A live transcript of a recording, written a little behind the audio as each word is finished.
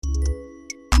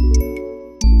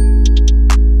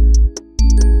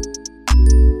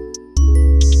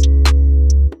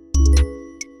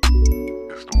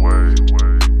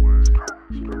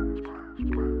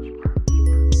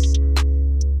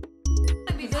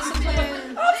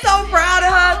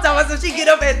Oh, so she get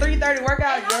up at 3:30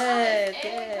 workout? Yes.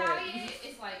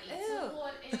 It's like eat 2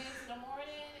 quarter eggs in the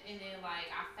morning, and then like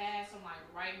I fast from like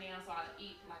right now, so I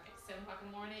eat like at 7 o'clock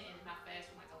in the morning, and then I fast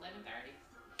from like 11:30.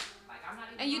 Like I'm not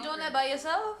even. And you doing that by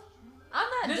yourself? I'm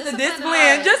not Just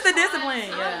disciplined. Just the discipline.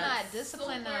 I'm not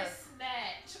disciplined enough.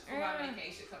 Snatch for my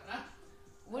vacation coming up.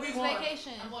 What is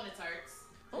vacation? I'm going to Turks.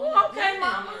 Oh, okay,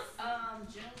 mama.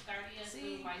 June 30th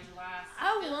through like July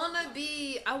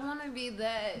 6th. I wanna be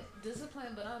that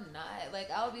disciplined, but I'm not. Like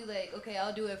I'll be like, okay,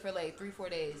 I'll do it for like 3-4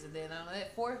 days, and then on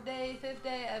that 4th day, 5th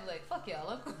day, I'd be like, fuck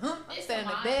y'all, I'm staying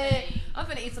in bed. I'm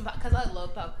finna eat some because I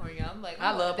love popcorn, y'all. I'm like,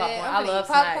 I love popcorn. I love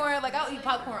popcorn. Snacks. Like I'll eat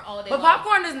popcorn all day. But long.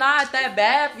 popcorn is not that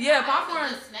bad. Yeah,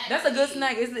 popcorn. That's a good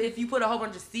snack. It's if you put a whole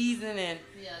bunch of seasoning and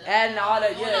adding all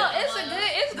that. Yeah. No, it's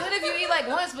good if you eat like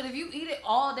once, but if you eat it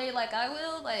all day like I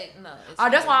will, like no.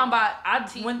 That's why I'm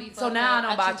now I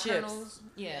don't buy chips.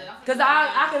 Yeah. Cause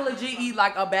I can legit eat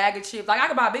like a bag of chips. Like I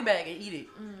can buy a big bag and eat it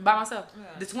by myself. Yeah.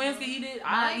 The twins can eat it.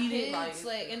 My I eat kids, it.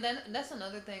 Like, and then that's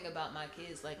another thing about my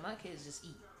kids. Like my kids just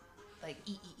eat. Like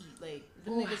eat. Like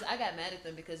them niggas, I got mad at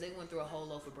them because they went through a whole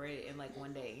loaf of bread in like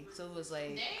one day. So it was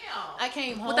like, damn. I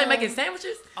came home. What they making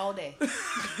sandwiches all day? They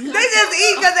just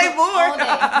eat because they bored. All day.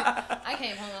 I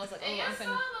came home. I was like, Your I'm son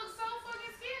finna. looks so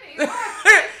fucking skinny.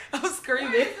 I'm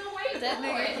screaming. That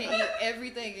nigga can eat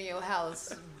everything in your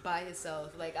house by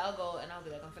himself. Like I'll go and I'll be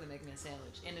like, I'm finna make me a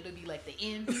sandwich, and it'll be like the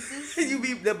end pieces. You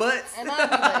be the butts. And I'll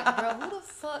be like, bro, who the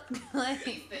fuck like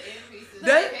The end pieces.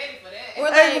 They Petty for that.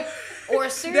 or like or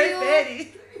cereal. They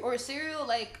fatty. Or cereal,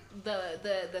 like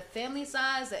the family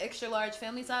size, the extra large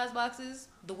family size boxes,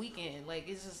 the weekend. Like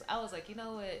it's just, I was like, you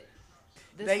know what?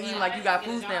 They eat like you got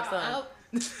food stamps, son.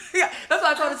 Yeah, that's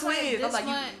what I told the twins. I'm like,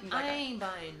 I ain't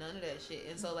buying none of that shit.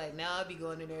 And so like now I be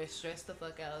going in there stressed the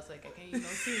fuck out. It's like I can't eat no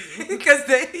cereal because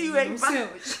you ain't no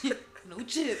sandwich, no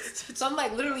chips. So I'm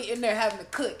like literally in there having to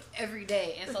cook every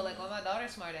day. And so like what my daughter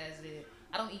smart ass did,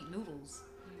 I don't eat noodles.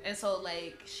 And so,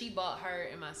 like, she bought her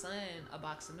and my son a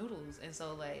box of noodles. And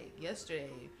so, like,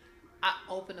 yesterday, I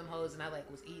opened them hoes and I, like,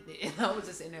 was eating it. And I was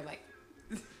just in there, like,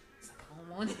 it's like I don't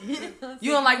want it.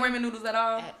 You don't like ramen noodles at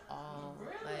all? At all.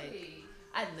 Really? Like,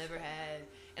 I never had.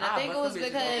 And I think it was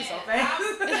because...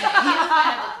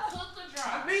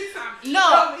 No,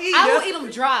 I will eat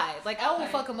them dry. Like, I will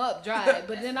fuck them up dry.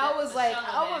 But then I was like,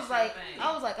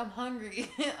 I'm hungry.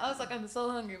 I was like, I'm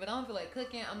so hungry. But I don't feel like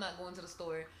cooking. I'm not going to the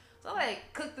store. So I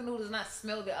like cooked the noodles and I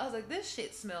smelled it. I was like, this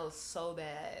shit smells so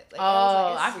bad. Like,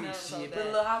 I can eat so shit. bad. Put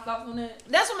a little hot sauce on it.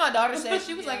 That's what my daughter said.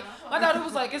 She was like, my daughter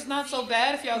was like, it's not so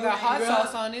bad if y'all got hot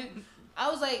sauce on it. I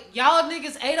was like, y'all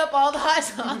niggas ate up all the hot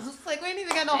sauce. I was like, we ain't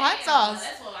even got no hot sauce.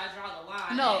 That's where I draw the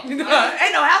line. No. Ain't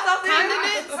no hot sauce in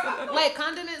condiments. Like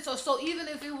condiments. So even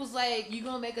if it was like you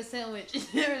gonna make a sandwich,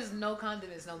 there is no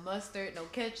condiments, no mustard, no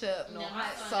ketchup, no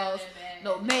hot sauce,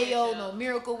 no mayo, no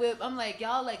Miracle Whip. I'm like,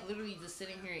 y'all like literally just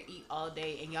sitting here and eat all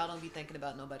day, and y'all don't be thinking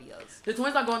about nobody else. The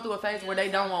twins are going through a phase where they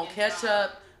don't want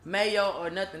ketchup, mayo, or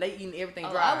nothing. They eating everything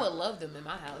dry. I would love them in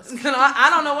my house. I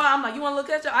don't know why. I'm like, you want a little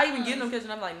ketchup? I even get them ketchup.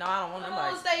 I'm like, no, I don't want them.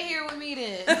 Like, stay here with me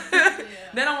then.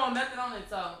 They don't want nothing on it,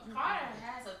 so. Carter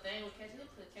has a thing with ketchup. He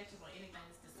put ketchup on anything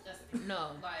that's disgusting.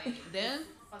 No. Like, then?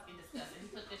 Fucking disgusting. He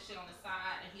put this shit on the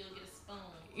side and he'll get a spoon.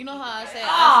 You know how I said,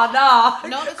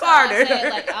 no. Carter. I said,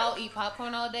 like, I'll eat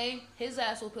popcorn all day. His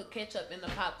ass will put ketchup in the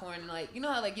popcorn. Like, you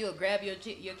know how, like, you'll grab your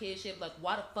kid's shit, like,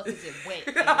 why the fuck is it wet?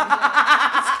 Like,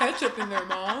 it's ketchup in there,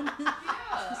 Mom. Yeah.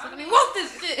 I mean, want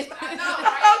this shit. I know,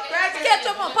 right?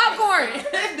 Ketchup on popcorn.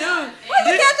 Dude. What's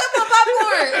the ketchup on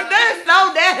popcorn? That is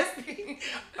so nasty.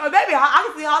 Oh, baby, I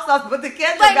can see hot sauce, but the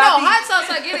ketchup like, got no, hot sauce,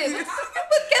 I get it. You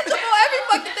put ketchup on every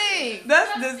fucking thing.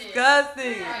 That's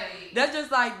disgusting. Right. That's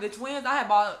just like the twins.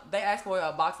 They asked for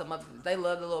a box of muffins. They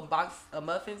love the little box of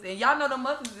muffins, and y'all know the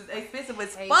muffins is expensive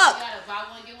as fuck. You gotta buy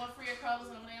one, get one free at Kroger's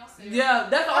and everything else. Yeah,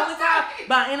 that's the only time.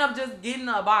 But I end up just getting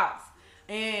a box,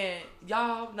 and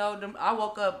y'all know them. I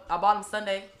woke up. I bought them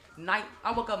Sunday night.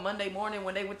 I woke up Monday morning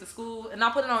when they went to school, and I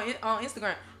put it on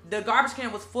Instagram. The garbage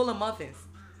can was full of muffins.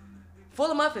 Full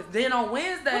of muffins. Then on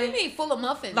Wednesday. What do you mean full of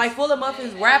muffins? Like full of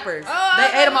muffins wrappers. Oh,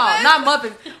 they ate them all. Not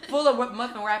muffins. Full of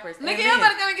muffin wrappers. Nigga, y'all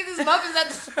better come and get these muffins at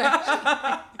the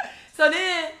store. So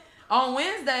then on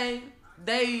Wednesday,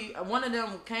 one of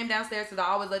them came downstairs because I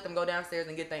always let them go downstairs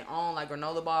and get their own like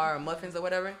granola bar or muffins or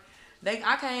whatever.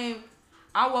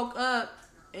 I woke up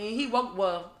and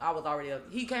I was already up.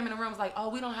 He came in the room and was like, oh,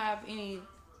 we don't have any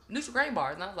Nutri-Grain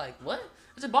bars. And I was like, what?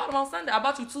 I just bought them on Sunday. I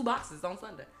bought you 2 boxes on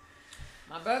Sunday.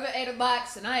 My brother ate a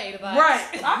box and I ate a box.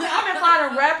 Right. I've been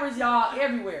finding rappers, y'all,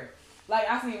 everywhere. Like,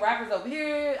 I seen rappers over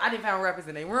here. I didn't find rappers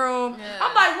in their room. Yeah.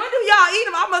 I'm like, when do y'all eat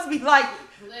them? I must be like...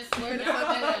 Listen, y'all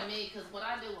better than me, because what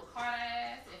I do with Carter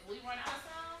ass, if we run out of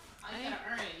some,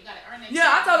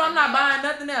 Yeah, I told him I'm not buying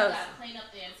nothing You else. gotta clean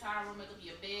up the entire room, make up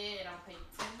your bed, and I'm paying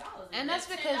 $10. And that's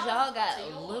because y'all got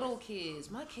little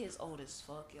kids. My kids old as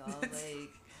fuck, y'all. Like,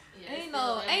 ain't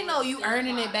no you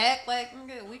earning it back. Like,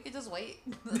 okay, we could just wait.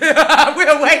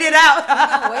 We'll wait it out.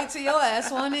 I'll wait till your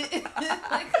ass want it.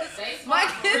 Like, my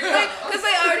kids, because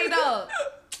they already know.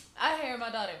 I hear my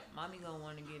daughter, mommy gonna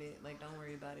want to get it. Like, don't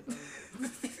worry about it, baby.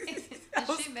 That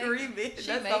was screaming. That's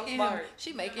so smart.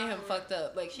 She making him fucked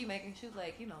up. Like, she was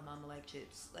like, you know, mama like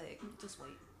chips. Like, just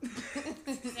wait.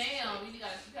 Damn, you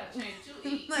gotta change what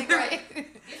you eat. Like, right.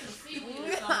 Get some seaweed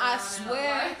or something I around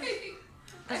swear. there,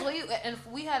 Because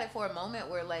we had it for a moment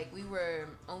where, like, we were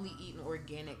only eating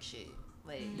organic shit.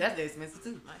 Like, That's expensive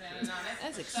too. No,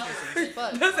 that's expensive.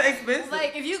 Fuck. That's expensive.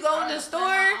 Like, if you go in the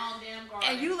store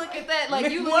and you look at that,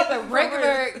 like, you look at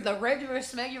the regular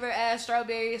smegular ass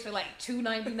strawberries for like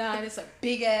 $2.99. It's a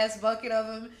big ass bucket of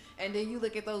them. And then you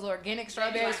look at those organic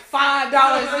strawberries, $5.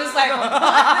 It's like,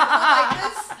 like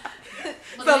this.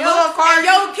 So little car,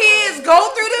 your kids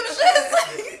go through them shits.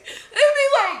 Like, they be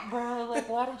like, bro, like,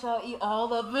 why did y'all eat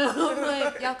all of them?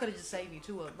 Like, y'all could have just saved me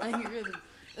 2 of them. Like, really.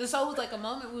 And so it was like a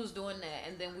moment we was doing that,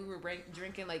 and then we were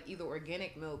drinking like either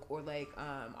organic milk or like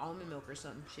almond milk or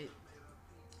some shit.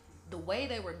 The way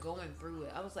they were going through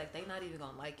it, I was like, they not even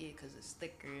gonna like it because it's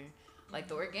thicker. Like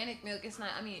the organic milk, it's not.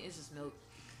 I mean, it's just milk.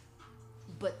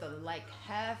 But the like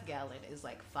half gallon is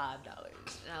like $5,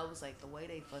 and I was like, the way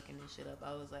they fucking this shit up,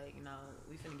 I was like, you know,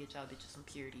 we finna get y'all bitches some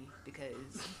purity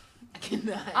because I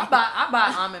cannot. I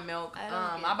buy almond milk.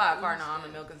 I I buy a carton of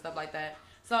almond milk and stuff like that.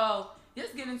 So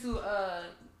let's get into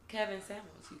Kevin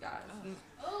Samuels, you guys.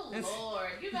 Oh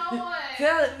Lord, you know what?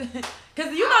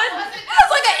 Because you know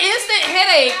It's like an instant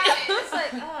headache. It's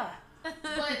like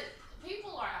But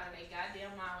people are out of their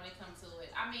goddamn mind when it comes to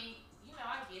it. I mean, you know,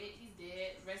 I get it. He's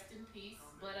dead. Rest in peace.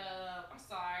 But I'm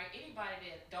sorry. Anybody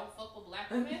that don't fuck with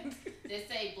black women, that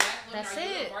say black women are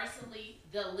universally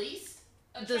the least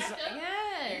attractive.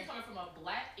 You're coming from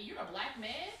you're a black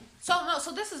man.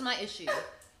 So this is my issue.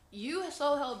 You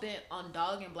so hell bent on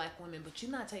dogging black women, but you're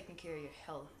not taking care of your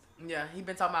health. Yeah, he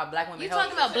been talking about black women. You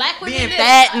talking about black women being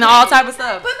fat and all type of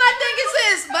stuff. But my thing is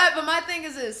this. But my thing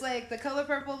is this. Like the Color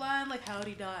Purple line. Like how'd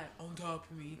he die? On top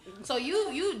of me. So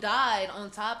you died on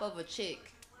top of a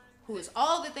chick, who is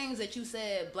all the things that you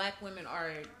said black women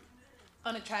are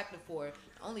unattractive for.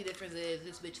 The only difference is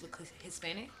this bitch look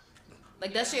Hispanic.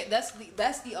 Like that's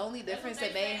the only difference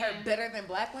that made her better than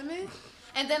black women.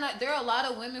 And then there are a lot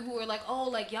of women who are like, oh,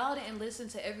 like y'all didn't listen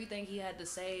to everything he had to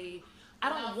say. I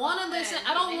don't want to listen.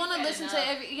 I don't want to listen to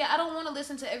I don't want to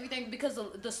listen to everything because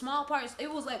the small parts.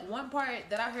 It was like one part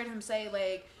that I heard him say,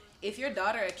 like, if your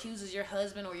daughter accuses your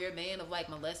husband or your man of like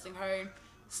molesting her,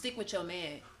 stick with your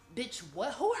man. Bitch,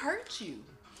 what? Who hurt you?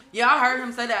 Yeah, I heard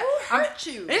him say that. Who hurt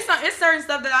you? It's certain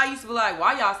stuff that I used to be like,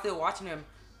 why y'all still watching him?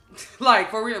 Like,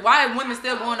 for real. Why are women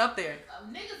still going up there?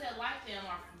 Niggas that like them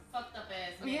are fucked up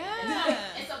ass men. Yeah.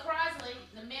 And surprisingly,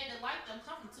 the men that like them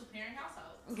come from 2-parent households.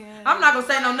 Yeah. I'm not gonna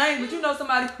say no names, but you know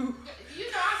somebody who.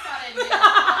 You know I saw that nigga.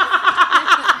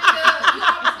 Nigga, you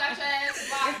almost got your ass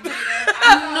blocked,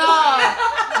 nigga.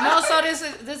 No. So this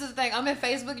is the thing. I'm in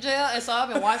Facebook jail, and so I've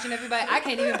been watching everybody. I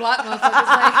can't even block motherfuckers.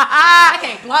 Like I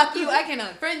can't block you. I can't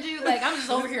unfriend you. Like I'm just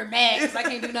over here mad because I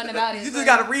can't do nothing about it. You just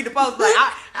gotta read the post. Like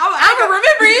I can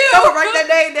remember you. I will write that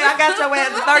day down. I got your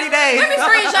ass in 30 days. Let me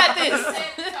screenshot this.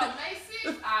 So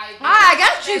Macy, I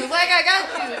got you. Like I got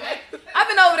you. I've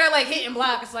been over there like hitting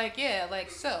block. It's like yeah, like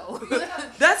so.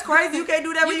 That's crazy. You can't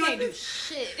do that. You can't do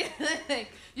shit.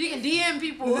 You can DM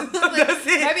people. Like, That's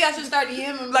it. maybe I should start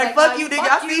DMing them. Like fuck you, nigga.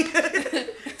 Fuck I you. see.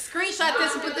 Screenshot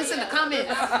this and put this in the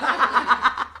comments.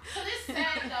 Cause it's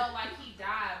sad though, like he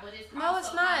died, but it's No,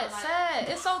 it's not like, sad.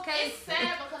 It's okay. It's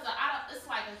sad because it's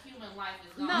like a human life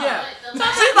is gone. No. Yeah. But So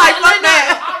she's like, fuck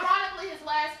that. Ironically, his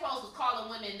last post was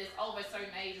calling women that's over a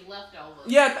certain age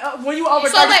leftovers. Yeah, when you over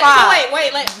 35. So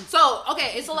wait. So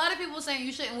okay, it's a lot of people saying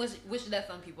you shouldn't wish death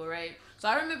on people, right? So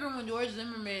I remember when George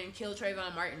Zimmerman killed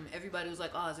Trayvon Martin, everybody was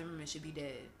like, "Oh, Zimmerman should be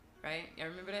dead." Right? Y'all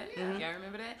remember that? Yeah. Y'all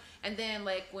remember that? And then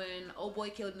like when old boy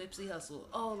killed Nipsey Hussle,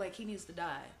 oh, like he needs to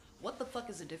die. What the fuck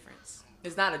is the difference?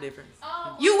 It's not a difference.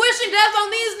 You wishing death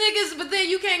on these niggas, but then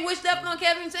you can't wish death on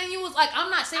Kevin Samuels. Like I'm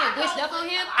not saying wish death on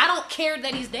him. I don't care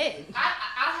that he's dead.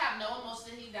 I have no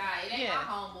emotion that he died. It ain't my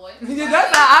homeboy.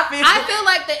 That's how I feel. I feel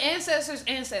like the ancestors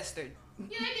ancestored.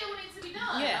 Yeah, they did what needs to be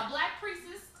done. Yeah. A black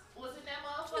priestess was in that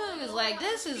motherfucker. It was like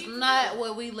this is not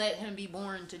what we let him be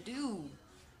born to do.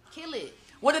 Kill it.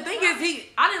 Well, the thing is,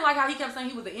 I didn't like how he kept saying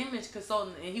he was an image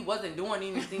consultant and he wasn't doing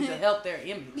anything to help their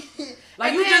image.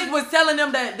 Like, you just was telling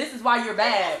them that this is why you're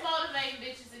bad. It's motivating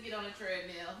bitches to get on the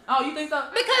treadmill. Oh, you think so?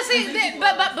 Because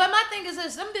but my thing is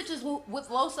that some bitches with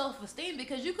low self-esteem,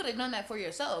 because you could have done that for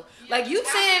yourself. Yeah, like you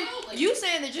absolutely.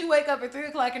 saying that you wake up at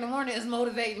 3:00 in the morning is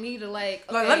motivating me to like,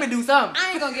 okay, Let me do something.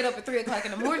 I ain't gonna get up at 3:00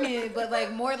 in the morning, but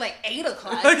like more like 8:00.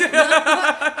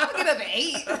 I'll get up at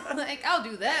 8. Like I'll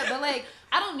do that, but like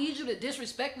I don't need you to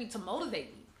disrespect me to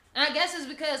motivate me. And I guess it's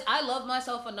because I love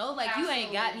myself enough. Like Absolutely. you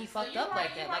ain't got me fucked up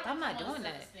like that. Like I'm not to doing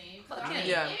that. self-esteem. Fuck I mean,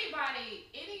 yeah. anybody,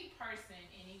 any person,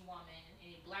 any woman,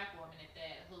 any black woman at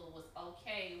that who was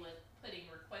okay with putting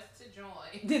requests to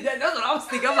join. That's what I was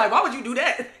thinking. I'm like, why would you do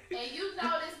that? And you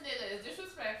know this nigga is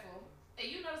disrespectful.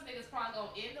 And you know this nigga's probably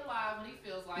gonna end the live when he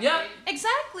feels like Yeah. it.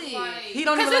 Exactly. Like, He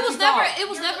don't even Because let you talk. it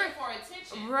was you're never looking for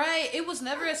attention. right. It was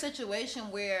never a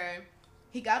situation where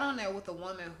he got on there with a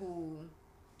woman who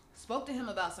spoke to him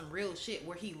about some real shit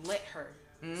where he let her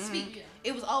speak. Yeah.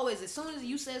 It was always as soon as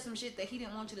you said some shit that he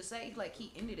didn't want you to say, like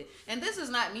he ended it. And this is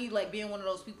not me like being one of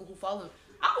those people who follow him.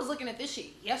 I was looking at this shit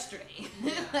yesterday.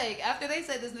 Like after they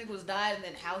said this nigga was died and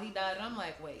then how he died, and I'm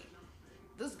like, wait.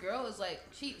 This girl is like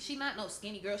she not no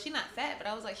skinny girl. She not fat, but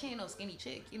I was like, she ain't no skinny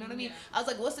chick. You know what I mean? Yeah. I was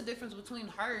like, what's the difference between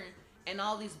her and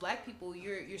all these black people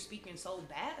you're speaking so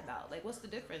bad about? Like, what's the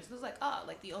difference? It was like,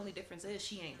 like the only difference is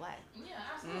she ain't black. Yeah,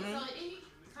 absolutely. So he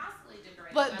constantly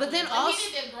degraded. But then he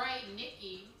also didn't degrade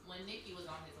Nikki when Nikki was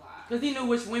on his live. Because he knew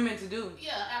which women to do.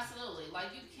 Yeah, absolutely. Like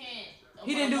you can't.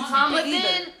 He didn't do woman- Tommy but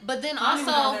either. then Tommy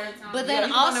was on also there. but Yeah, then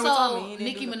he was on there with Tommy. also He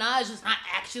didn't Nicki do Minaj is not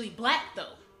actually black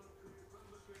though.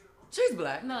 She's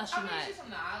black. No, she I mean, not. she's from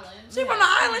the island. She from the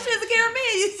island. She's a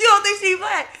Caribbean. You still don't think she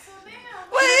black? So damn.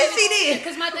 What is she then?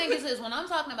 Because my thing is this: when I'm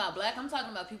talking about black, I'm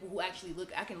talking about people who actually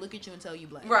look. I can look at you and tell you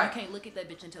black. Right. You can't look at that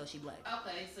bitch and tell she black.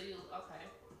 Okay, so you okay.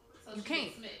 So You she can't.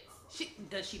 gets mixed. She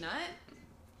does she not?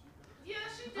 Yeah,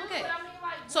 she do. Okay. But I mean,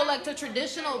 like. So black like the people in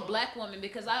traditional general. black woman,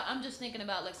 because I'm just thinking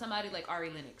about like somebody like Ari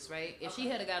Lennox, right? If she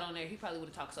had got on there, he probably would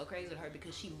have talked so crazy to her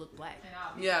because she looked black. And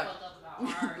I'll be Yeah. fucked up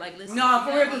about Ari. Like listen, No,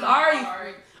 for real, because Ari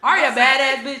a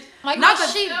badass bitch. like Not no,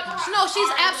 the- she's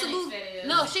Ari absolute. Lennox, that is.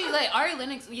 No, she like Ari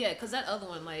Lennox. Yeah, because that other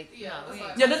one like Yeah, no, that's we ain't-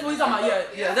 like- Yeah, that's what we talking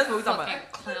about. Yeah, that's what we talking fucking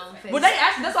about. clown face. Well, they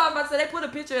actually, that's what I was about to say. They put a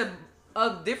picture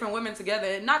of different women together,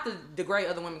 and not to degrade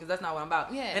other women, because that's not what I'm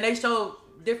about. Yeah. And they showed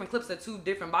different clips of two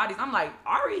different bodies. I'm like,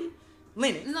 Ari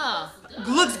Lennox no.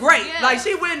 looks great. Yeah. Like,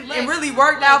 she went Like- and really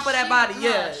worked like, out for that she- body. no,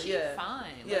 Yeah, she's yeah. fine.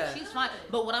 Yeah. Like, she's fine.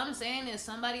 But what I'm saying is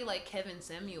somebody like Kevin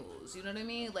Samuels, you know what I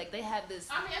mean? Like they have this.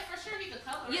 I mean, for sure he's a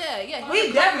colorist. Yeah, But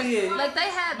He definitely is. Like they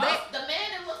had most, the men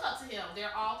that look up to him,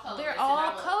 they're all colorists. They're and all I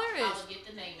will colorists. get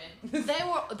the naming.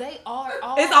 they are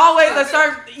all. It's always a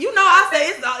certain, I say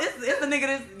it's a nigga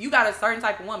that's, you got a certain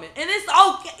type of woman. And it's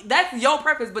okay. That's your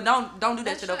preference, but don't do that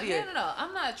That's shit up true. here. No.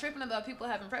 I'm not tripping about people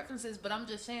having preferences, but I'm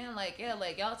just saying, like, yeah,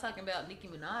 like y'all talking about Nicki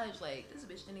Minaj, like this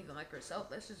bitch didn't even like herself.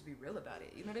 Let's just be real about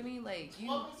it. You know what I mean? Like you,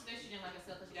 What was that she didn't like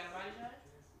herself because she got a body shot?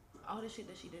 all the shit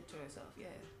that she did to herself. Yeah.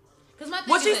 Cause my thing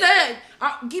What she is that-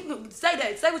 said, say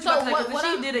that. Say what you about to say, because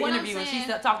she did an interview and she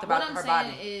talked about her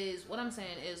body. What I'm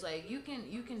saying is like you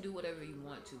can do whatever you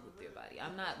want to with your body.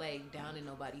 I'm not like downing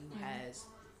nobody who has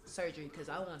surgery because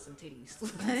I want some titties.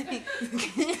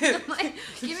 Like,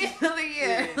 give me another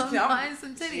year. I'm buying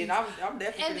some titties. I'm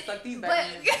definitely And- gonna suck these but- back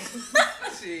in.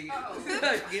 Shit.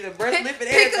 Get a breast lift and Pick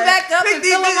everything. them back up Pick and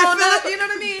these fill them niggas, on fill up. them. You know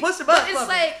what I mean? Push them But up. for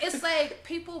me. it's like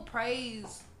people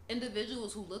praise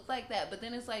individuals who look like that, but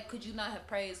then it's like, could you not have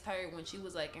praised her when she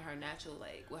was like in her natural,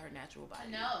 like with her natural body?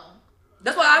 No.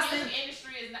 That's why I The said. music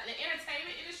industry is not the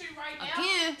entertainment industry right now.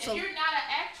 Again, if so- you're not an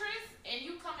actress and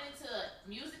you come into the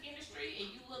music industry and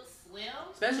you look slim,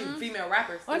 Especially female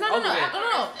rappers. Oh, it's no. over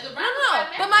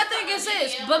with. But my thing is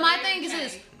this.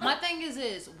 My thing is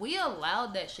this. We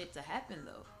allowed that shit to happen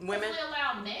though. Women. we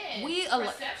allow men.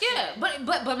 Perception. Yeah,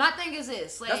 but my thing is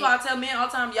this. Like, That's why I tell men all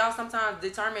the time, y'all sometimes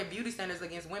determine beauty standards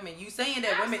against women. You saying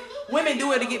that Absolutely. women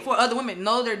do it to get for other women.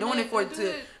 No, they're doing Men it for do to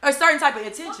it. a certain type of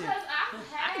attention. Because I've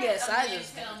had guess a I man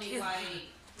just tell me kill like,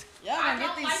 y'all I gonna don't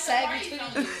get these like the saggy braids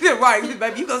titties. on you. Right,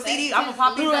 baby, you gonna see these? I'm gonna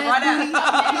pop these up right A man now.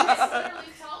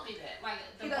 literally told me that. Like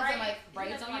the He doesn't braids, like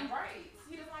braids he doesn't on like you? braids.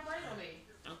 He doesn't like braids on me.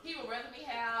 He would rather me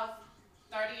have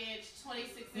 30-inch,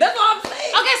 26-inch. That's what I'm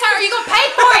saying. Okay, sir, are you gonna pay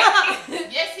for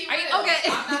it? Yes, he Are you- will. okay.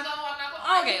 I'm not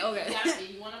gonna. Okay, argue. okay. You gotta, if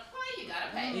you wanna play, you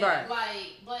gotta pay. Right.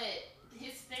 Like, but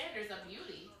his standards of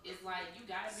beauty is like you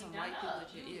gotta be Some done white people up.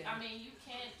 shit, You- yeah. I mean, you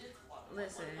can't just.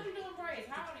 Listen. What are you doing braids?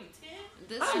 How old are you? 10?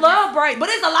 This I love braids,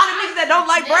 but there's a lot of niggas that don't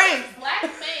like braids. Black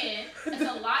men. There's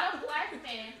a lot of black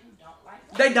men who don't like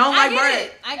braids. They don't like I get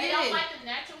braids. it. I They get don't it. like the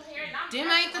natural hair, and I'm Them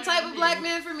ain't the type of black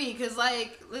man for me. Cause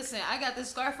like, listen, I got this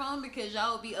scarf on because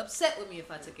y'all would be upset with me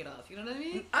if I took it off. You know what I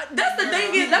mean? That's the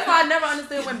thing is, that's why I never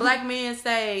understood when black men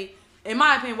say, in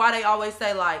my opinion, why they always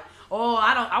say like, oh,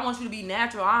 I want you to be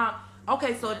natural.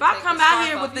 Okay, so if I come out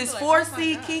here with this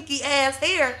 4C kinky ass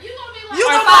hair, You gonna be like, you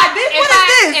gonna be like, bitch, what is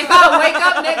this? If I wake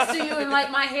up next to you and like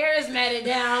my hair is matted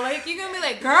down, like you're gonna be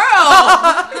like, girl,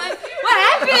 like, what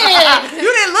happened?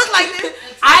 You didn't look like this.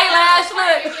 Eyelash,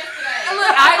 yesterday.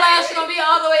 look, eyelash gonna be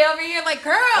all the way over here, like,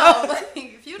 girl. Like,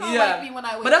 if you don't like me when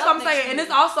I wake up, but that's what I'm next saying, to and you.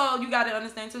 it's also you gotta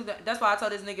understand too. That's why I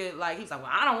told this nigga like he's like,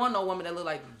 well, I don't want no woman that look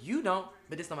like you don't,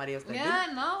 but this somebody else. Yeah,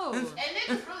 I know. And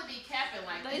niggas really be capping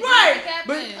like They this. Right,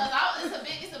 but- Because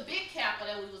it's a big capper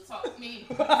that we was talking.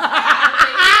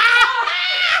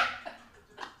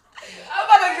 I'm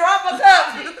about to drop a cup.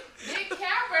 Big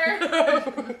capper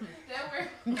that we're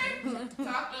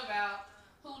talking about,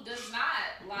 who does not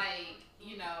like,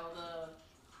 you know,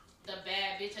 the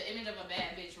bad bitch, the image of a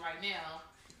bad bitch right now,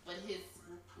 but his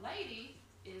lady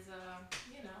is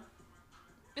you know,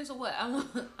 And so what? I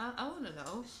want to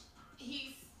know.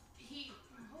 he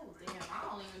oh damn, I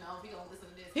don't even know if he gonna listen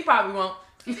to this. He probably won't.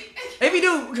 If he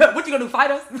do, what you gonna do?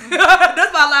 Fight us?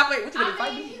 That's my laugh. Wait, what you gonna do?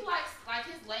 Fight I mean, me? he likes, like,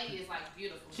 his lady is like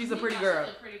beautiful. She's a He pretty thought girl.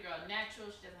 She's a pretty girl,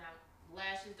 natural. She doesn't have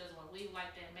lashes, doesn't want to weave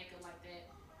like that, makeup like that.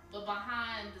 But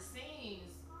behind the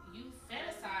scenes, you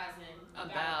fantasizing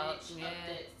about a bitch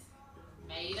that's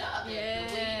made up. Yeah.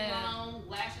 The wig on,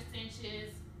 lash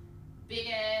extensions, big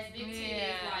ass, big titties,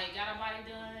 Yeah. like got a body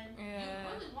done. Yeah.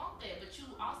 You really want that, but you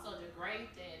also degrade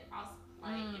that, also,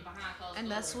 like, behind closed And doors.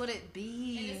 that's what it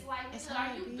be. And it's like, It's nigga,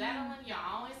 how are it you be. battling your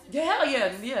own Yeah, hell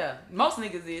yeah, yeah. Most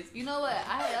niggas is. You know what?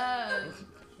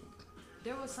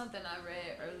 There was something I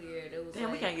read earlier. That was Damn,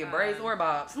 we like, can't get braids or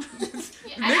bobs. Yeah,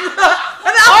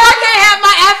 Oh, I can't have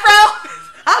my afro.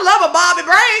 I love a bob and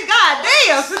braids. God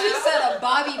damn. She said a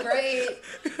Bobby braid.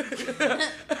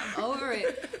 I'm over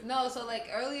it. No, so like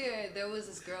earlier there was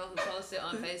this girl who posted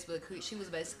on Facebook who she was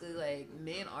basically like,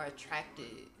 men are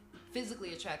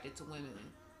physically attracted to women,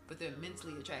 but they're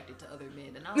mentally attracted to other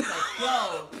men. And I was like,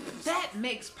 yo, that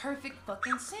makes perfect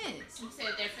fucking sense. You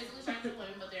said they're physically attracted to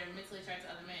women, but they're mentally attracted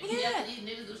to other men. Yeah. These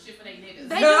niggas do shit for they niggas.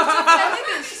 They do shit for their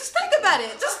niggas.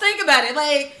 Just think about it.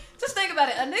 Like, just think about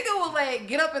it. A nigga will like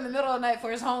get up in the middle of the night for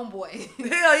his homeboy.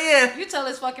 Hell yeah. You tell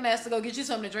his fucking ass to go get you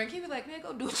something to drink. He be like, man,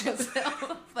 go do it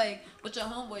yourself. Like, but your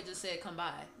homeboy just said, come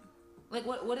by. Like,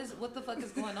 what the fuck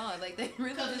is going on? Like, they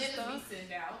really Because just niggas don't. be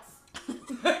send outs.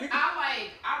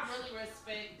 I really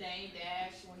respect Dame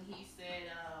Dash when he said,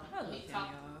 I love him, y'all.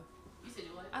 You said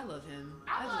what? I love him.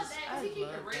 I love that because he keep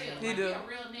it real. him. He Like, do. he a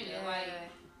real nigga. Yeah. Like,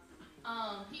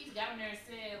 he got in there and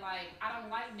said, like, I don't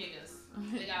like niggas.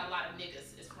 They got a lot of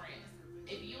niggas as friends.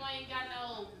 If you ain't got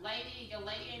no lady, your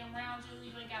lady ain't around you,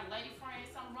 you ain't got lady friends,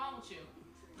 something wrong with you.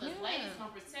 Because Yeah. ladies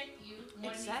gonna protect you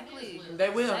more Exactly. than these niggas will. They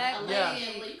will. Exactly. Yeah.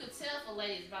 You can tell if a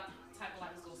lady is about the type of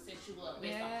like that's gonna set you up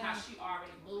based on Yeah. how she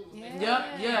already moves. based on Yeah.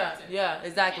 her Yeah, character. yeah, You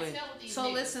exactly. can't tell with these So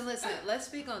niggas. listen. Let's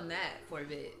speak on that for a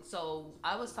bit. So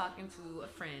I was talking to a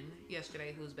friend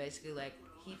yesterday who's basically like,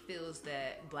 he feels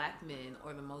that black men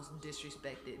are the most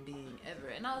disrespected being ever,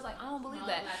 and I was like, I don't believe No,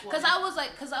 that, black because woman. I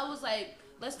was like,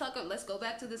 let's go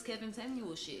back to this Kevin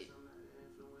Samuel shit.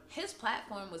 His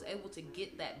platform was able to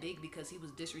get that big because he was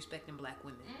disrespecting black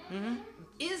women. Mm-hmm.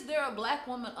 Is there a black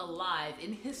woman alive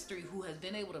in history who has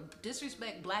been able to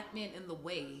disrespect black men in the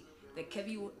way that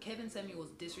Kevin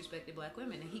Samuels disrespected black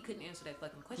women? And he couldn't answer that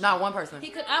fucking question. Not one person. He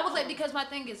could. I was like, because my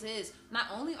thing is not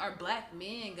only are black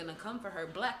men gonna come for her,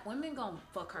 black women gonna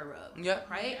fuck her up. Yep.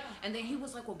 Right? Yeah. And then he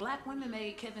was like, well, black women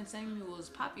made Kevin Samuels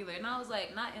popular. And I was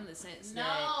like, not in the sense that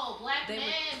No, black they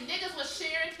men, niggas was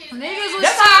sharing his Niggas was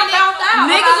That's how I found out.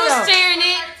 Niggas was About them. sharing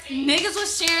it. Niggas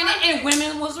was sharing it, and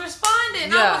women was responding.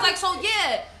 I Yeah. was like, so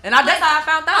yeah. And that's how I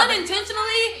found out.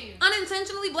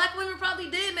 Unintentionally, black women probably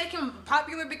did make him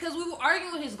popular because we were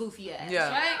arguing with his goofy ass. Yeah.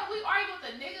 Right? Yeah, we argue with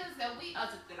the niggas that we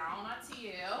that are on our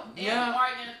TL, and Yeah. we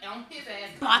arguing on his ass.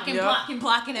 Blocking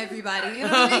everybody. You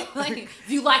know what I mean? Like, if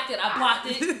you liked it, I blocked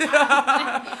it.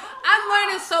 I'm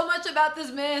learning so much about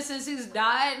this man since he's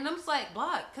died, and I'm just like,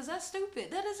 block, because that's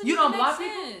stupid. That doesn't You even don't make block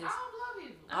sense. I don't love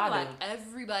you. I I block do.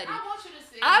 everybody. I want you to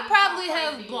say I you probably talk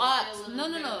have crazy, you blocked- still no,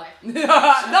 live no, a no. life. I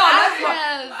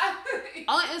have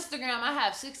on Instagram, I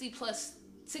have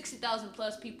 60,000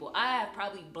 plus people. I have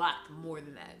probably blocked more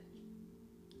than that.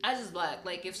 I just block.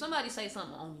 Like, if somebody say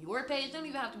something on your page, don't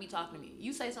even have to be talking to me.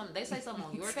 You say something, they say something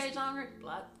on your page, on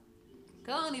block.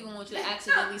 'Cause I don't even want you to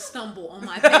accidentally stumble on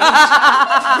my page. Cause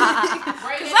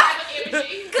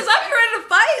I'm ready to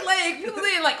fight. Like, people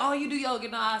think like, oh, you do yoga,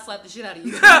 no, I'll slap the shit out of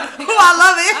you. Oh, I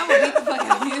love it. I would beat the fuck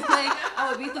out of you. Like, I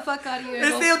would beat the fuck out of you.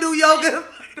 And still do yoga.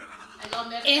 And go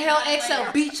mess Inhale, with exhale,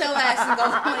 later. beat your ass and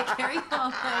go like carry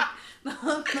on. Like, no,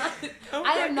 I'm not.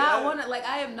 I am not one of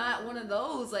I am not one of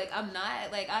those. Like I'm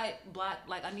not like I block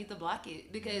like I need to block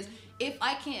it because if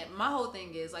I can't, my whole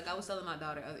thing is like I was telling my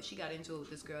daughter she got into it with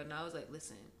this girl and I was like,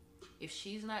 listen, if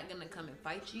she's not gonna come and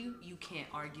fight you, you can't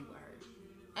argue with her.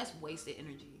 That's wasted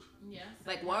energy. Yeah.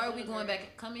 Like, why are we going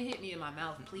back? Come and hit me in my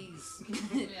mouth, please.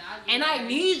 Yeah, And I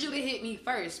need you to hit me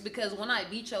first because when I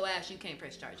beat your ass, you can't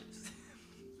press charges.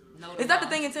 No, Is that the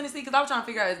thing in Tennessee? Because I was trying to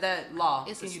figure out, is that law?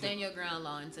 It's a stand your ground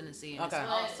law in Tennessee. And Okay. it's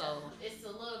But also it's a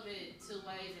little bit two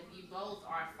ways. If you both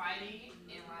are fighting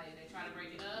and like they try to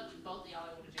break it up, both of y'all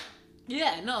are going to jail.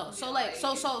 yeah, no. So Yeah, like,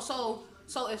 like-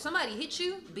 so if somebody hits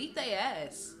you, beat their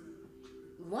ass.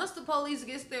 Once the police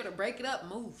gets there to break it up,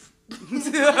 move.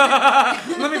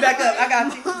 Let me back up. I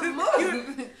got you.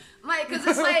 Move. Like, cause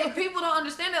it's like people don't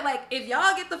understand that. Like, if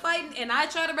y'all get the fighting and I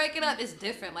try to break it up, it's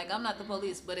different. Like, I'm not the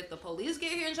police, but if the police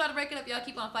get here and try to break it up, y'all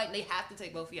keep on fighting. They have to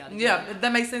take both of y'all. To Yeah, jail.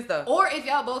 that makes sense though. Or if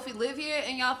y'all both live here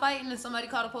and y'all fighting and somebody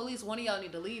call the police, one of y'all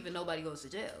need to leave and nobody goes to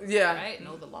jail. Yeah. Right?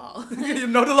 Know the law. You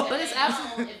know the law. But it's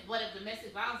absolutely- But if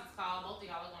domestic violence is called, both of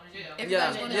y'all are going to jail. Everybody's Yeah,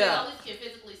 going And to the yeah. police can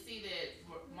physically see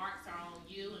that marks are on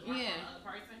you and marks Yeah. on the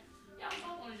other person. Y'all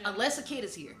both going to jail. Unless a kid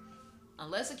is here.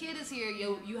 Unless a kid is here,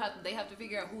 they have to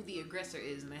figure out who the aggressor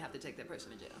is and they have to take that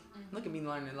person to jail. Look at me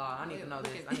learning law. I need to know Look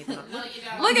this. at I need to know. No, you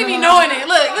gotta- Look at me knowing it.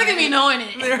 Look at me knowing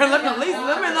it.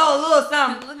 let me know a little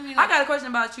something. Look at me know. I got a question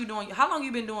about you doing. How long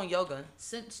you been doing yoga?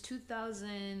 Since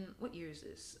 2000, what year is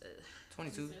this?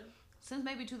 22. Since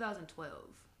maybe 2012.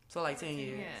 So like 10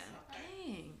 years. Yeah.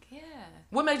 Dang. Yeah.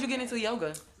 What made you get into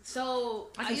yoga? So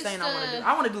I keep used saying to,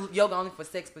 I want to do yoga only for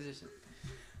sex position.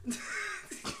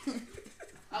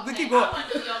 Okay, Keep going. I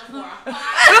want to do yoga for a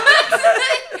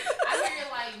I hear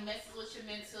like messes with your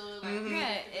mental. Like,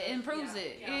 Yeah, it improves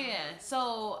it. Yeah.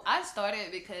 So I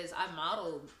started because I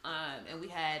modeled, and we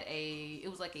had it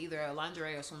was like either a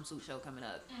lingerie or swimsuit show coming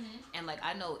up, and like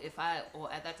I know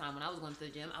at that time when I was going to the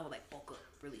gym, I would like bulk up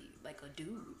really like a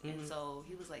dude, and so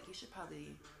he was like, you should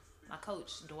probably. My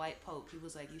coach, Dwight Pope, he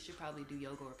was like, you should probably do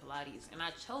yoga or Pilates. And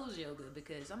I chose yoga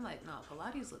because I'm like, no,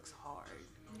 Pilates looks hard.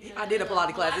 I did a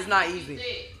Pilates class. It's not easy.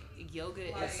 Yoga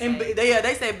is And like,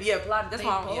 they said Pilates. That's they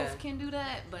why both I'm can do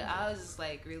that, but I was just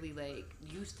like really like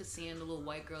used to seeing the little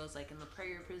white girls like in the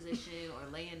prayer position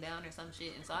or laying down or some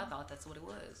shit, and so I thought that's what it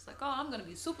was. Like, oh, I'm gonna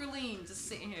be super lean just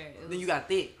sitting here. It Then was- you got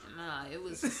thick. Nah, it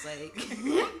was just like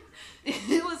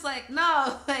it was like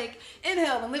no, like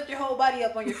inhale and lift your whole body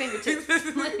up on your fingertips.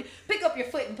 Like, pick up your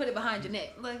foot and put it behind your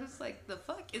neck. Like it's like the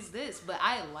fuck is this? But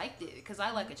I liked it because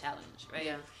I like a challenge, right?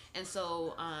 Yeah. And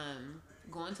so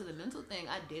going to the mental thing,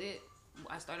 I did it.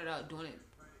 I started out doing it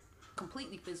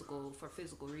completely physical for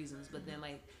physical reasons, but then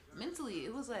like mentally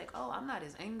it was like, oh, I'm not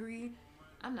as angry.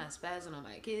 I'm not spazzing on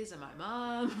my kids and my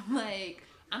mom. Like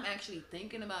I'm actually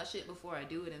thinking about shit before I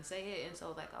do it and say it. And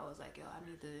so like I was like, yo, I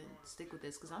need to stick with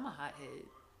this because I'm a hothead.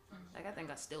 Like I think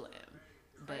I still am.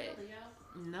 But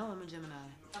no, I'm a Gemini.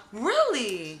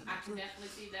 Really? I can definitely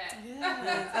see that.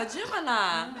 Yeah. A Gemini.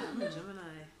 I'm a Gemini.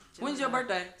 When's your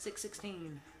birthday?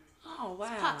 6/16. Oh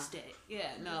wow. Pox Day.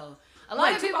 Yeah, no. A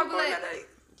lot of people be like,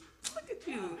 look at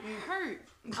you. hurt.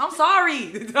 I'm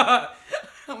sorry.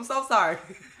 I'm so sorry.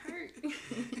 Hurt.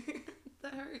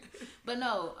 That hurt. But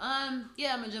no,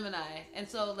 yeah, I'm a Gemini. And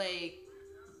so like,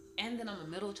 and then I'm a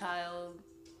middle child,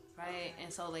 right?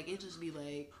 And so like, it just be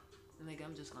like,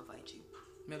 I'm just gonna fight you.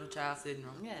 Middle child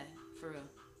syndrome. Yeah, for real.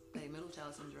 Like middle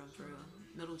child syndrome, for real.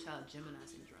 Middle child Gemini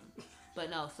syndrome. But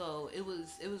no, so it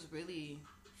was really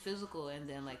physical, and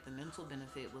then like the mental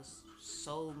benefit was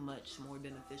so much more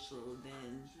beneficial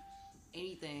than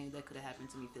anything that could have happened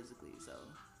to me physically. So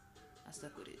I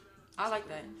stuck with it. I like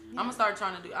that. I'm gonna start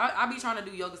trying to do. I be trying to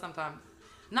do yoga sometimes,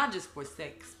 not just for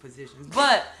sex positions,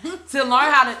 but to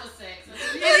learn how to. For sex.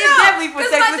 It is definitely for 'cause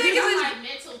sex my thing positions. is- Like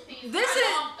mental peace. This is-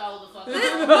 I don't throw the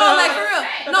fuck No, out. like for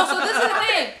real. No, so this is the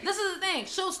thing. This is the thing.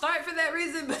 She'll start for that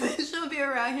reason, but then she'll be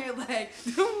around here like.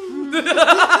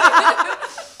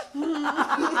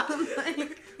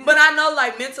 But I know,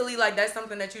 like mentally, like that's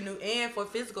something that you knew, and for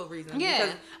physical reasons. Yeah.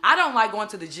 Because I don't like going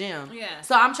to the gym. Yeah.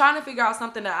 So I'm trying to figure out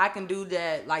something that I can do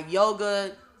that, like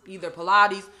yoga, either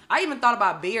Pilates. I even thought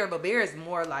about bear, but bear is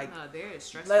more like. There is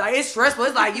stressful. Like it's stressful.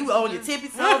 It's like you on your tippy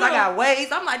toes. I got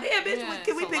weights. I'm like, damn, bitch. Yeah,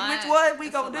 Can we it's a pick lot. which one we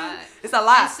It's gonna a do? lot. It's a And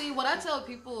lot. see, what I tell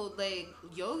people, like,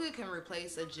 yoga can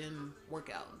replace a gym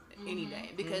workout any day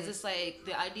because it's like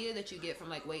the idea that you get from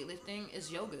like weightlifting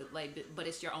is yoga, like, but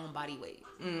it's your own body weight.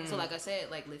 So, like I said,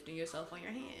 like lifting yourself on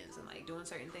your hands and like doing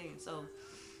certain things. So,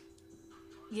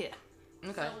 yeah.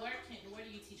 Okay. So where do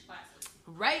you teach classes?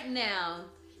 Right now,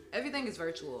 everything is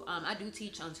virtual. I do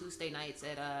teach on Tuesday nights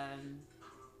at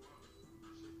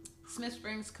Smith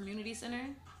Springs Community Center,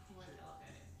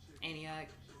 Okay. Antioch.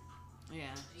 Yeah.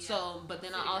 Yeah. So, but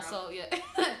then I City also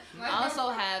I also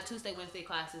have Tuesday, Wednesday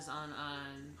classes on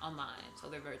online, so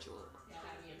they're virtual. Yeah, I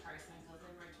gotta be in person because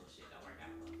that virtual shit don't work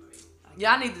out for me.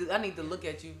 Yeah, I need to look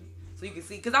at you so you can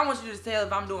see, because I want you to tell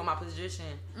if I'm doing my position.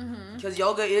 Because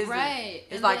yoga is Right.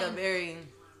 It's And like then- a very.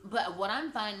 But what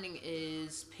I'm finding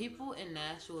is people in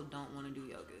Nashville don't want to do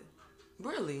yoga.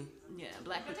 Really? Yeah,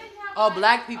 black But people. they have Oh, like,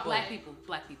 black people. Black people.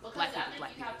 Black people. Because Black I people. think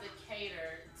Black you people. have to cater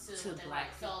to, To what they black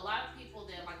like. So a lot of people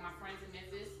that like my friends in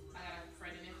Memphis. I got a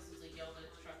friend in Memphis who's a yoga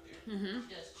instructor.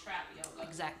 Does trap yoga.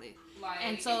 Exactly. Like,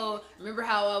 And so, remember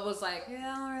how I was like,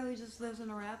 yeah, I don't really just listen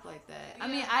to rap like that. I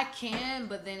mean, I can,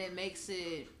 but then it makes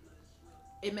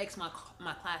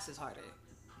my classes harder.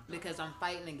 Because I'm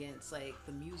fighting against like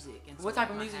the music and What so, type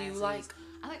of my music do you classes- like?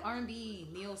 I like R&B,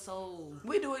 neo soul.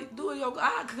 We do a yoga.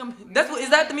 I come. That's what is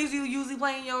that the music you usually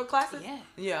play in your classes? Yeah.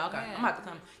 Yeah. Okay. Yeah. I'm gonna have to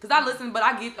come because I listen, but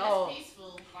I get the that's whole.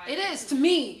 peaceful. Like, It is to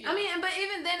me. Yeah. I mean, but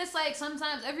even then, it's like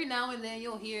sometimes every now and then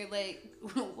you'll hear like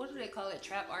what do they call it?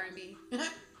 Trap R&B.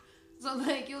 So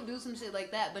like you'll do some shit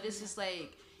like that, but it's just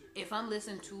like if I'm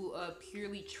listening to a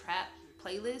purely trap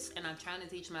playlist and I'm trying to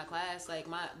teach my class, like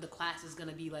the class is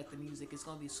gonna be like the music. It's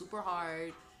gonna be super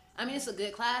hard. I mean, it's a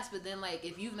good class, but then like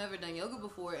if you've never done yoga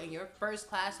before and your first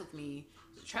class with me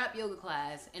is a trap yoga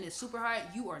class and it's super hard,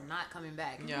 you are not coming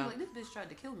back. You're Yeah. like, this bitch tried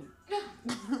to kill me.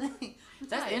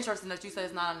 That's Like, interesting that you say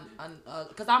it's not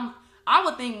because I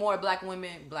would think more black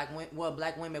women,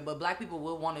 but black people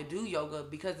would want to do yoga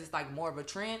because it's like more of a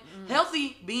trend.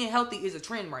 Being healthy is a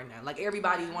trend right now. Like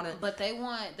everybody want to. But they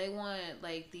want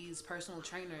like these personal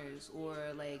trainers or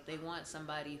like they want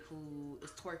somebody who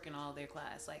is twerking all their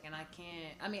class. Like, and I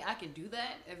can do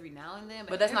that every now and then.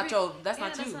 But that's not you. That's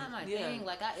not my Yeah. thing.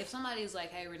 Like, if somebody's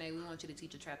like, hey Renee, we want you to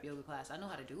teach a trap yoga class, I know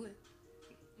how to do it.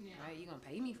 Yeah. Right, you're gonna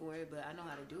pay me for it, but I know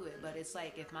how to do it. But it's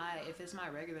like if it's my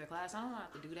regular class, I don't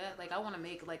have to do that. Like I want to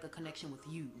make like a connection with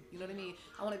you. You know what I mean?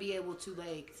 I want to be able to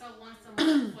like. So once a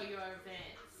month for your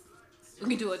events. We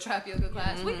can do a trap yoga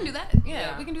class. We can do that.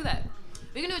 Yeah, we can do that.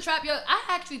 We can do a trap yoga. I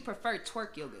actually prefer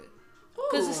twerk yoga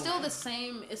because it's still the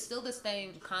same. It's still the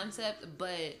same concept,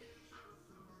 but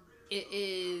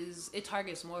it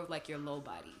targets more of like your low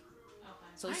body.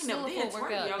 So I it's ain't still never a did full twerk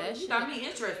workout. yoga. That You shit. got me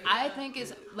interested. I think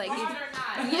it's like Hard if,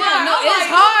 or not? yeah, no, it's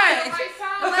hard.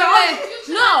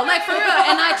 No, like for real.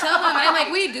 And I tell them, and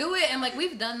like we do it, and like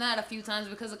we've done that a few times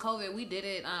because of COVID. We did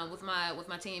it with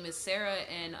my team. It's Sarah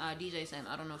and DJ Sam.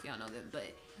 I don't know if y'all know them, but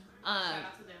Shout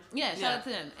out to them. yeah, shout out to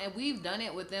them. And we've done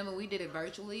it with them, and we did it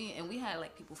virtually, and we had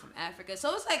like people from Africa.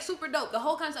 So it's like super dope. The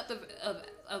whole concept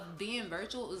of being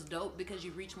virtual is dope because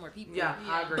you reach more people. Yeah,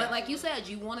 I agree. But like you said,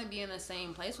 you want to be in the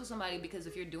same place with somebody because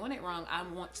if you're doing it wrong, I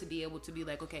want to be able to be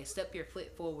like, okay, step your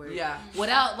foot forward. Yeah.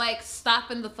 Without like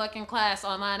stopping the fucking class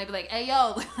online and be like, hey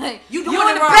yo, like You doing in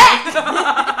it the wrong.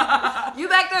 back. You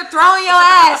back there throwing your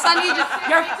ass. I need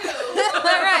your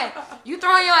right. You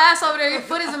throwing your ass over there. Your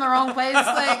foot is in the wrong place.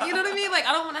 Like you know what I mean? Like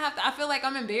I don't want to have to. I feel like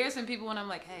I'm embarrassing people when I'm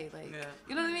like, hey, like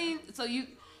you know what I mean? So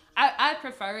I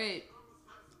prefer it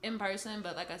in person,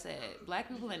 but like I said, black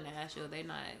people in Nashville, they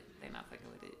not fucking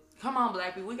with it. Come on,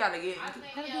 black people, we gotta get. I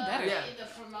think Gotta do better. Yeah. the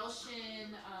promotion,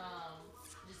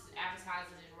 just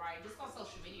advertising it right. Just on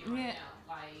social media Yeah. right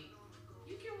now. Like,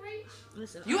 you can reach.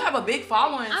 Listen, You have a big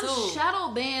following I'm too.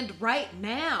 shadow banned right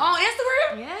now. On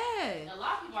Instagram? Yeah. A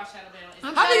lot of people are shadow banned on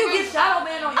I'm Instagram. How do you get shadow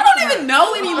banned on Instagram? I don't even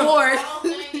know anymore. The whole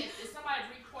thing is if somebody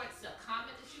reports a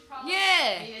comment that you post,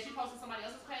 Yeah. that you post on somebody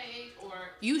else's page, or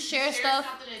You share stuff.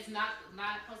 something that's not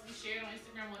supposed to be shared on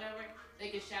Instagram, whatever, they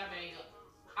can shadow ban you.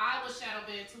 I was shadow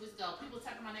banned 2 weeks ago. People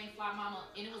typing my name Fly Mama,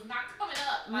 and it was not coming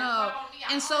up. Like, No. Fly Mama Mia.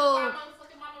 And I'm so- Fly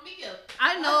Motherfucking Mama Mia.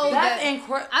 I know That's that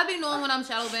incredible. I've been knowing when I'm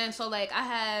shadow banned. So like I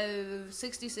have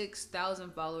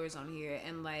 66,000 followers on here,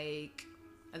 and like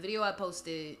a video I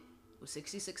posted with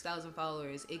 66,000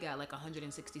 followers, it got like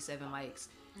 167 likes.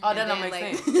 Oh, that And don't then, make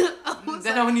like, sense. I was That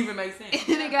like- don't even make sense.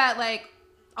 and it got like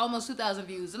almost 2,000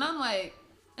 views, and I'm like,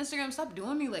 Instagram, stop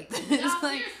doing me like this. No,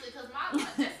 Like, seriously, because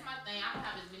that's my thing. I don't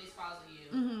have as many followers as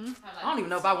you. I have, like, I don't even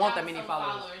know if I want that many 2,000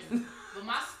 followers. But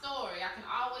my story, I can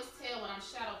always tell when I'm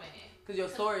shadow banned. Cause your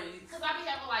stories. Because I be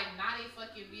having like 90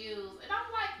 fucking views. And I'm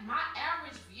like, my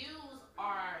average views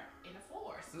are in the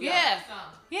fours. Yeah. So,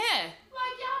 yeah.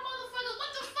 like, y'all motherfuckers, what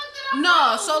the fuck did I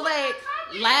No, do? so What did I like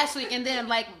comment? last week, and then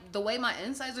like the way my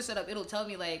insights are set up, it'll tell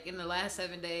me like in the last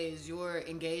 7 days, your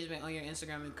engagement on your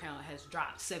Instagram account has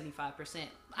dropped 75%.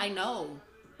 I know.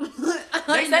 They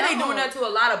say they doing that to a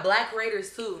lot of black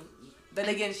creators too. that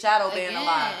they getting shadow banned a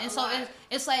lot. And so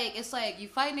it's like you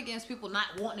fighting against people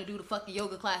not wanting to do the fucking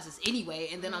yoga classes anyway,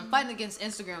 and then I'm fighting against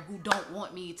Instagram who don't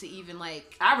want me to even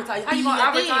like advertise. How you gonna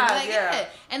advertise? Like, yeah.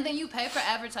 And then you pay for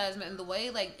advertisement, and the way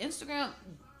like Instagram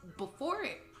before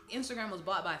Instagram was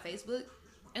bought by Facebook,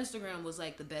 Instagram was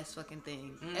like the best fucking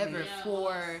thing ever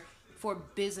for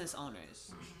business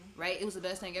owners. Right? It was the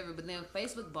best thing ever. But then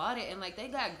Facebook bought it and like they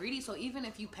got greedy. So even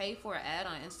if you pay for an ad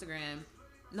on Instagram,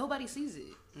 nobody sees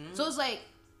it. So it's like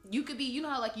you could be, you know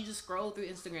how like you just scroll through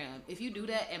Instagram. If you do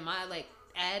that and my like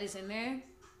ad is in there,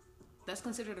 that's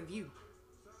considered a view.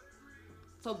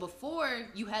 So before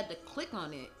you had to click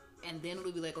on it and then it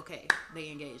would be like, okay,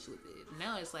 they engaged with it.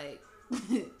 Now it's like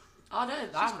Oh,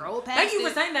 that just scroll past thank you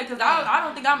for saying that because I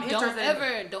don't think I'm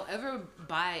interested. Don't ever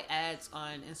buy ads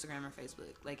on Instagram or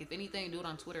Facebook. Like if anything, do it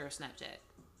on Twitter or Snapchat.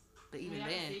 But even then,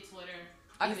 I see Twitter.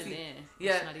 Even then,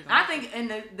 yeah. it's not even I think, and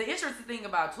the interesting thing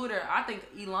about Twitter, I think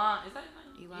Elon is that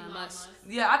his name? Elon Musk.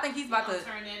 Yeah, I think he's about to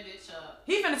turn that bitch up.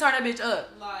 He finna turn that bitch up.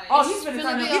 Like, oh, he's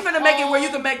finna make it where you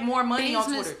can make more money on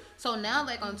Twitter. So now,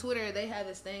 like on Twitter, they have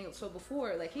this thing. So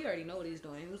before, like he already know what he's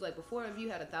doing. He was like, before if you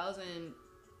had 1,000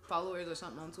 followers or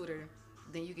something on Twitter,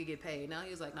 then you could get paid. Now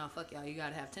he's like, nah, fuck y'all. You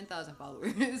gotta have 10,000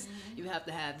 followers. You have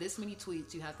to have this many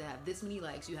tweets. You have to have this many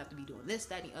likes. You have to be doing this,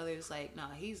 that, and the other. It's like, nah,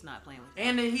 he's not playing with that.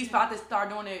 And then he's about to start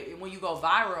doing it when you go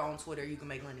viral on Twitter. You can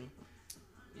make money.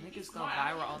 Niggas go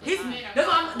viral all the time.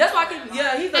 That's why I can.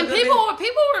 Yeah, he's. And people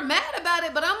were mad about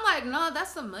it, but I'm like, no,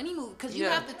 that's a money move because you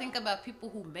have to think about people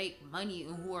who make money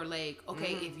and who are like,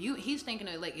 okay, he's thinking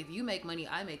of like, if you make money,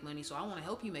 I make money, so I want to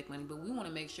help you make money, but we want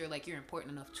to make sure like you're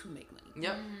important enough to make money.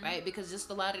 Yep. Right, because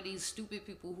just a lot of these stupid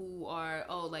people who are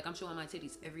like I'm showing my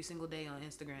titties every single day on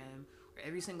Instagram or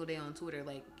every single day on Twitter,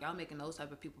 like y'all making those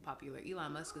type of people popular.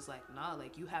 Elon Musk is like, nah,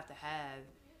 like you have to have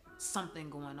something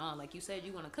going on. Like you said,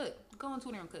 you want to cook, go on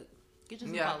Twitter and cook. Get you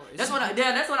some followers. That's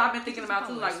what I've been thinking about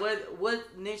too. Like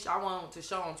what niche I want to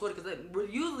show on Twitter because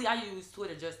usually I use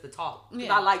Twitter just to talk because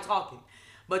I like talking.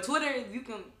 But Twitter, you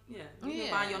can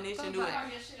find your niche and do it.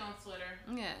 Your shit on Twitter.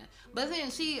 Yeah, but then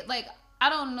I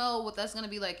don't know what that's gonna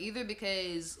be like either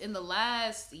because in the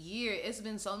last year, it's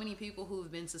been so many people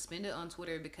who've been suspended on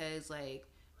Twitter because like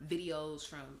videos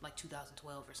from like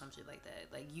 2012 or some shit like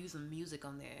that, like using music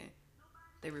on there,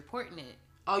 they're reporting it.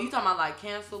 Oh, you talking about like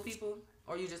cancel people?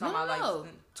 Or you just talking about like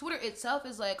Twitter itself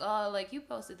is like, oh, like you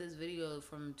posted this video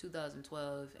from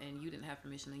 2012 and you didn't have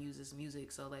permission to use this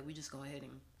music, so like we just go ahead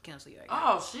and cancel your account.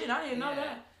 Oh shit, I didn't know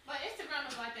that. But Instagram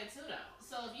is like that too though.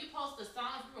 So if you post a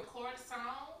song, if you record a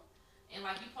song and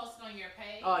like you post it on your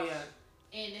page. Oh yeah.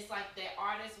 And it's like that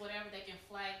artist, whatever, they can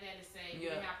flag that and say you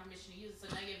didn't have permission to use it,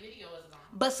 so now your video is gone.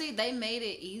 But see, they made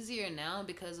it easier now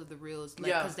because of the reels,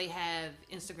 like because they have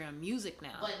Instagram Music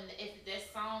now. But if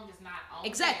that song is not on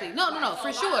exactly, there, no, so for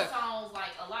a sure. lot of songs,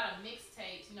 like a lot of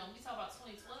mixtapes, you know, when we talk about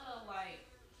 2012, like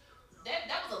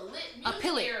that was a lit music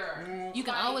appeal it. era. You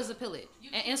can always appeal it,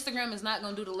 and Instagram is not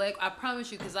gonna do the leg. I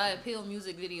promise you, because I appeal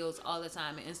music videos all the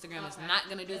time, and Instagram is not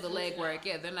gonna do the leg work.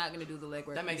 Yeah, they're not gonna do the leg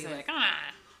work. That makes sense. Like,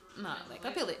 no, like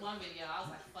appeal it. One video, I was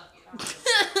like, fuck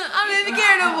it. I don't even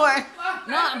care no more.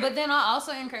 No, but then I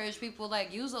also encourage people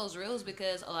like use those reels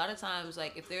because a lot of times,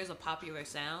 like if there's a popular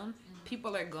sound,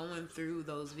 people are going through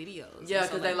those videos. Yeah,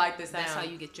 because they like the sound. That's how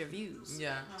you get your views.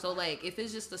 Yeah. So like if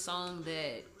it's just a song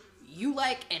that you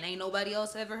like and ain't nobody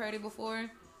else ever heard it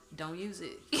before, don't use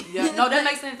it. Yeah, no, that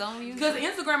makes sense. Don't use because it.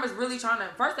 Instagram is really trying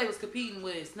to. First, they was competing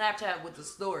with Snapchat with the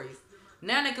stories.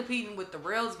 Now they're competing with the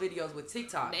Reels videos with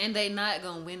TikTok. And they not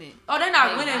gonna win it. Oh, they're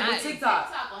not winning with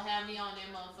TikTok. TikTok will have me on that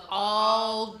motherfucker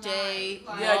all day.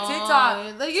 Like, yeah,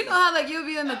 TikTok. Like, you know how like you'll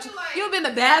be in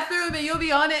the bathroom and you'll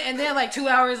be on it, and then like 2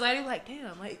 hours later, you're like,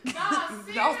 damn, like nah,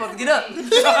 I was supposed to get up.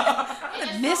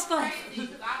 I missed so crazy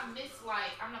because I missed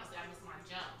like I'm not gonna say I missed my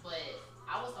jump, but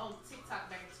I was on TikTok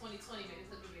back in 2020 making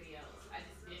cooking videos. I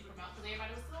just didn't promote because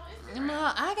everybody was still on Instagram.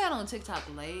 No, I got on TikTok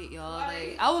late, y'all.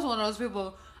 Like I was one of those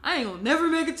people. I ain't gonna never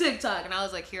make a TikTok, and I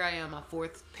was like, here I am, my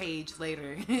 4th page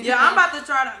later. Yeah, I'm about to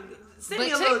try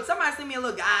to somebody send me a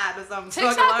little guide or something.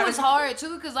 TikTok was hard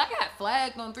too because I got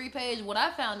flagged on 3Page. What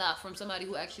I found out from somebody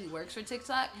who actually works for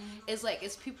TikTok is like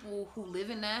it's people who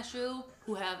live in Nashville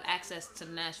who have access to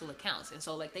Nashville accounts, and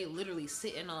so like they literally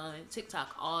sitting on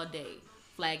TikTok all day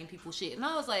flagging people shit. And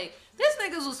I was like, this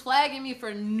niggas was flagging me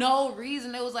for no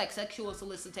reason. It was like sexual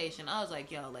solicitation. I was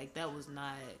like, yo, like that was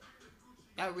not.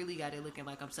 I really got it looking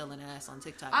like I'm selling ass on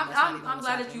TikTok. I'm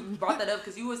glad that you brought that up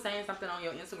because you were saying something on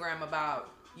your Instagram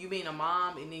about you being a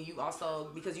mom, and then you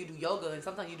also, because you do yoga, and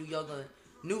sometimes you do yoga.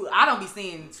 I don't be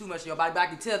seeing too much of your body, but I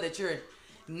can tell that you're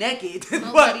naked.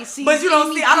 but you don't see.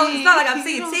 It's not like I'm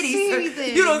seeing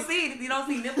titties. You don't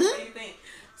see nipples or anything.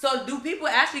 So do people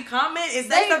actually comment? Is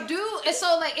They that do. And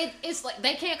so like it's like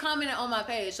they can't comment it on my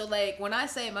page. So like when I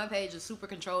say my page is super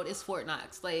controlled, it's Fort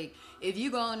Knox. Like if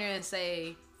you go on there and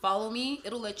say follow me,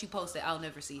 it'll let you post it. I'll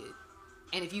never see it.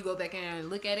 And if you go back in and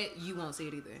look at it, you won't see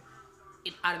it either.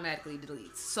 It automatically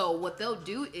deletes. So what they'll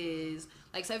do is,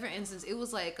 like, say for instance, it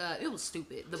was like it was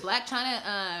stupid. The Black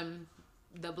China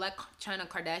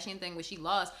Kardashian thing when she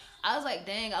lost, I was like,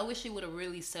 dang, I wish she would have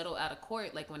really settled out of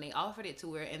court, like when they offered it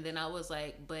to her. And then I was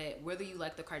like, but whether you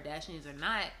like the Kardashians or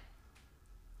not,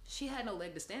 she had no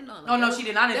leg to stand on. Like, oh no, she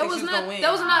did not. That was not. Win.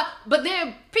 That was not. But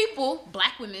then people,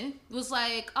 black women, was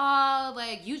like, oh,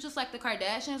 like you just like the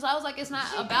Kardashians. I was like, it's not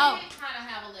she about. She did kind of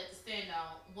have a leg to stand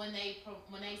on when they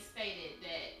stated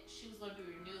that she was going to be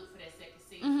renewed for that second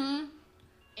season,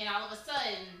 and all of a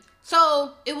sudden.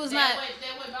 So it was not.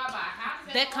 That went bye-bye. How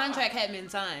did that contract hadn't been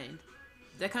signed.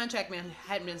 That contract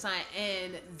hadn't been signed,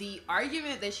 and the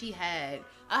argument that she had,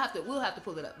 we'll have to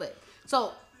pull it up. But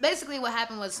so basically, what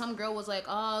happened was some girl was like,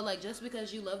 "Oh, like just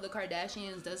because you love the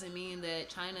Kardashians doesn't mean that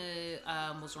China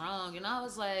was wrong." And I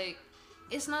was like,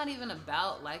 "It's not even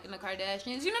about liking the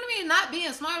Kardashians. You know what I mean? Not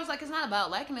being smart. It was like it's not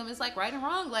about liking them. It's like right and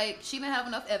wrong. Like she didn't have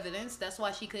enough evidence. That's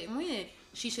why she couldn't win.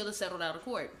 She should have settled out of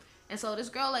court." And so this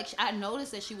girl, like, I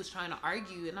noticed that she was trying to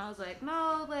argue, and I was like,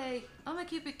 no, like, I'm gonna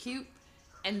keep it cute.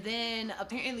 And then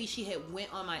apparently she had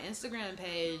went on my Instagram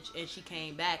page, and she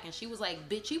came back, and she was like,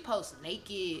 bitch, you post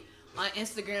naked on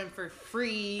Instagram for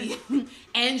free,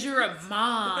 and you're a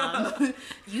mom.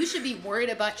 You should be worried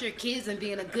about your kids and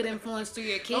being a good influence to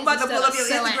your kids. I'm about to pull up your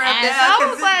Instagram now. I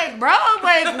was like, bro,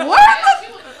 like, what?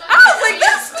 I was like,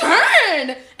 this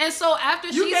turn. And so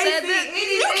after she said that,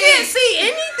 you can't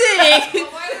see anything.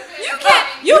 You can't.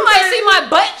 You might see my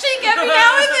butt cheek every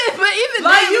now and then, but even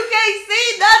like then, you can't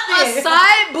see nothing. A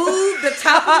side boob, the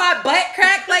top of my butt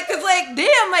crack, like, cause like,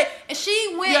 damn, like, and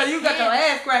she went. Yeah, you got your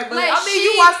ass cracked, but like, I mean,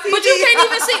 you watch TV. But you can't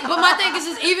even see. But my thing is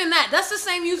even that. That's the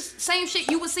same shit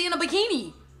you would see in a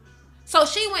bikini. So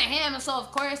she went ham, and so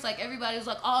of course, like everybody was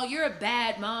like, "Oh, you're a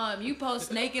bad mom. You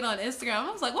post naked on Instagram."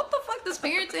 I was like, "What the fuck does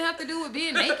parenting have to do with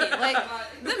being naked? Like,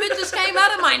 the bitch just came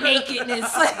out of my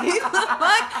nakedness. Like, the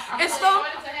fuck?" And so,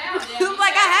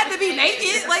 like, I had to be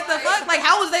naked. Like, the fuck? Like,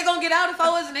 how was they gonna get out if I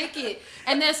was naked?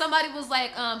 And then somebody was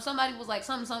like,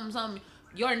 something.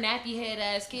 Your nappy head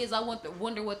ass kids, I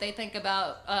wonder what they think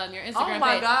about your Instagram page. Oh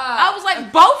my God. I was like,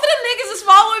 both of them niggas is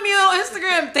following me on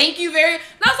Instagram. Thank you very. And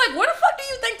I was like, where the fuck do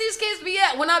you think these kids be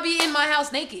at when I be in my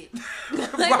house naked?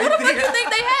 Like, right where the fuck do you think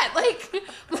they at? Like,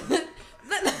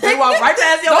 they walk right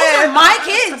past your ass. Those are my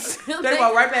kids. They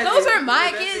walk right past. Those are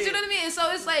my kids. You know what I mean? And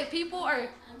so it's like people are.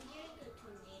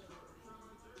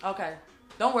 Okay,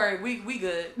 don't worry, we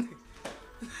good.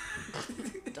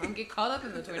 Don't get caught up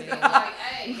in the tornado. Like,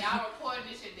 hey, y'all recording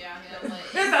this shit down here.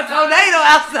 Like, there's a tornado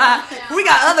outside. We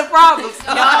got other problems.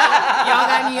 Y'all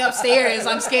got me upstairs.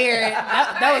 I'm scared.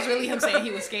 That was really him saying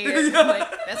he was scared. Like,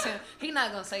 that's him. He's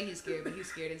not gonna say he's scared, but he's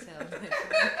scared as hell.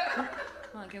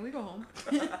 Come on, can we go home?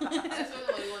 That's really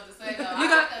what he wanted to say, though.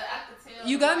 I could tell.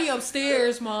 You got me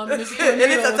upstairs, Mom. It is a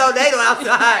tornado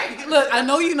outside. Look, I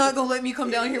know you're not gonna let me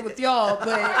come down here with y'all,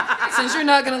 but since you're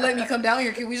not gonna let me come down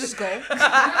here, can we just go?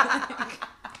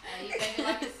 You thinking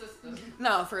like his sister.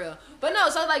 No, for real. But no,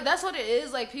 so like that's what it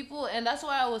is. Like people, and that's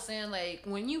why I was saying like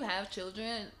when you have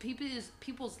children,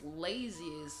 people's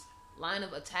laziest line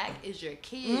of attack is your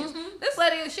kids. Mm-hmm. This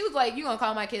lady, she was like, "You gonna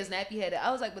call my kids nappy headed?"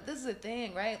 I was like, "But this is the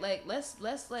thing, right? Like let's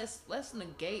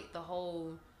negate the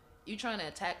whole you trying to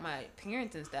attack my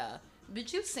parenting style."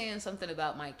 But you saying something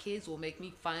about my kids will make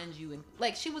me find you and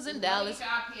like she was in Dallas.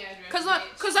 Cause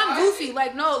I'm goofy.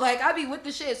 Like no, like I be with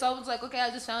the shit. So I was like, okay, I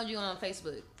just found you on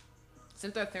Facebook.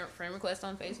 Sent her a friend request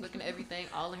on Facebook and everything,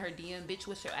 all in her DM. Bitch,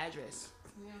 what's your address?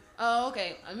 Yeah. Oh,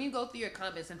 okay. Let me go through your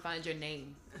comments and find your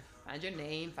name. Find your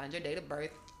name, find your date of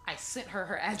birth. I sent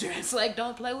her address. Like,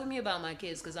 don't play with me about my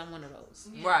kids because I'm one of those.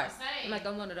 Yeah, right. I'm like,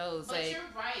 I'm one of those. But like, you're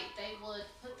right. They would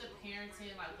put the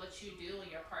parenting, like what you do in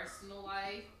your personal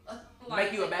life. Make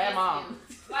you a bad mom.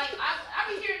 Like, I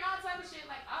be hearing all type of shit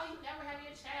like, oh, you never have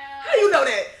your child. How you know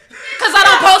that? Because I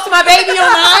don't post my baby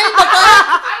online.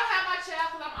 I don't have my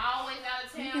child because I'm always out of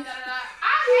town.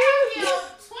 I have him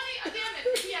 20, damn it,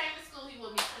 if he ain't in school, he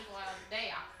with me 24 hours a day.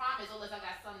 I promise, unless I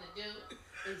got something to do.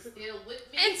 He's still with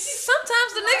me. And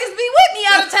sometimes the niggas be with me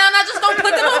out of town. I just don't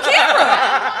put them on camera.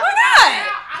 Oh my God.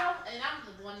 I don't, and I'm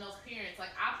one of those parents.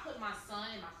 Like, I put my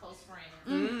son in my close friends.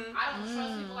 Mm-hmm. I don't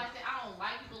trust people like that. I don't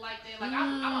like people like that. Like,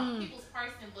 I'm a people's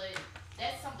person, but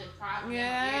that's something private. Yeah.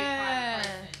 I'm a very private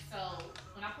person. So,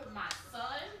 when I put my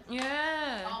son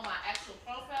on my actual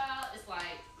profile, it's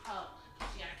like, oh,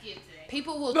 she got a kid today.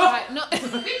 People will try. No. Bitch,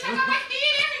 I got my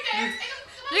kid every day.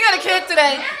 You got a kid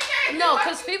today. No,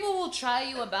 because people will try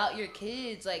you about your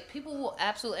kids. Like, people will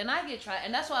absolutely, and I get tried,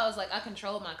 and that's why I was like, I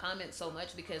control my comments so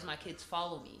much because my kids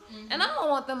follow me, and I don't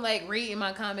want them like reading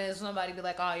my comments. Somebody be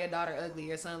like, "Oh, your daughter ugly,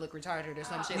 your son look retarded," or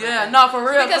some shit. Yeah, like that. no, for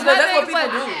real. Because Because that's my what thing,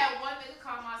 people like, do. I had one nigga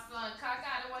call my son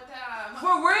cockeyed one time.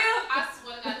 For real? I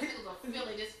swear to God, this nigga was a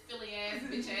Philly, this Philly ass,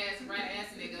 bitch ass, rat ass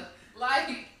nigga.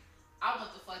 Like, I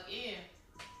went the fuck in.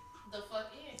 The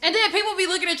fuck in. And then people be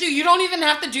looking at you. You don't even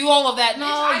have to do all of that. No,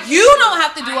 Bitch, you don't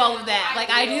have to do all of I that. do. Like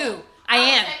I do. I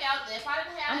am. If I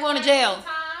didn't have I'm going to jail. Time,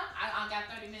 I got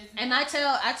 30 minutes. And I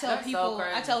tell That's people, so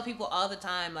crazy. I tell people all the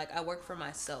time, like, I work for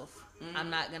myself.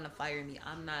 I'm not gonna fire me.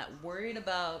 I'm not worried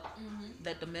about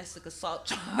that domestic assault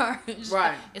charge.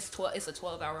 Right. It's a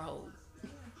 12-hour hold.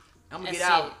 I'm gonna That's get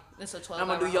out. it. It's a 12-hour I'm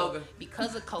gonna do hold. yoga.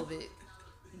 Because of COVID,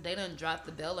 they done dropped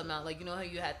the bail amount. Like, you know how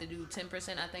you have to do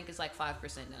 10%? I think it's like 5%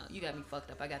 now. You got me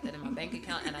fucked up. I got that in my bank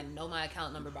account, and I know my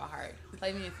account number by heart.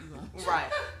 Play me if you want.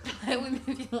 Right. Play with me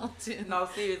if you want to. No,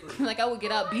 seriously. Like, I would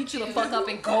get out, beat you the fuck up,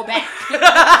 and go back.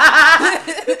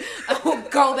 I would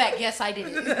go back. Yes, I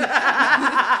did.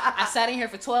 I sat in here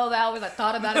for 12 hours. I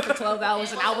thought about it for 12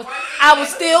 hours, and I was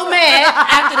still mad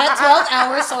after that 12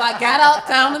 hours. So I got out,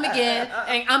 found him again,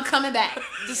 and I'm coming back.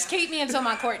 Just keep me until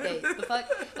my court date. The fuck,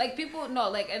 like people know,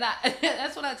 like, and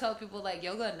that's what I tell people. Like,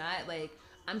 yoga or not, like,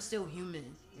 I'm still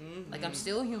human. Like, I'm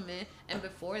still human. And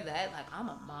before that, like, I'm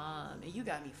a mom, and you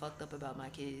got me fucked up about my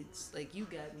kids. Like, you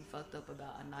got me fucked up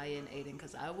about Anaya and Aiden,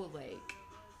 because I would, like,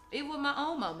 be with my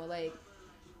own mama. Like,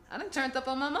 I done turned up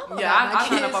on my mama. Yeah, I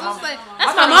turned up on my mama. Like, I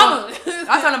that's my turned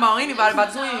mama. I turn them on anybody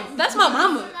about twins. That's my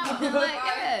mama. Like,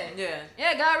 yeah. Yeah.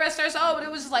 Yeah, God rest her soul, but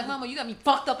it was just like, mama, you got me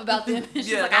fucked up about them. She's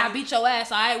Yeah, like, I'll beat your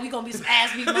ass, all right? We gonna be some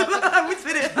ass beat motherfuckers. We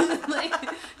fit it. Like,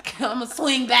 I'm gonna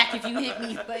swing back if you hit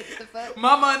me. Like, the fuck?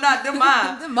 Mama or not, them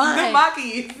mine. Them mine. Them my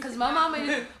kids. Cause my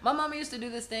mama used to do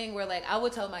this thing where, like, I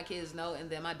would tell my kids no, and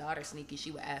then my daughter sneaky,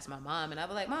 she would ask my mom, and I'd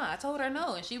be like, Mom, I told her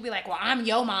no, and she'd be like, well, I'm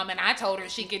your mom, and I told her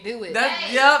she could do it.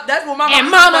 That's what my mom.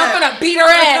 And mama, I'm gonna beat her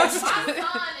ass. My son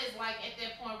is like at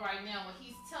that point right now when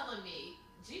he's telling me,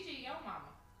 Gigi, your mama.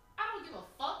 I don't give a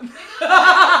fuck, nigga.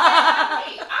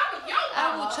 I'm your mama.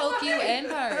 I will choke you and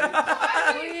her.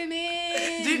 What do you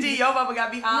mean? Gigi, your mama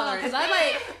got me No, hollering. cause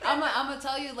I'm gonna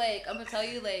tell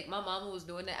you, like, my mama was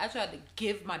doing that. I tried to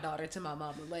give my daughter to my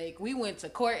mama. Like, we went to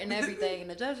court and everything, and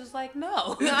the judge was like,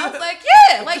 no. And I was like,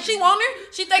 yeah, like, she want her.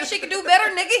 She thinks she can do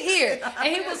better, nigga, here. And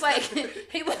he was like,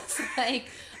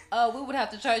 we would have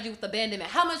to charge you with abandonment.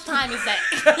 How much time is that?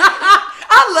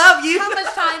 I love you. How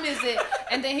much time is it?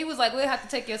 And then he was like, we'll have to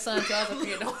take your son to other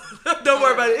three adults. Don't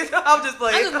worry about it. I'm just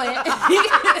playing. I'm just playing.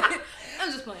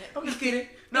 I'm just playing. I'm just kidding.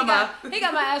 No, mind. He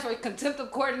got my ass for contempt of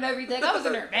court and everything. I was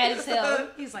in there mad as hell.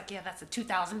 He's like, yeah, that's a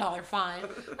 $2,000 fine. I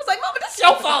was like, Mama, that's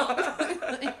your fault.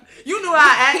 You knew how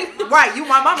I act. Right, you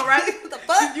my mama, right? The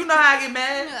fuck? You know how I get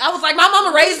mad. I was like, my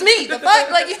mama raised me. The fuck?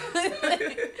 Like,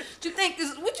 what you think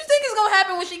is gonna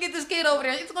happen when she get this kid over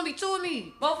there? It's gonna be two of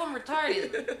me. Both of them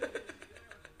retarded.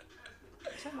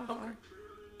 Is that my phone?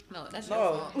 No, that's your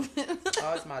No. phone.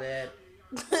 Oh, it's my dad.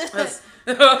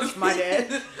 It's my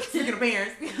dad. Speaking of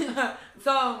parents.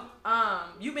 So,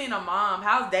 you being a mom,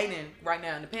 how's dating right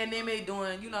now in the pandemic?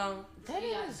 Doing, He got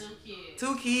two kids.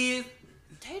 2 kids.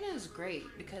 Dating is great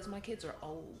because my kids are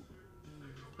old.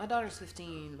 My daughter's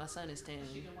 15. My son is 10.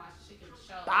 She can watch chicken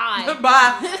show. Bye.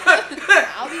 Bye.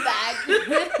 I'll be back.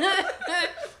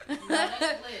 No, that's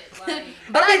lit. Like,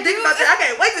 But I been thinking about that. I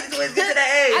can't wait till the twins get to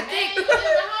that age. I think. hey, you live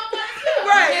at home by yourself.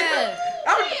 Right. Yeah.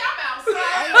 I'm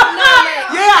outside.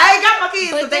 Yeah, I ain't got my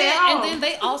kids, But but they then, at home. and then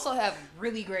they also have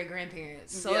really great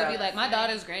grandparents. So it'd be Yeah. like my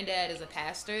daughter's granddad is a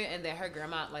pastor, and then her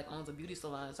grandma like owns a beauty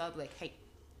salon. So I'd be like, hey,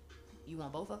 you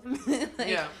want both of them? Like,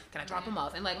 Yeah. Can I drop them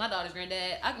off? And like my daughter's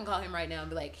granddad, I can call him right now and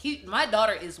be like, my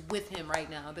daughter is with him right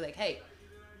now. I'll be like, hey,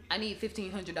 I need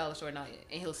 $1,500 for Anaya,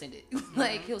 and he'll send it.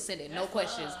 Like he'll send it, no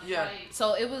questions. Yeah. Like,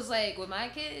 So it was like with my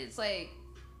kids, like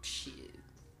shit.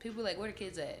 People like, where the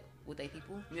kids at? With they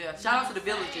people? Yeah, shout out to the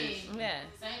villages. Yeah.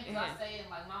 Same thing I say,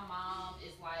 like my mom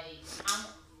is like, I'm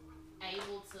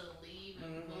able to leave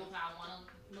and move how I want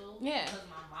to move. Yeah. Because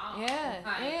my mom. Yeah.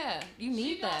 Like, Yeah. You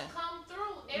need she that. gonna come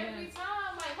through every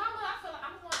time. Like, mama, I feel like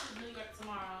I'm going to New York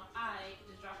tomorrow. I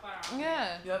just drop her off.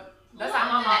 Yeah. Yep. That's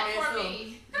how my mom is too.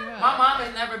 Me. Yeah. My mom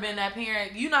has never been that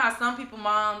parent. You know how some people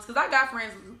moms, because I got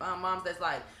friends moms that's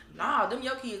like, nah, them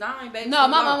your kids, I ain't baby. No,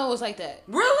 my mama was like that.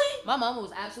 Really? My mama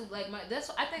was absolutely like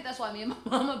I think that's why me and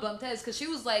my mama bumped heads, because she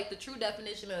was like the true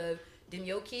definition of them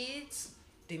your kids.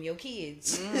 Them your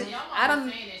kids. Your mama I saying don't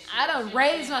that shit. I don't She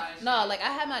raise saying my that no, shit. like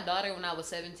I had my daughter when I was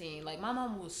 17. Like my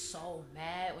mom was so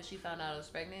mad when she found out I was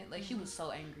pregnant. Like she was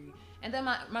so angry. And then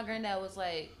my granddad was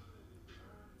like,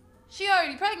 she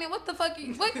already pregnant. What the fuck?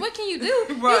 What can you do?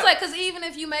 He was like, because even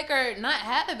if you make her not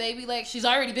have a baby, like, she's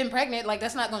already been pregnant. Like,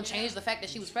 that's not going to change the fact that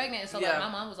she was pregnant. And so, like, my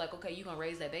mom was like, okay, you going to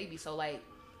raise that baby. So, like,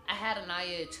 I had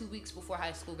Anaya 2 weeks before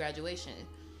high school graduation.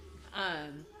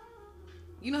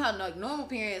 You know how, like, normal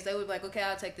parents, they would be like, okay,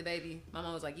 I'll take the baby. My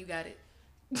mom was like, you got it.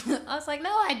 I was like, no,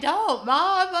 I don't,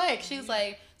 Mom. Like, she was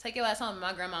like, take your ass home.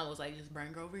 My grandma was like, just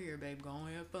bring her over here, babe. Go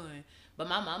and have fun. But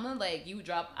my mama, like,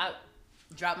 I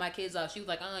drop my kids off. She was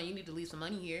like, you need to leave some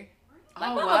money here.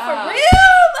 Like, mama, for real?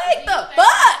 Like, the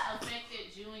fuck?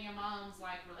 Affected you and your mom's,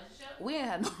 like, relationship? We didn't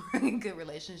have no really good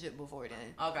relationship before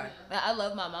then. Okay. I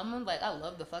love my mama. Like, I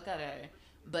love the fuck out of her.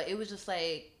 But it was just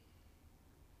like,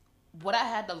 what I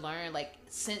had to learn, like,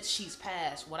 since she's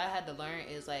passed, what I had to learn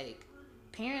is, like,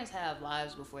 parents have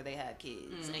lives before they have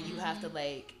kids. And you have to,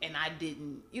 like, and I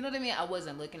didn't, you know what I mean? I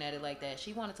wasn't looking at it like that.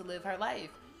 She wanted to live her life.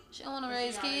 She don't want to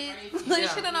raise kids. Like,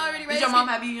 she done already raised kids. Did your mom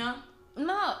have you young?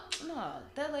 No.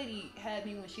 That lady had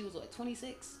me when she was, what,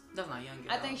 26? That's not young.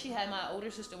 I think she had my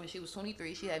older sister when she was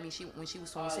 23. She had me when she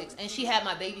was 26. And she had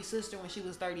my baby sister when she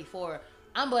was 34.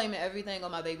 I'm blaming everything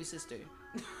on my baby sister.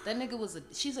 That nigga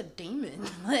she's a demon.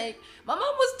 Like, my mom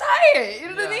was tired. You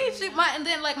know what I mean? And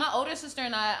then, like, my older sister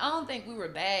and I don't think we were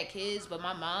bad kids, but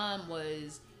my mom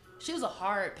she was a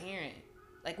hard parent.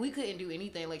 Like, we couldn't do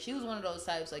anything. Like, she was one of those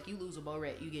types, like, you lose a bow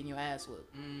rat, you getting your ass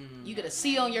whooped. You get a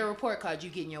C on your report card, you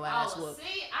getting your ass whooped.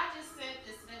 See, I just said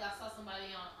this thing. I saw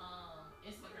somebody on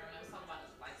Instagram that was talking about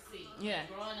it, like, see. Yeah.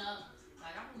 Growing up,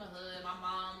 like, I'm from the hood. My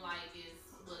mom, like,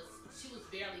 she was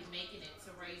barely making it to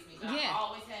raise me. But I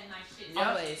always had nice shit.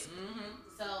 Always.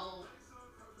 So,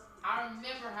 I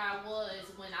remember how it was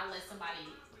when I let somebody...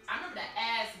 I remember the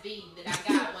ass beating that I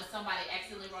got when somebody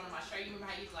accidentally wrote on my shirt. You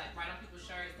remember how you used to, like, write on people's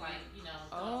shirts, like, you know,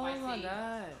 oh my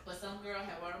God. But some girl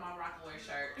had wrote on my Rockaway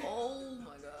shirt. Oh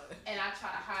my God. And I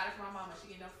tried to hide it from my mama.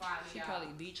 She ended up finding me. She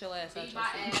probably beat your ass. Beat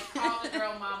my ass. Called the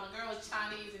girl mama. The girl was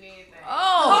Chinese and everything.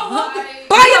 Oh.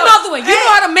 Buy your mouth away. You know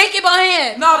how to make it by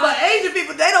hand. No, but Asian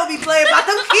people, they don't be playing about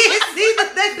them kids.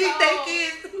 They beat their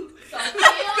kids. So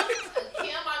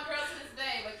Kim, my girl to this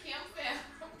day, but Kim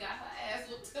got her ass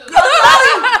whooped too.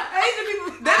 Asian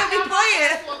people, they don't be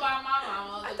playing. By my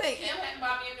mama. I think Kim had to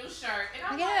buy me a new shirt.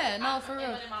 And I'm for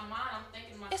real. But in my mind, I'm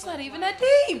thinking to myself, it's not even that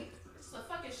deep. It's a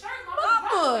fucking shirt,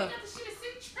 mama. Got the shit is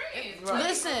sick trends. Right.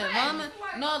 Listen, mama.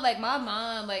 No, like, my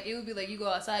mom, like, it would be like, you go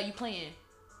outside, you playing.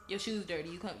 Your shoes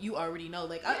dirty. You already know.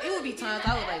 Like, it would be times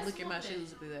I would, like, look at my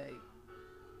shoes and be like,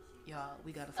 y'all,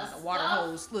 we gotta find a water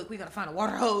hose. Look, we gotta find a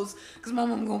water hose because my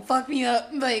mom gonna fuck me up.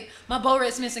 Like, my bow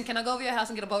rat's missing. Can I go over your house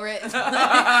and get a bow rat?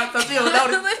 So she'll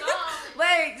notice.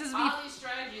 Like, just all these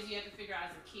strategies you have to figure out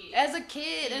as a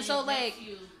kid. And so, like,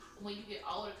 when you get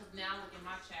older, because now look at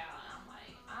my child, and I'm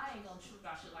like, I ain't gonna shoot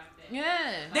about shit like that.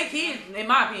 Yeah. They kids, in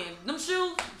my opinion, them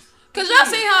shoes. Cause y'all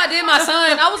seen how I did my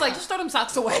son. I was like, just throw them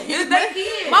socks away. They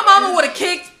kids. My mama would have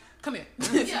kicked. Come here.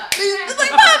 Yeah. It's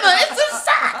like, mama, it's just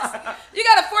socks. You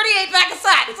got a 48 pack of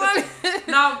socks.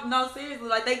 No, seriously,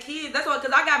 like, they kids. That's why,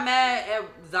 because I got mad at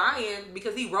Zion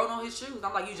because he wrote on his shoes.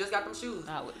 I'm like, you just got them shoes.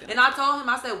 And I told him,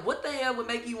 I said, what the hell would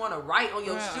make you want to write on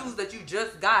your shoes that you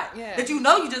just got? Yeah. That you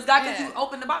know you just got because you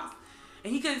opened the box.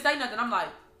 And he couldn't say nothing. I'm like,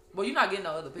 well, you're not getting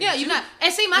no other picture. Yeah, you're not.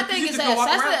 And see, my thing is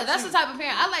that's the type of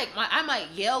parent I might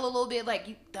yell a little bit,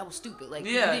 like, that was stupid. Like,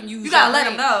 you didn't use. You gotta let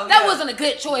him know. That wasn't a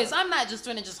good choice. I'm not just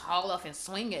trying to haul off and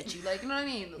swing at you, like, you know what I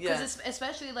mean? Because it's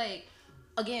especially, like,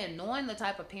 again, knowing the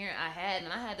type of parent I had,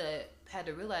 and I had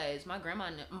to realize my grandma,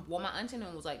 my auntie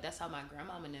was like, that's how my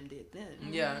grandmama and them did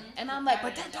then. Yeah. And I'm like,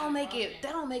 but that don't make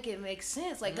it make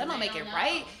sense. Like, that don't make it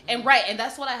right. And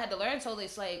that's what I had to learn. So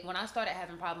it's like, when I started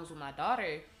having problems with my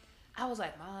daughter, I was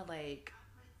like, Mom, like,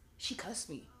 she cussed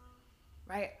me,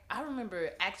 right? I remember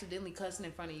accidentally cussing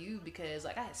in front of you because,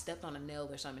 like, I had stepped on a nail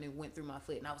or something and it went through my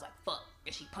foot, and I was like, fuck,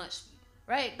 and she punched me,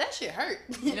 right? That shit hurt.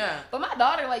 Yeah. But my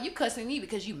daughter, like, you cussing me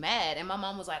because you mad, and my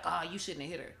mom was like, oh, you shouldn't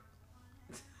have hit her.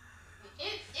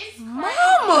 It's crazy.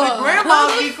 Mama! The grandma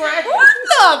be crazy. What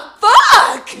the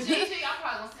fuck? Gigi, I'm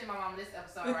probably gonna send my mom this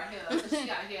episode right here, because she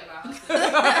gotta hear about herself.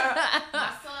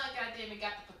 My son, goddamn it,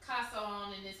 got the Picasso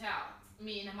on in his house.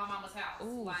 Me and my mama's house.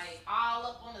 Ooh. Like, all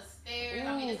up on the stairs. Ooh.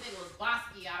 I mean, this thing was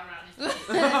Bosky out around this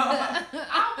thing.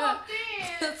 I walked in.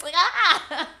 It's like,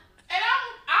 ah! And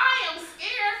I am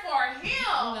scared for him.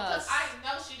 No. Because I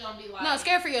know she gonna be like. No,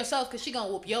 scared for yourself because she gonna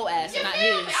whoop your ass and not me?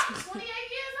 his. I'm 28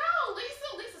 years old.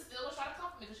 Lisa still gonna try to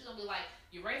comfort me because she's gonna be like,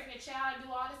 you raising your child and do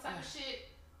all this type of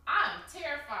shit. I'm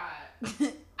terrified.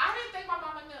 I didn't think my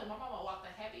mama knew. My mama walked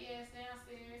a happy ass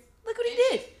downstairs. Look what he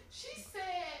did. She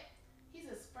said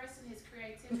he's expressing his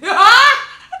creativity.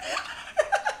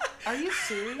 Are you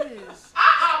serious?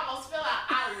 I almost fell out.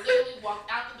 I literally walked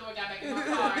out the door, got back in my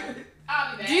car,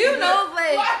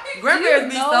 like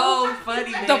Grandparents be know, so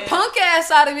funny, man. the punk ass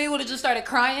side of me would have just started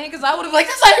crying because I would have been like,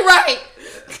 this ain't right.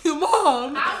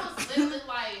 Mom. I was literally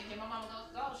like, hey, my mama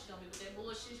goes, go. She gonna be with that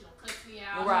bullshit. She gonna cuss me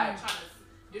out. Right. She gonna try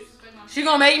to disrespect my She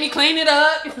gonna make me clean it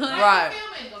up. Right. You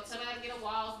feel me? Gonna tell her how to get her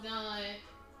walls done.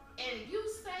 And you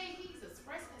say he's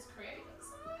expressing his creative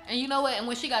side. And you know what? And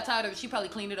when she got tired of it, she probably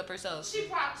cleaned it up herself. She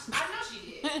probably, I know she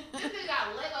did. This nigga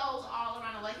got Legos all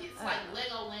around the way. It's like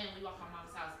Lego land when you walk my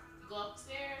mama's house. You go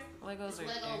upstairs. Legos are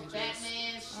Legos, dangerous.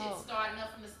 Batman, shit starting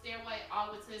up from the stairway all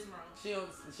the way to his room. She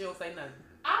don't say nothing.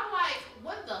 I'm like,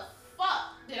 what the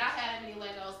fuck did I have any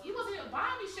Legos? You wasn't even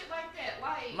buying me shit like that.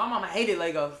 Like, My mama hated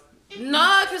Legos.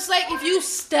 Nah, cause like if you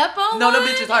step on No, them one,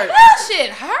 bitches hurt. that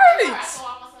shit I hurts. throw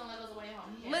all my son Legos away at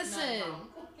home. He had Listen,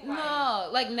 nothing wrong. no,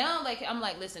 like now, like I'm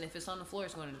like, listen, if it's on the floor,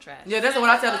 it's going in the trash. Yeah, that's what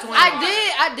I tell the twins.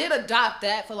 I did adopt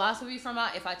that philosophy from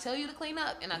my. If I tell you to clean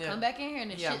up and I Yeah. come back in here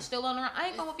and the Yeah. shit's still on around, I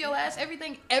ain't going with your ass.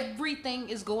 Everything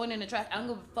is going in the trash. I don't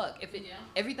give a fuck if it. Yeah.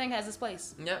 Everything has its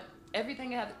place. Yep.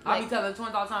 Everything has. I be Like, telling the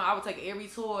twins all the time. I would take every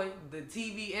toy, the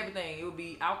TV, everything. It would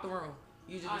be out the room.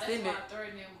 You just Oh, be that's sitting why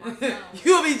there. I threatened him.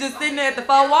 You'll be just sitting there at the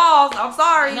four walls. I'm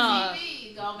sorry. No.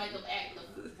 TV gonna make them act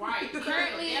right.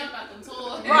 Currently- About them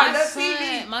toys. Right, my that's son,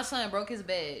 TV. my son broke his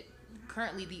bed.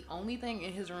 Currently, the only thing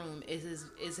in his room is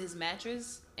his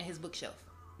mattress and his bookshelf.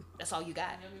 That's all you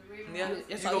got. Yeah.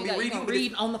 That's You all gonna you be got. You reading gonna with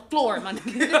read on the floor, my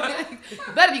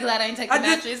nigga. Better be glad I ain't take the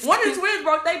mattress. One of the twins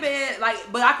broke their bed,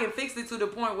 but I can fix it to the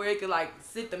point where it could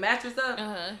sit the mattress up.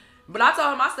 Uh-huh. But I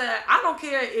told him, I said, I don't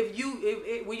care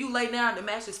if when you lay down the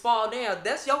mattress fall down.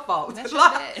 That's your fault. That's your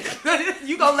bed.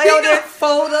 You gonna lay on there,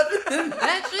 fold up the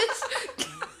Mattress?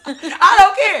 I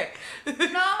don't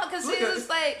care. No, because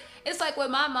it's like with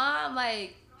my mom,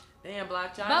 like Damn,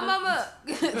 Black China. my mama.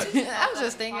 I was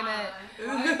just thinking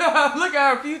that. Look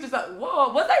at her future. Like, whoa,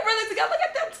 was they really together? Look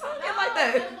at them talking like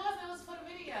that. It was for the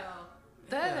video.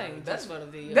 That Yeah, ain't just for the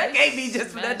video. That can't be just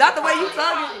for that. Not the way you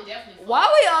talking. Probably definitely. Why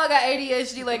we all got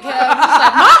ADHD like Kev? It's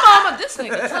like my mama, this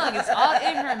nigga tongue is all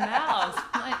in her mouth.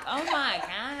 Like, oh my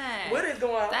god. What is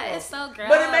going on? That is so gross.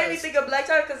 But it made me think of Black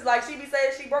China because she be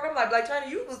saying she broke up. Like, Black China,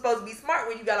 you was supposed to be smart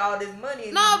when you got all this money.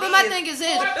 And No, these but my men. thing is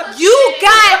this: you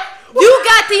got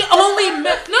the only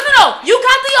you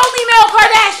got the only male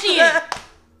Kardashian.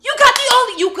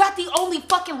 You got the only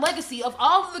fucking legacy of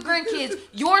all of the grandkids.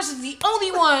 Yours is the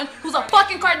only one who's a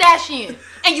fucking Kardashian,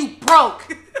 and you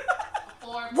broke.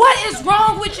 What is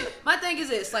wrong with you? My thing is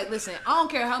this: like, listen, I don't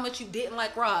care how much you didn't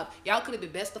like Rob. Y'all could have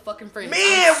been best of fucking friends.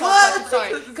 Man, I'm so what? fucking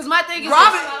sorry. Because my thing is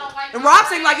Rob, this, and Rob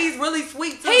seemed like he's really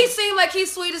sweet too. he seemed like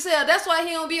he's sweet as hell. That's why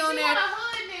he don't be on there.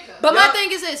 But my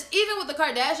thing is this, even with the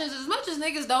Kardashians, as much as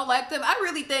niggas don't like them, I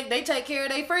really think they take care of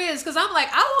their friends. Because I'm like,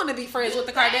 I want to be friends with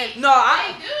the Kardashians. No,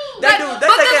 They do. They do. But They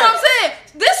that's take care. what I'm saying.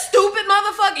 This stupid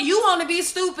motherfucker, you want to be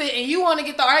stupid and you want to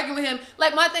get to argue with him.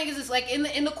 Like, my thing is this, like, in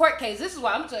the court case, this is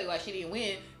why I'm telling you why she didn't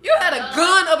win. You had a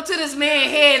gun up to this man's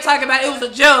head talking about it was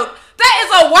a joke. That is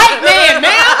a white man,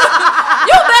 man.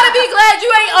 You better be glad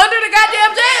you ain't under the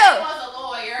goddamn jail. Was a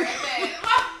lawyer at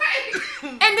that.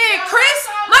 And then Chris,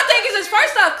 my thing is this,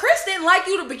 first off, Chris didn't like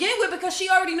you to begin with because she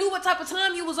already knew what type of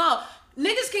time you was on.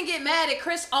 Niggas can get mad at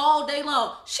Chris all day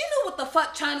long. She knew what the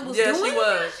fuck China was Yeah, doing. she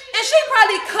was. And she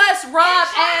probably cussed Rob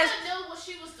China as... knew what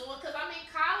she was doing because I mean,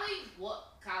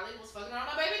 Kylie was fucking around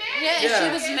my baby daddy. Yeah, Yeah.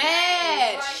 she was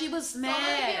mad. Like, She was so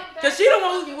mad. Because she the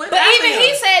one who went But after even him.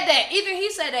 he said that.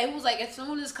 He was like, as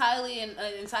soon as Kylie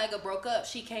and Tyga broke up,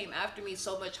 she came after me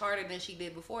so much harder than she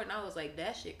did before. And I was like,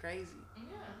 that shit crazy.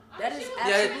 That is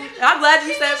absolutely... I'm glad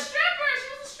you She said. was a stripper.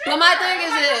 She was a stripper. But my thing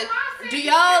is Like, this: my mom do said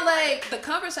y'all she like the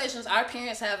conversations our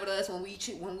parents have with us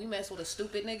when we mess with a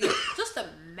stupid nigga? Just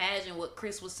imagine what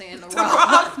Chris was saying to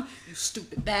Rob. You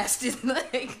stupid bastard!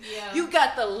 Like, Yeah. you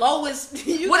got the lowest.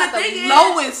 You Well, got the the thing is,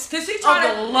 lowest 'cause she of tried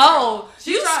the to- low.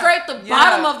 she You tried- scraped the yeah.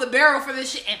 bottom of the barrel for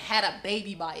this shit and had a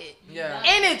baby by it, Yeah.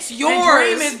 and it's And yours.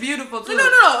 Dream is beautiful too. No.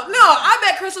 I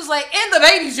bet Chris was like, and the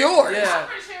baby's yours. Yeah. I'm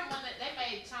pretty sure when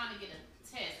they made China get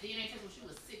a test, DNA test when she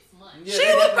was 6 months. Yeah, She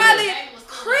they was definitely probably did.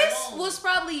 Chris was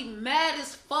probably mad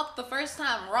as fuck the first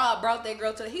time Rob brought that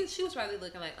girl to she was probably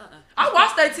looking like I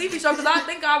watched that TV show because I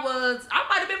think I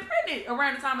might have been pregnant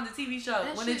around the time of the TV show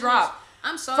That when shit it dropped.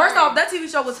 I'm sorry. First off, that TV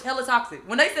show was hella toxic.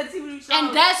 When they said TV show,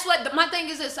 and that's what my thing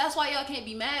is this. That's why y'all can't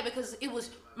be mad because it was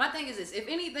my thing is this. If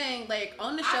anything, like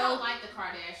on the I don't show, like the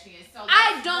Kardashians. So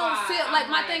I that's don't why feel I'm like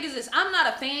my thing is this. I'm not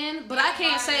a fan, but I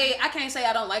can't say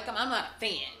I don't like them. I'm not a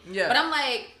fan. Yeah. But I'm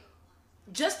like,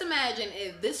 just imagine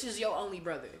if this is your only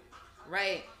brother,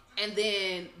 right? And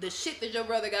then the shit that your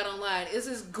brother got online is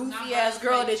this goofy My ass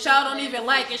brother girl makes that y'all don't stupid even ass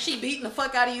like, and decisions. she beating the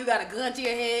fuck out of you. Got a gun to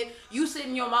your head. You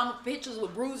sitting your mama pictures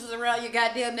with bruises around your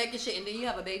goddamn neck and shit, and then you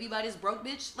have a baby by this broke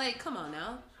bitch. Like, come on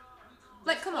now.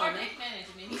 Like, come Poor on now. dick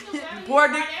management. He knew that. Poor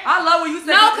dick. I love when you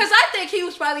said No, because I think he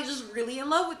was probably just really in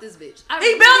love with this bitch. he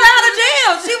bailed her out of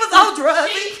jail. She was on drugs.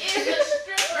 She is a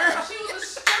stripper. She was a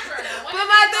stripper. But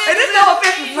my thing And this is, no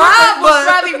offense to Rob was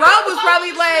but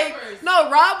probably like, Strippers. no,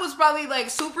 Rob was probably like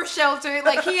super sheltered.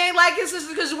 Like, he ain't like his sister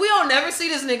because we don't never see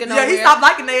this nigga nowhere. yeah, he stopped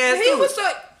liking their ass He too. was so.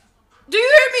 Do you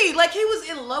hear me? Like, he was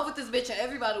in love with this bitch, and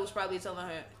everybody was probably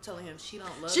telling him she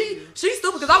don't love you. She's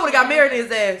stupid because I would have got married to his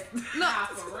ass. Nah,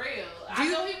 for real. I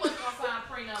know he wasn't gonna sign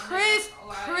a prenup.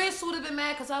 Chris would have been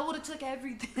mad because I would have took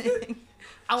everything.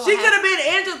 She could have been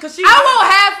Angela because she. I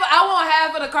won't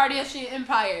have for the Kardashian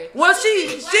empire. Well, she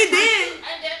did.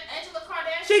 And then Angela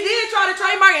Kardashian. She did try to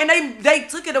trademark, and they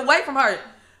took it away from her.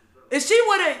 If she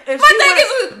wouldn't, My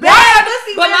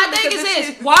thing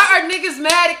is, why are niggas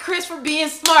mad at Chris for being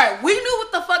smart? We knew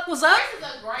what the fuck was up. Chris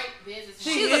is a great business.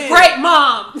 She's is. a great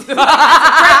mom. She's a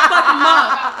great fucking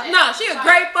mom. No, she a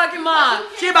great fucking mom.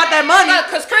 She about that money.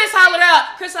 Cause Chris hollered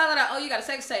out, oh, you got a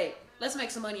sex tape. Let's make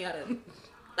some money out of it.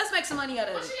 Let's make some money out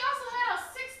of But it. she also had a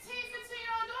 16,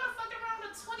 15-year-old daughter fucking around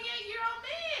with a 28-year-old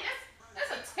man.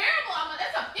 That's a terrible.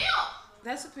 That's a pimp.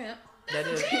 That's a pimp. That's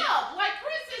a pimp. Like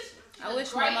Chris is. I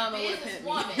wish my mama would pimp me.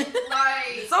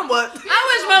 Like Somewhat. I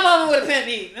wish my mama would have pimped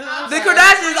me. The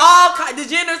Kardashians the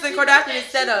Jenners and Kardashians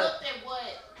set up. She looked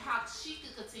at how she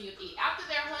could continue to eat. After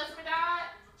their husband died,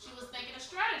 she was thinking of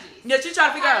strategies. Yeah, she tried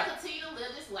to figure How out. to continue to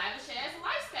live this lavish ass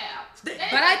lifestyle.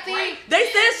 But I think They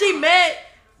said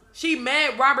she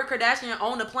met Robert Kardashian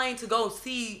on the plane to go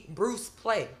see Bruce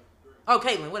play. Oh,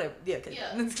 Caitlyn, whatever. Yeah, Caitlyn.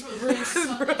 Yeah, Bruce.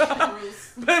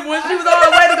 But when she was on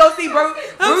her way to go see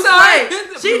Bruce sorry.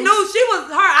 play, she knew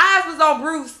her eyes was on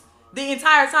Bruce the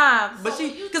entire time. But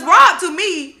because Rob, to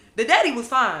me, the daddy was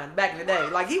fine back in the day.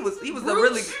 Like he was a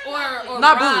really or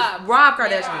not Rob. Bruce, Rob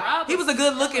Kardashian. Yeah, Rob he was a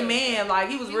good looking killer. man. Like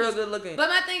he was real good looking. But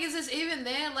my thing is this, even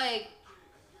then, like,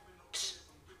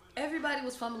 everybody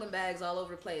was fumbling bags all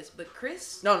over the place. But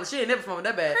Chris, No, she ain't never fumbled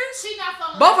that bad. She not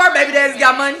fumbling. Both her baby daddies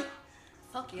got money.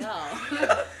 fuck y'all.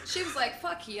 She was like,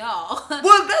 fuck y'all.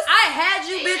 Well, that's I had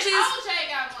you Even bitches. OJ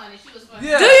got money. She was fucking.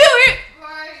 Yeah. Do you hear?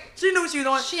 Like, she knew what she was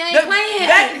doing. She ain't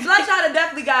playing. Black China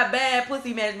definitely got bad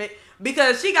pussy management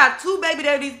because she got two baby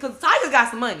daddies. Because Tiger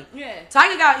got some money.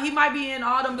 Yeah. He might be in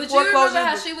all them But you remember foreclosures.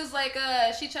 how she was like,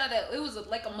 she tried to, it was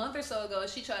like a month or so ago,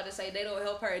 she tried to say they don't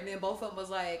help her, and then both of them was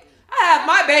like, I have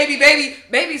my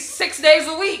baby 6 days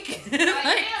a week. like, damn,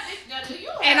 bitch, now, do you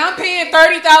And have I'm paying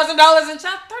 $30,000 in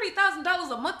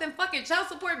 $30,000 a month in fucking child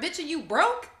support, bitch, and you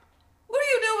broke? What are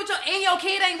you doing with your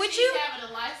kid ain't with She's you? having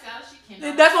a lifestyle she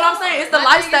cannot. That's what I'm saying. It's the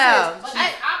My thing is lifestyle. this, But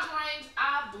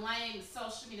I blame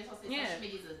social media. Social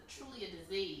media is truly a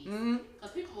disease.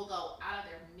 Because people will go out of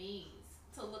their means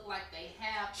to look like they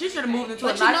have. She should have moved into a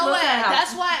But nice you know little what? house.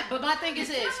 That's why. But my thing is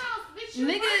this.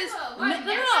 Niggas-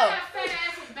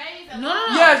 No.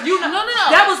 Yes, No.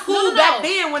 That was cool No. back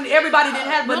then when everybody didn't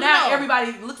have, but No. now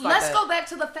everybody looks like Let's that. go back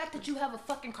to the fact that you have a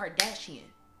fucking Kardashian.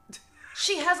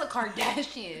 She has a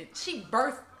Kardashian. She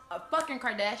birthed a fucking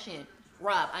Kardashian.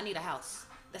 Rob, I need a house.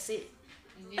 That's it.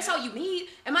 That's all you need.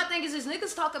 And my thing is this,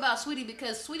 niggas talk about Sweetie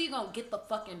because Sweetie gonna get the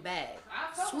fucking bag.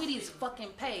 Sweetie's fucking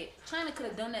paid. China could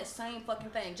have done that same fucking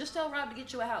thing. Just tell Rob to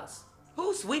get you a house.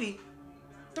 Who's Sweetie?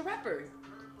 The rapper.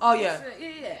 Oh yeah.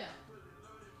 Yeah.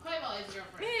 Quavo is your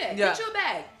friend. Yeah, Yeah. get you a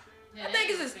bag. Yeah, I think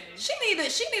they it's is this.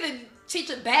 finished. She need to teach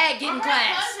a bag getting Her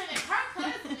class.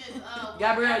 cousin is Gabrielle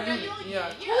Gabrielle Union, Union.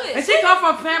 yeah. Who is? And she come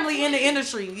from family in the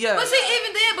industry. Yeah. But see,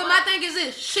 even then, but my thing is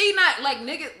this: she not like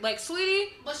nigga, like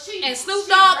Sweetie But she and Snoop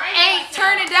she Dogg branded ain't herself.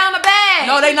 turning down the bag.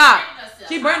 No, they not.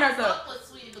 She She branded herself. fuck with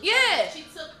Sweetie because Yeah. She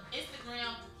took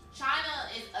Instagram. China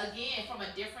is again from a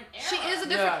different era. She is a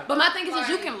different. Yeah. But my thing is,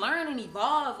 you Right. can learn and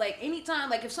evolve. Like anytime,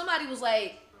 like if somebody was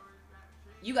like,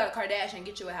 "You got a Kardashian,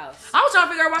 get you a house." I was trying to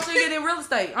figure out why she get in real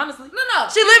estate. Honestly. No.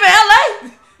 She live in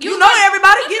LA. You know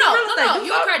everybody get in real estate. No, Do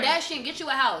you a something. Kardashian, get you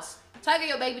a house. Tiger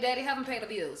your baby daddy, have him pay the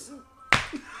bills.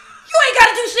 You ain't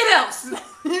gotta do shit else.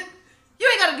 You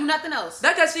ain't gotta do nothing else.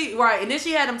 That's cause she right, and then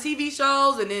she had them TV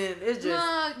shows, and then it's just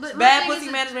Nah, but my bad thing pussy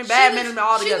is management, she bad was- management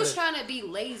all She together. was trying to be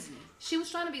lazy.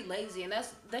 And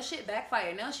that shit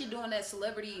backfired. Now she doing that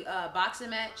celebrity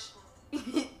boxing match.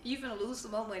 You finna lose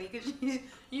some more money because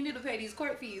you need to pay these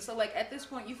court fees. So like at this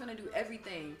point, you finna do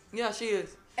everything. Yeah, she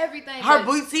is. Everything. Her but-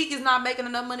 boutique is not making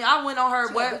enough money. I went on her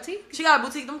She got a web. boutique? She got a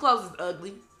boutique. Them clothes is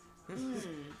ugly.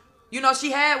 You know,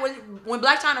 she had when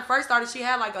Black China first started, she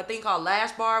had like a thing called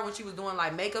Lash Bar when she was doing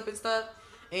like makeup and stuff.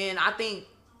 And I think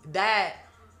that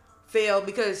failed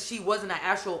because she wasn't an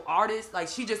actual artist. Like,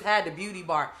 she just had the beauty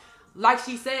bar. Like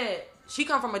she said, she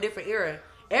come from a different era.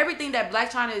 Everything that Blac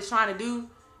Chyna is trying to do,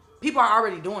 people are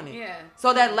already doing it. Yeah.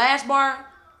 So that lash bar,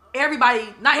 everybody,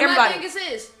 not everybody. My thing is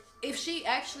this. If she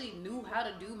actually knew how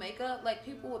to do makeup, like,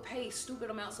 people would pay stupid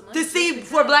amounts of money to see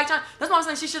for Blac Chyna. That's why I'm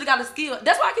saying she should have got a skill.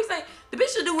 That's why I keep saying the bitch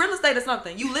should do real estate or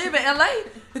something. You live in LA.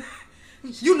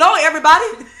 You know everybody.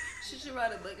 She should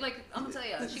write a book. Like, I'm gonna tell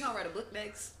y'all, she gonna write a book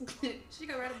next. She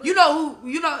gonna write a book. You know who?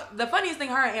 You know the funniest thing,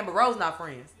 her and Amber Rose not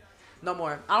friends no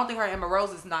more. I don't think her and Amber Rose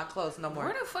is not close no more.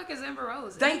 Where the fuck is Amber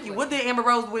Rose? Thank you. What did Amber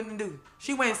Rose wouldn't do?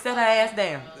 She went and set her ass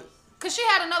down. Cause she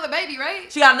had another baby,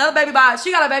 right? She got another baby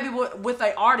she got a baby with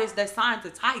an artist that's signed to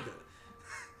Tiger.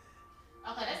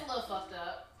 Okay, that's a little fucked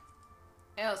up.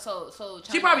 Yeah, so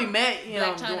Chyna, She probably met him.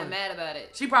 Blac Chyna mad about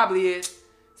it. She probably is.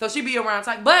 So she be around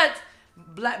Tiger.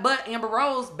 But Amber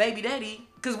Rose, baby daddy,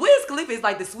 because Wiz Khalifa is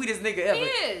like the sweetest nigga ever. He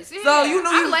is. Yeah. So you know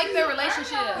I like their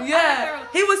relationship. Yeah,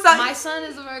 he was such. My son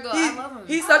is a Virgo. I love him.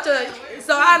 He's such a.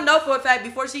 So I know for a fact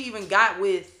before she even got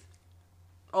with,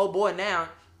 oh boy, now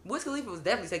Wiz Khalifa was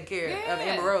definitely taking care of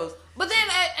Amber Rose. But then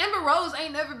Amber Rose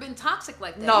ain't never been toxic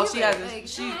like that. No, either. she hasn't. Like,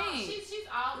 She's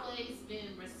always been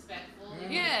respectful.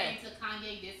 Yeah. And to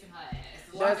Kanye dissing her ass.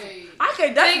 I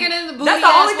can't. Fanging in the booty. That's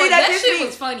the only thing that gets shit me.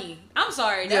 was funny. I'm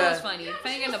sorry, that was funny. Yeah,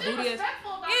 Fanging the booty.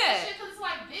 Respectful about Yeah. that shit, cause it's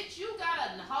like, bitch, you got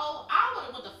a whole. I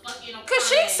would've what the fuck you know. Cause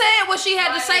she said what she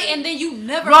had to say, and then you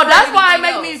never. Bro, that's heard why it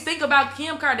anything makes me else. think about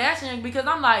Kim Kardashian, because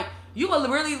I'm like, you will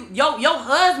really your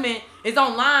husband is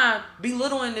online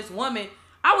belittling this woman.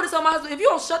 I would have told my husband, if you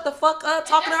don't shut the fuck up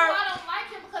talking to her. That's why I don't like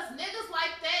him, because niggas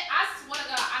like that. I swear to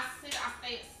God, I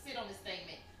sit on this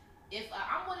statement. If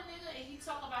I'm with a nigga and he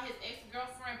talking about his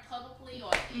ex-girlfriend publicly, or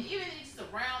even if he's just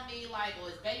around me, like, or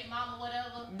his baby mama,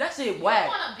 whatever. That shit You whack.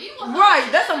 wanna be with her. Right,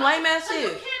 that's some lame ass So shit.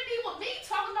 you can't be with me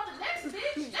talking about the next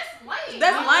bitch. That's lame.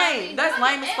 That's bro. lame. That's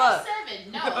Like lame as fuck.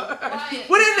 L7, no. Like,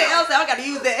 What is the no. L7? I gotta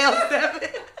use the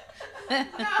L7. No,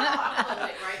 I'm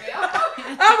putting it right there.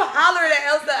 I'm hollering at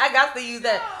L7. I got to use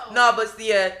that. No, but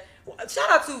yeah. Shout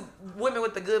out to women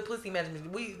with the good pussy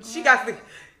management. She got to,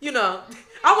 you know.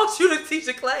 I want you to teach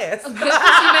a class. Good pussy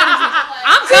management.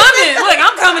 I'm coming. Look,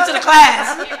 I'm coming to the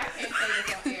class. I can't say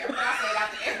this on air, but I'll say it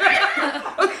out the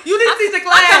air. You need to teach a I'm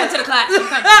class. coming to the class. I'm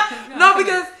coming. No,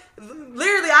 because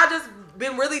literally, I just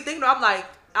been really thinking. I'm like,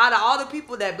 out of all the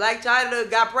people that Blac Chyna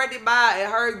got pregnant by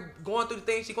and her going through the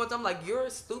things she going through, I'm like, you're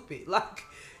stupid. Like,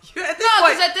 you're at this No,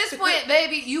 point. because at this point,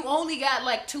 baby, you only got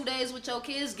like 2 days with your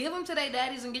kids. Give them to their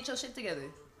daddies and get your shit together.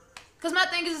 Because my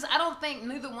thing is, I don't think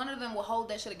neither one of them will hold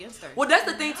that shit against her. Well, that's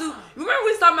the thing too. Remember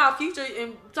we was talking about Future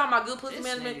and talking about good pussy This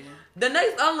management. nigga. The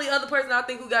next only other person I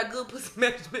think who got good pussy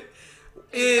management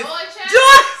is Joy Chad?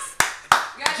 Joyce.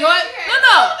 Joy,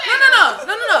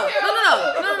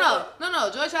 no.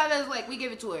 Joy Chavez, like, we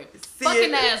give it to her.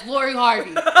 Fucking ass Lori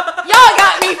Harvey. Y'all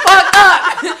got me fucked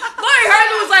up. Lori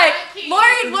Harvey was like,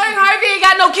 Lori Harvey ain't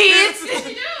got no kids.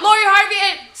 Lori Harvey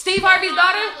and Steve Harvey's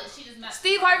daughter.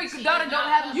 Steve Harvey's daughter don't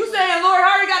have. You saying Lori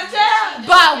Harvey got a child?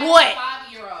 By what?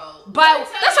 5-year-old. By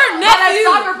that's her nephew.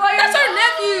 soccer player? That's her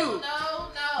nephew.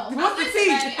 No. What's the Listen, T?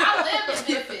 baby, I live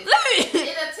in Memphis. Let me.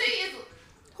 And the T is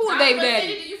Who the baby Gospel daddy?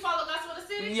 City. Do you follow Gospel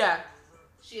City? Yeah.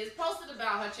 She has posted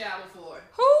about her child before.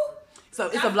 Who? So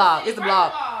it's a Gospel blog. City, It's a first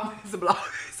blog. of all- It's a blog.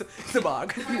 It's a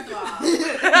blog. First of all,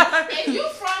 if you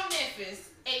from Memphis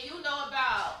and you know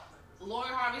about Lori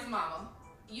Harvey's mama,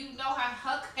 you know how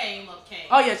her came.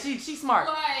 Oh yeah, she's smart.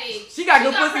 Like, She got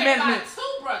good pussy pregnant management. by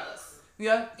 2 brothers.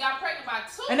 Yeah. Got pregnant by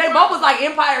 2 And they brothers. both was like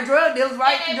Empire drug dealers,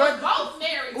 right? And they was both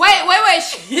married.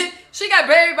 Wait. She got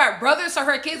married by brothers, so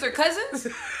her kids are cousins?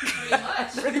 Pretty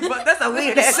much. Pretty much. That's a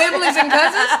weird ass. Siblings and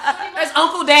cousins? That's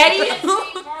Uncle Daddy? And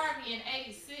Steve Harvey in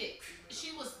 '86.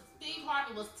 Steve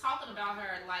Harvey was talking about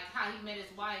her, like how he met his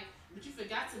wife, but you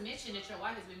forgot to mention that your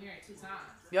wife has been married 2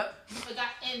 times. Yep. You forgot,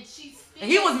 and she's still. And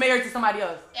he was married to somebody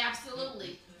else.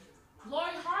 Absolutely.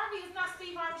 Lori Harvey is not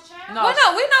Steve Harvey's child. No. Well,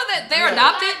 no, we know that they're Yeah.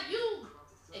 adopted. You.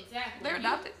 Exactly. They're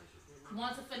adopted. You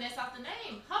want to finesse off the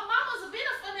name. Her mama's been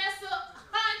a finesse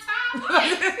her entire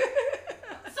life.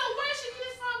 So where she get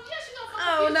it from? Yeah, she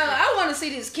gonna Oh, no, I want to see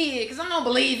this kid because I don't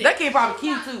believe it. That kid probably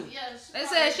cute too. Yeah, They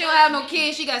said she don't have no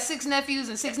kids. She got 6 nephews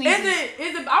and 6 nieces.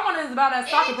 Is it? I wonder if it's about that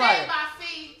soccer Anything player. by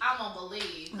fee, I'm gonna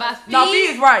believe. By No, fee?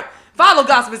 she is right. Follow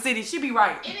Gospel City. She be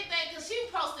right. Anything, because she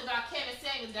posted about Kevin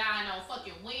Samuels dying on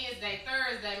fucking Wednesday,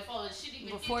 Thursday before the shit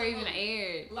even Before hit it the even movie.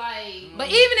 aired. Like, But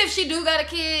even if she do got a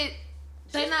kid,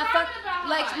 they She's not private fuck. about her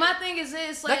Like, life. my thing is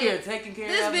this, That like, kid taking care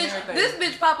this of everything. bitch, this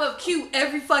bitch pop up cute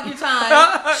every fucking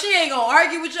time. She ain't gonna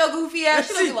argue with your goofy ass.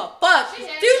 She don't give a fuck. she has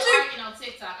been Future, arguing on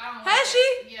TikTok. I don't Has like she?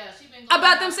 that. Yeah, Yeah, she been going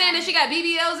About them saying that she got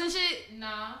BBLs and shit?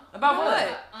 No. About what?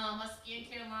 Her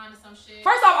skincare line or some shit.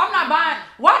 First off, I'm not buying.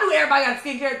 Why do everybody got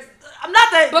skincare? I'm not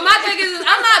that. But my thing is,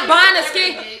 I'm not buying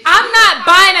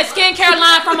a skincare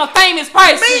line from a famous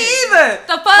person. Me either.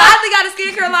 The fuck? Kylie got a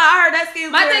skincare line. I heard that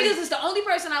skincare. My thing is the only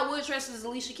person I would trust is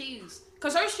Alicia Keys.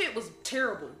 Because her shit was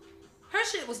terrible. Her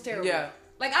shit was terrible. Yeah.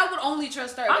 Like, I would only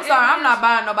trust her. I'm sorry, I'm not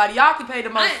buying nobody. Y'all can pay the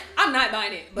most. I'm not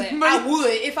buying it, but I would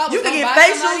if I was You can gonna get buy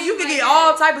facials. somebody, You can like get that.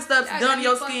 all type of stuff I done got to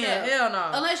your me fucked skin. up. Hell no.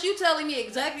 Unless you telling me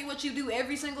exactly what you do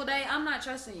every single day, I'm not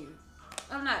trusting you.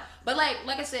 I'm not. But like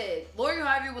I said, Lori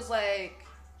Harvey was like,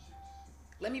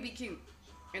 let me be cute.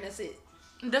 And that's it.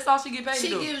 That's all she get paid to She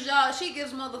do.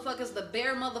 gives motherfuckers the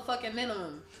bare motherfucking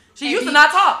minimum. She And used to be-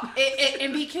 not talk.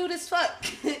 and be cute as fuck.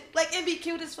 Like, and be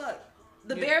cute as fuck.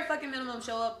 The bare fucking minimum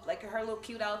show up, like her little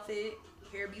cute outfit,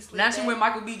 hair be slicked Now she back. with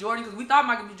Michael B. Jordan because we thought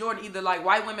Michael B. Jordan either like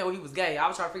white women or he was gay. I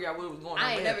was trying to figure out what was going on. I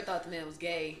ain't with never him. thought the man was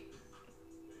gay.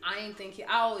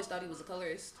 I always thought he was a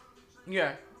colorist.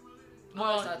 Yeah. always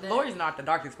Well, thought that. Lori's not the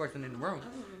darkest person in the room.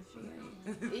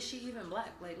 Is she even black?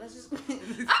 Like, let's just.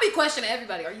 I be questioning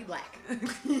everybody. Are you black?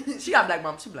 She got black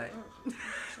mom. She black.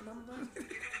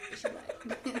 Is she black?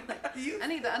 I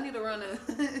need to run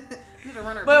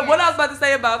her. But what I was about to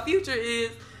say about Future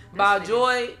is about nigga.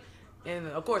 Joy and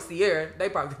of course Sierra. They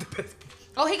probably the best.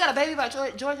 Oh, he got a baby by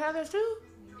George Heather's too.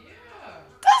 Yeah.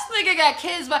 This nigga got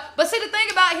kids, but see the thing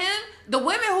about him, the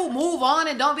women who move on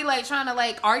and don't be like trying to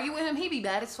like argue with him, he be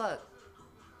bad as fuck.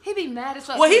 He be mad as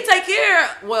fuck. Well, he take care.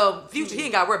 Well, Future, he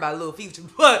ain't got to worry about little Future,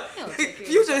 but He don't take care of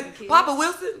Future, fucking kids. Papa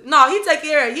Wilson. No, he take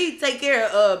care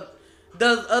of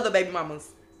the other baby mama's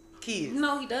kids.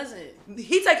 No, he doesn't.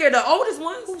 He take care of the oldest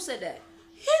ones. Who said that?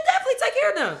 He definitely take care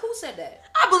of them. Who said that?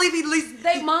 I believe he at least.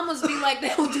 They mamas be like, they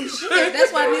don't do shit.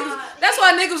 That's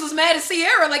why niggas was mad at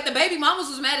Sierra. Like the baby mamas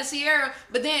was mad at Sierra,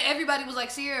 but then everybody was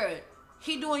like, Sierra,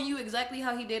 he doing you exactly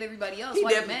how he did everybody else. He Why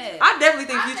you definitely, mad? I definitely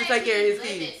think I Future think take care of his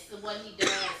he kids. limits what he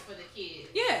does for the kids.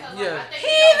 Yeah. Because, Yeah. I think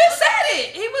He don't even look said at it.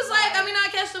 He was like, I mean, I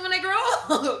catch them when they grow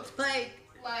up.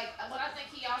 Like, but I think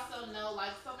he also know,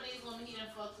 like, some of these women he done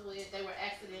fucked with, they were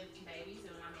accident babies,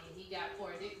 and I mean, he got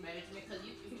poor dick management because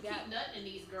you keep nutting in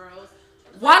these girls.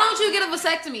 why don't you get a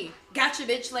vasectomy? Gotcha,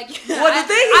 bitch. Like, Well, the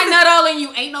thing I is- nut all in you.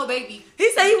 Ain't no baby.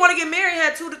 He said he want to get married, and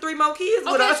had 2 to 3 more kids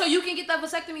with Okay, us. so you can get that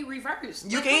vasectomy reversed.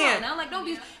 You Like, come can. on now, like, don't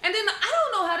be. And then I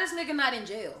don't know how this nigga not in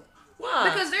jail.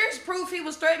 Why? Because there's proof he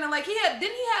was threatening. Like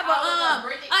didn't he have Oh, a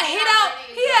Britney hit Spears, out?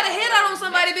 He had a hit out on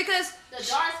somebody Mexican- because The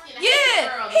dark skin yeah,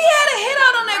 girl. he had a hit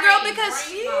out on that girl Brain- because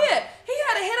brain he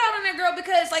had a hit out on that girl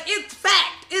because like it's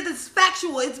fact, it is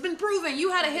factual, it's been proven.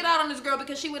 You had a hit out on this girl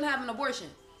because she wouldn't have an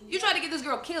abortion. You tried to get this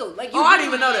girl killed. Like you. Oh, I didn't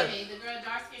even know that. The girl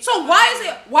dark skin. So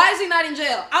why is he not in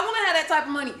jail? I want to have that type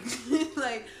of money.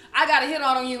 Like I got a hit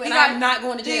out on you and I'm not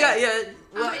going to jail. Yeah.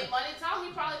 Well, I mean, money talk, he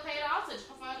probably paid off to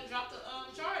drop the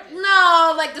charges.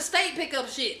 No, like the state pickup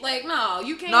shit. Like no,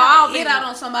 you can't No, I have don't a hit think- out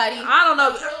on somebody. I don't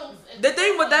know. Proof. The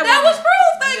thing with that That one- was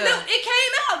proof. Like, Yeah. it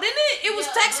came out, didn't it? It was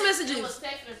Yeah, text but messages. It was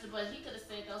text messages, but he could have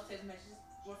said those text messages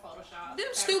were photoshopped.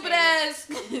 Them stupid ass.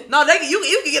 No, you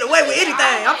can get away with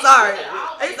anything. I'm sorry.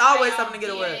 It's always something to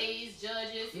get away. DAs,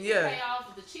 judges, you Yeah. can pay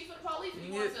off the chief of the police if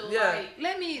you want to. Yeah. Like,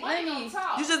 Let me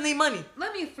talk. You just need money.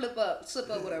 slip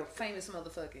up with a famous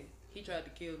motherfucker. He tried to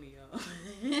kill me, y'all.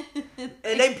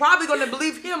 And they probably gonna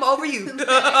believe him over you. No,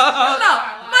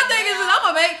 my thing is, I'm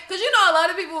gonna make, cause you know a lot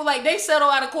of people like they settle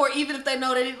out of court even if they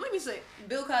know they didn't. Let me say,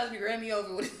 Bill Cosby ran me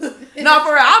over with. No,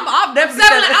 for real. I'm definitely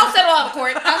I'll settle out of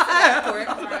court. I'll settle out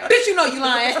of court. Right. Bitch, you know you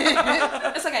lying.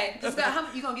 It's okay. Just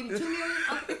you gonna give me $2 million?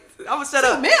 Okay. I'm gonna shut $2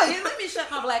 up. million? Let me shut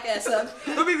my black ass up.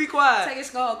 Let me be quiet. Take it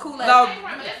skull, cool ass. No. Hey,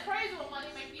 right, but that's crazy what money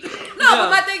make you do. No, Yeah. but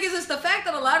my thing is, it's the fact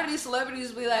that a lot of these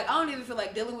celebrities be like, I don't even feel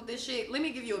like dealing with this shit. Let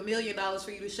me give you $1 million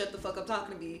for you to shut the fuck up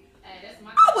talking to me. Hey, that's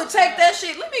my I would take that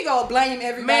shit. Let me go blame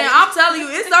everybody. Man, I'm telling you,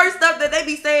 it's certain stuff that they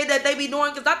be saying that they be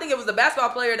doing. Because I think it was the basketball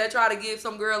player that tried to give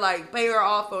some girl, like, pay her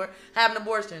off for having an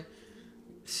abortion.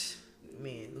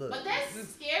 Man, look. But that's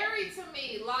scary to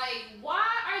me. Like, why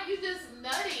are you just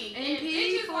nutting And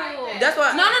bitches people. like that? That's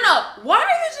why. No. Why are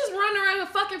you just running around and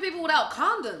fucking people without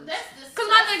condoms? That's Cause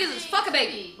my thing is, disgusting fuck a to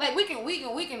baby. me. Like we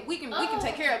can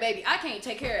take care of baby. I can't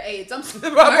take care of AIDS. I'm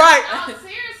Right. No,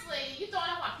 seriously, you throwing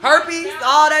up my Herpes,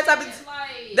 all that type of-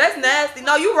 like, That's nasty.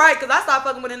 No, you right. Because I stopped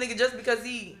fucking with a nigga just because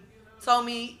he told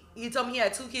me he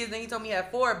had 2 kids, then he told me he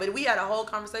had 4. But we had a whole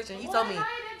conversation. He told me. Why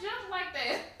you didn't jump like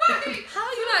that? Like,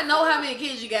 How you not know how many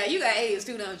kids you got? You got AIDS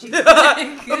too, don't you? But then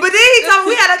he told me,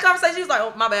 we had that conversation. He was like,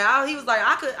 "Oh my bad." He was like,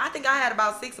 "I think I had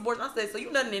about 6 abortions." I said, "So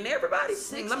you nothing in everybody?"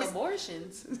 6 Let me-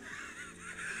 abortions,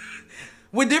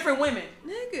 with different women.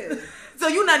 nigga. So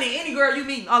you not in any girl you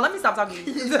meet. Oh, let me stop talking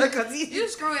to you. Cause You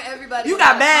screwing everybody. you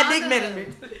got bad dick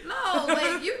management. No,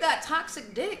 like you got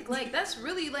toxic dick. Like that's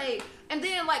really like. And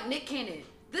then like Nick Cannon,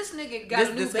 this nigga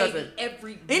got a new baby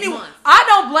every month. I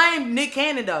don't blame Nick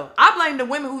Cannon though. I blame the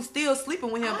women who still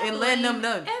sleeping with him and letting them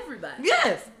know. Everybody.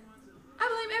 Yes. I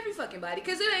blame every fucking body.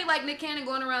 Because it ain't like Nick Cannon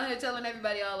going around here telling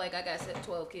everybody, oh, like, I got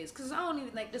 12 kids. Because I don't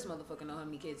even think this motherfucker know how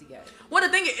many kids he got. Well, the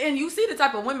thing is, and you see the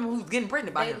type of women who's getting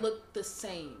pregnant by him. They look the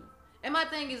same. And my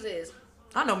thing is this.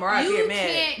 I know Mariah get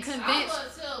mad.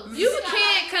 You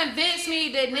can't convince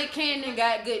me that Nick Cannon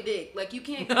got good dick. Like, you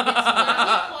can't convince me.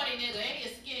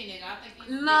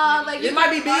 Nah, like it might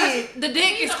be big. The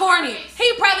dick is corny.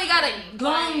 He probably got a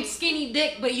long, skinny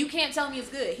dick, but you can't tell me it's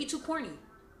good. He too corny.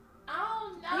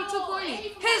 Oh no. He too corny.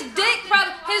 His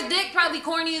dick probably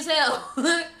corny as hell.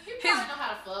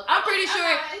 I'm pretty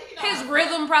sure his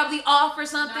rhythm probably off or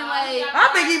something like. I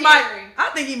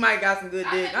think he might got some good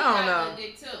dick. I don't know. Good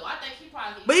dick too. I think he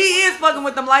probably. But he is fucking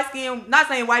with them light skin. Not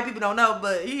saying white people don't know,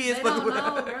 but he is fucking with them.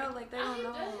 They don't know, bro. Like they don't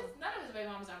know. None of his baby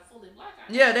mamas are fully black.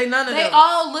 Yeah, they none of them. They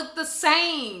all look the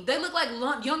same. They look like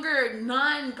younger,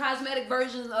 non-cosmetic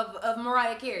versions of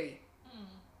Mariah Carey.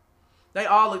 They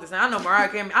all look the same. I know Mariah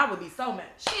Carey. I would be so mad.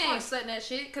 She ain't studying that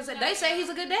shit because they say he's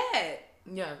a good dad.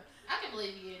 Yeah. I can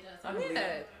believe he does.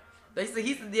 Yeah. They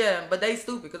say but they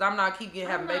stupid because I'm not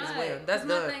having babies with him. That's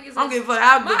done. I don't give a fuck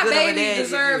how my good of a dad baby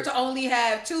deserve to only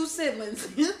have 2 siblings.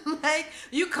 Like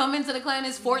you come into the clan,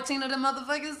 it's 14 of them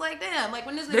motherfuckers. Like damn, like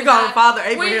when this nigga they call him Father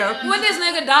Abraham. When this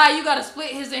nigga die, you gotta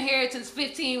split his inheritance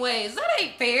 15 ways. That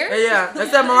ain't fair. Yeah,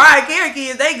 except Mariah Carey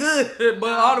kids, they good,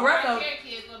 but all the rest of them.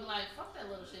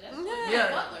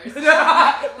 Yeah.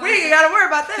 We ain't gotta worry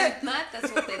about that.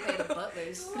 That's what they pay the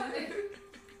butlers.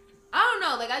 I don't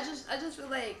know. Like I just feel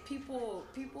like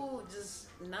people just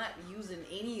not using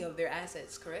any of their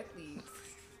assets correctly.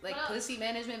 Like pussy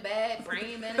management bad,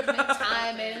 brain management,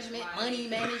 time management, money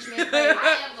management. Like,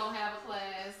 I am gonna have a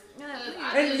class.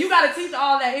 And you gotta teach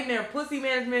all that in there: pussy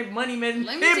management, money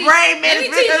management, brain management. Let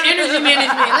me teach energy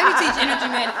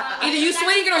management. Either you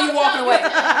swinging or you walking away.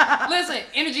 Listen,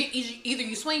 energy. Either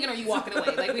you swinging or you walking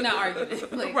away. Like we not arguing.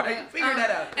 Like, right, figure that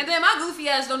out. And then my goofy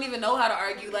ass don't even know how to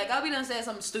argue. Like I'll be done saying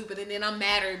something stupid, and then I'm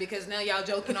madder because now y'all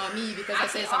joking on me because I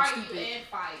said something stupid. And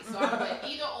fight. So I'm like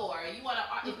either or. You wanna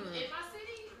argue in my city?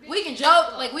 We can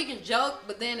joke,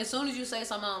 but then as soon as you say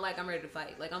something I don't like, I'm ready to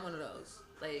fight. Like I'm one of those.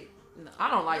 Like. No.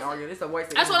 I don't like arguing. It's a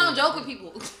waste of That's why I don't joke with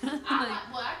people. I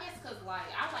guess because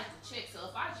like I like to check. So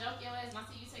if I joke your ass and I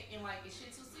see you taking like your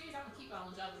shit too serious, I'm gonna keep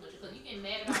on joking with you because you getting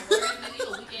mad about words and you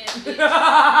a weak ass bitch.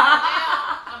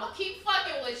 Now I'm gonna keep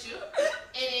fucking with you,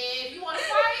 and if you want to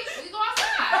fight, we go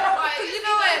outside. Like, you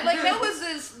know what? Like there was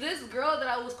this girl that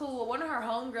I was cool with. One of her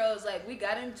homegirls, like we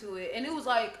got into it, and it was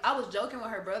like I was joking with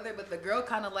her brother, but the girl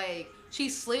kind of like she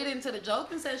slid into the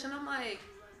joking session. I'm like,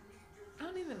 I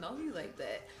don't even know you like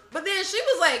that. But then she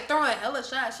was like throwing hella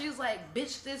shots. She was like,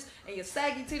 bitch this and your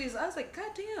saggy titties. I was like,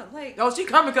 God damn, like oh she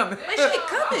coming. Like she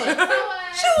coming.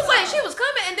 She was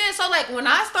coming. And then so like when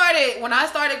I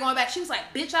started going back, she was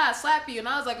like, bitch, I'll slap you. And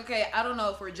I was like, okay, I don't know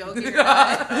if we're joking or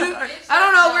not. I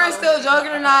don't know if we're still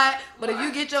joking or not. But if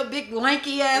you get your big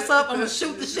lanky ass up, I'm gonna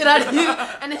shoot the shit out of you.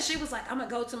 And then she was like, I'm gonna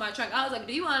go to my trunk. I was like,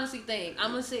 do you honestly think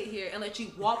I'm gonna sit here and let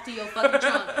you walk to your fucking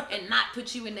trunk and not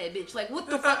put you in that bitch? Like what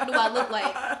the fuck do I look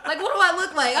like? Like what do I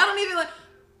look like? I don't even like.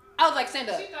 I was like, stand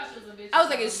up. I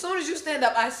was like, as soon as you stand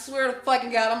up, I swear to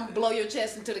fucking God, I'm gonna blow your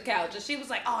chest into the couch. And she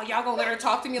was like, oh, y'all gonna let her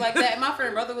talk to me like that? And my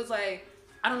friend brother was like,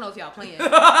 I don't know if y'all playing.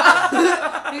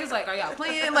 He was like, are y'all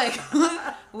playing? Like,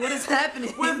 what is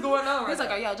happening? What's going on? He was like,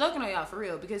 are y'all joking or y'all for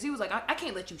real? Because he was like, I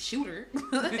can't let you shoot her.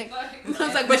 Like, I was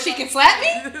like, but she can slap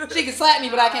me? She can slap me,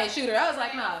 but I can't shoot her. I was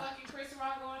like, nah. Chris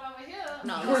Rock going over here.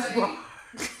 No.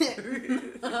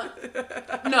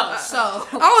 No, so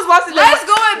I was watching let's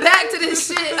going back to this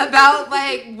shit about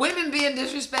like women being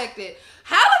disrespected.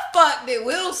 How the fuck did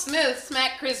Will Smith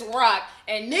smack Chris Rock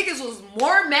and niggas was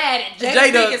more mad at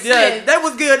Jada Smith? Yeah, that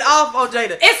was good off on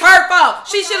Jada. It's her fault.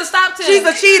 She should have stopped him. She's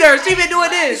a cheater. She been doing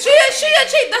this. She a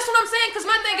cheat. That's what I'm saying. Cause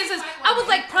my thing is this. I was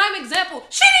like prime example.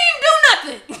 She didn't even do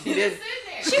nothing. She did.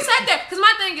 She sat there. Cause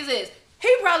my thing is this. He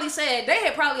probably said, they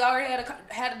had probably already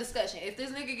had a discussion. If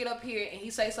this nigga get up here and he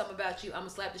say something about you, I'm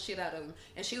gonna slap the shit out of him.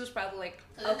 And she was probably like,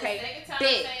 okay,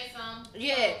 bet.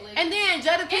 Yeah. And then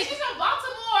Jada picked. And she's from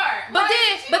Baltimore.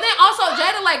 But then also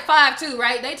Jada like 5'2",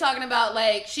 right? They talking about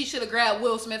like she should have grabbed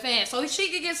Will Smith hand so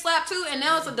she could get slapped too. And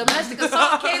now it's a domestic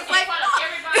assault case. Like,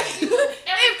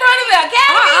 in front of the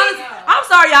academy. I'm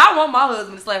sorry, y'all. I want my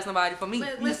husband to slap somebody for me.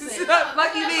 Listen,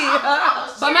 fuck you mean?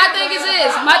 But my thing is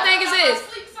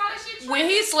this. when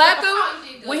he slapped him, Oh,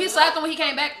 you did good. when he slapped him, when he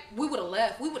came back, we would have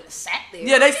left. We would have sat there.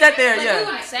 Yeah, they sat there. Like, we Yeah.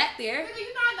 would have sat there. Nigga,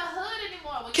 you're not in the hood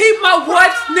anymore. When Keep you my go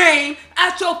wife's around- name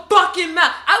out your fucking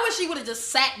mouth. I wish he would have just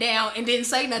sat down and didn't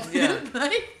say nothing. Yeah.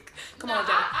 Like, come on, Jada.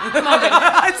 I- Come on,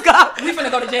 Jada. Let's go. We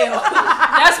finna go to jail.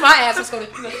 That's my ass. Let's go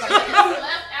to. He left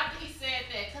after he said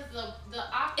that because the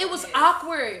awkwardness. It was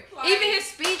awkward. Like- Even his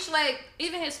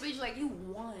speech, like you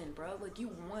won, bro. Like you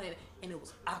won, and it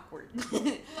was awkward.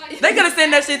 Like, They could have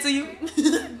sent that shit to you.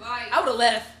 Like, I would have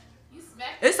left. you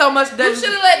smacked It's so much You that should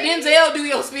have let Denzel do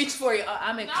your speech for you.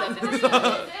 I'm No, accepting for this. real,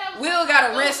 Denzel was Will like,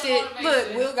 got "What's the arrested. Look,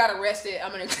 motivation?" Will got arrested.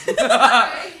 I'm gonna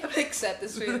Okay. accept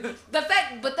this shit. The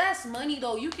fact, but that's money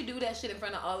though. You could do that shit in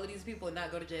front of all of these people and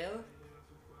not go to jail.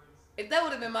 If that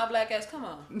would have been my black ass, come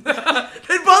on. the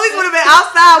police would have been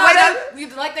outside No, waiting.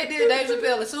 that, like they did Dave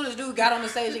Chappelle. As soon as dude got on the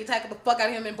stage, he tackled the fuck out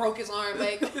of him and broke his arm.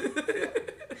 Like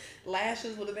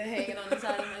lashes would have been hanging on the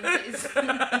side of my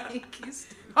face.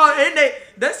 Oh, and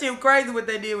that shit crazy what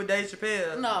they did with Dave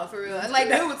Chappelle. No, for real. Like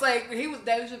dude was like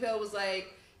Dave Chappelle was like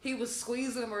he was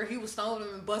squeezing him or he was stomping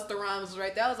him and Busta Rhymes was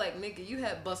right there. I was like, nigga, you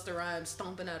had Busta Rhymes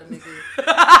stomping out a nigga.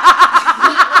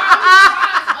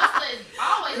 Busta is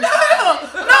always No,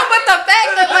 but the fact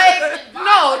that like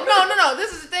no.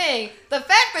 This is the thing. The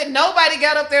fact that nobody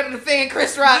got up there to defend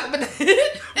Chris Rock, but it's Dave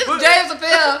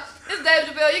Chappelle. It's Dave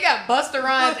Chappelle. You got Busta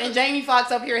Rhymes and Jamie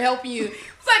Foxx up here helping you.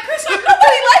 It's like Chris Rock,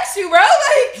 nobody likes you, bro.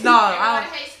 Like No, Everybody I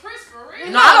hates Chris for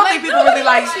real. No, I don't think people really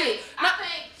like Like, shit. I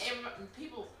think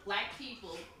people,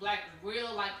 black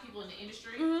real like people in the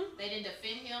industry, Mhm. they didn't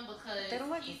defend him because They don't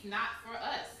like he's not for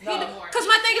us No. anymore. Because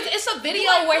my thing is, it's a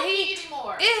video ain't where for me he.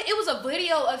 anymore. It was a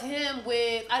video of him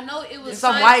with I know it was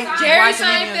Some white Jerry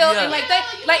comedian, Seinfeld yeah. and like Yeah,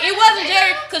 they like it you wasn't know, Jerry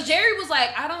yeah. because Jerry was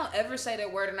like I don't ever say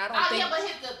that word and I don't Oh think yeah,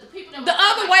 but the people that the was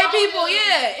other like, white oh, people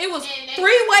yeah. it was And they-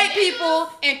 3 white niggas. people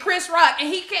and Chris Rock and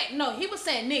he was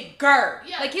saying Nick Gurr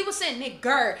Yeah. like he was saying Nick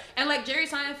Gurr and like Jerry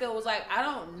Seinfeld was like I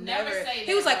don't Never never say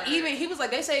he was that like word. even he was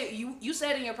like they say you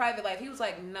said in your private life he was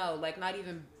like no like not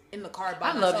even in the car by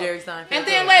I love myself. Jerry Seinfeld. And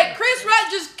then like Chris Rock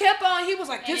just kept on. He was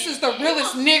like, "This And is the he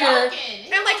realest was nigger."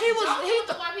 joking. And like he was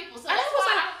the white people. So and that's I was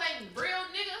why like- I don't think real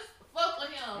niggas fuck with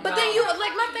him. But No. then you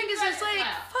like my thing is You it's crazy like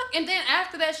now. fuck. And then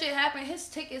after that shit happened, his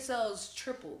ticket sales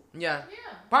tripled. Yeah.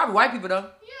 Yeah. Probably white people though.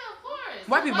 Yeah, of course.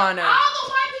 White people Like, buying that. All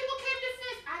the white people came to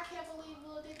fist. I can't believe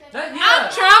Will did that. That- I'm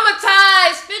Yeah.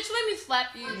 traumatized, bitch. Let me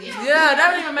slap you. Yeah,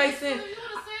 that don't even make sense. You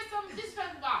would have said something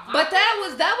disrespectful about my But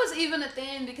that was even a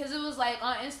thing because it was like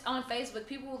on Facebook,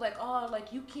 people were like, "Oh,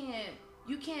 like you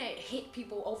can't hit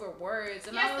people over words,"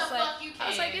 and I Yes, was the like, fuck you I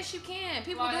was can. like, "Yes, you can."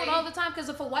 People do Like- it all the time because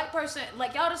if a white person,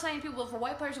 like y'all the same people, if a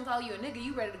white person call you a nigga,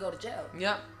 you ready to go to jail.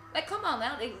 Yep. Like, come on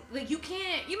now, like you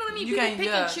can't, you know what I mean? You People can't, pick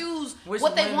yeah. and choose Which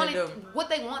what they women want, do. what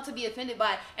they want to be offended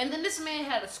by, and then this man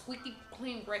had a squeaky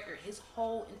clean record his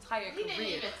whole entire He didn't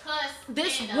career. even cuss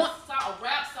This in one- a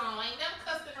rap song. Ain't never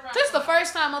cussed in a rap This is the song.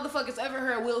 first time motherfuckers ever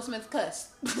heard Will Smith cuss.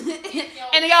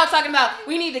 And y'all talking about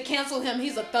we need to cancel him.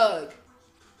 He's a thug.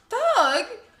 Thug?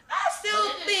 I still But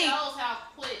it just think. shows how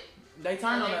quick They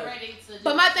turn on they us. ready to do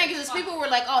But my thing is, fuck. people were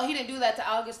like, "Oh, he didn't do that to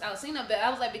August Alsina," but I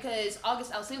was like, because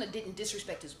August Alsina didn't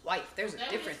disrespect his wife. There's a They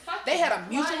was difference. fucking They had a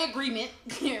mutual right. agreement,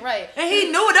 right? And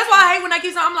he knew it. That's why I hate when I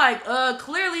keep saying, I'm like,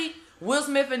 clearly Will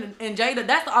Smith and Jada,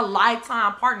 that's a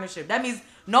lifetime partnership. That means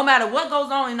no matter what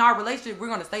goes on in our relationship, we're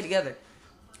gonna stay together.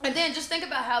 And then just think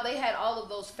about how they had all of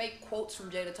those fake quotes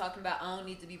from Jada talking about I don't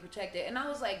need to be protected. And I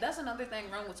was like, that's another thing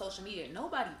wrong with social media.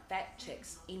 Nobody fact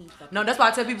checks any fucking No, that's why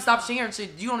I tell people stop sharing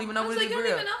shit. You don't even know I was what like, it you is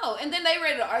don't real. even know. And then they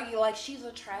ready to argue like she's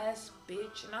a trash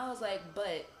bitch. And I was like,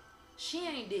 but she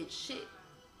ain't did shit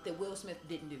that Will Smith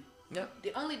didn't do. Yep.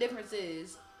 The only difference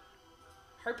is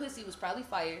her pussy was probably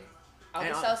fired.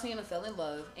 August And- Alsina fell in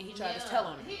love and he tried to tell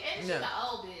on her. And she's Yeah. an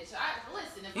old bitch.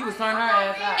 Listen, if He was I- turning her I'm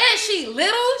ass already- out. And she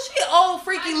little, she old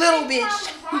freaky little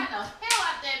bitch. Probably riding the hell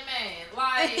out that man.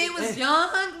 Like And he was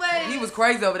young, like He was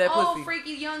crazy over that old pussy.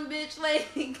 freaky young bitch, like.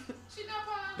 She not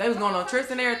probably- They was going on trips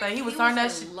and everything. He was He turning that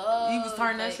was in shit. love, He was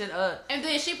turning that like- shit up. And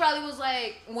then she probably was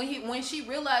like, when she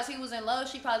realized he was in love,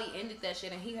 she probably ended that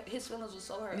shit, and his feelings was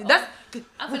so hurt. That's.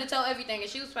 I'm finna tell everything, and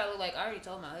she was probably like, I already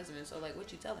told my husband, so like, what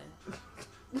you telling?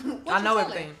 What I you know telling?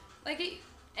 everything. Like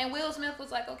and Will Smith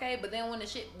was like, okay, but then when the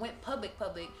shit went public,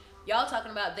 y'all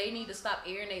talking about they need to stop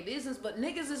airing their business, but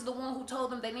niggas is the one who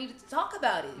told them they needed to talk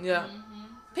about it. Yeah.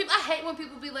 People, I hate when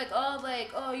people be like,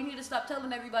 oh, you need to stop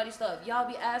telling everybody stuff. Y'all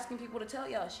be asking people to tell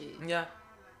y'all shit. Yeah.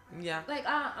 Yeah. Like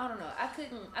I don't know. I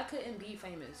couldn't be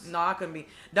famous. No, I couldn't be.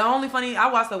 The only funny, I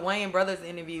watched the Wayne Brothers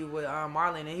interview with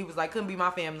Marlon, and he was like, couldn't be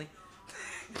my family.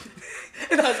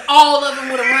 Because all of them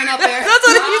would have run up there. That's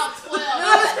what All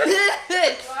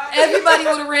 12. Everybody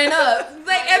would have ran up.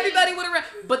 Like everybody would have ran.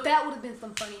 But that would have been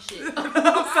some funny shit. I'm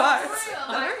For sorry. real,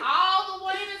 like, all the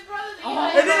Williams brothers.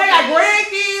 Oh, And then they got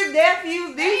grandkids,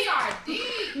 nephews, They these. are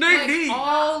deep. They Like, deep.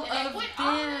 all And they of went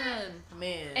all them.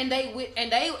 Man. And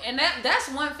that's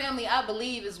one family I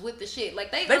believe is with the shit.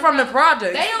 Like They from the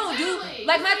project. They don't do Literally,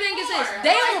 like my you thing is see this. more. They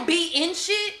Like- don't be in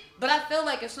shit. But I feel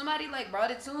like if somebody like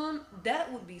brought it to them,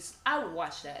 that would be. I would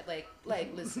watch that. Like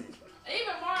listen.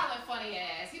 Even Marlon, funny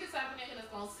ass. He the type of nigga that's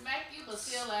gonna smack you but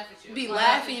still laugh at you. Be Like,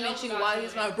 laughing joke at you about while you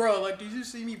he's and- like, bro, like, did you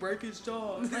see me break his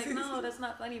jaw? Like, no, that's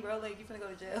not funny, bro. Like, you finna go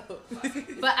to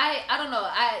jail. But I don't know.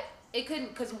 It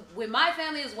couldn't, cause with my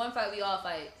family is one fight, we all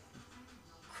fight.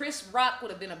 Chris Rock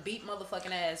would have been a beat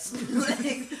motherfucking ass.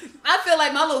 Like, I feel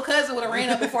like my little cousin would have ran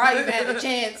up before I even had a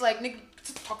chance. Like, nigga,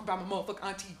 talk about my motherfucking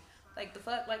auntie. Like, the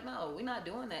fuck? Like, no, we're not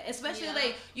doing that. Especially, Yeah.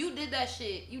 like, you did that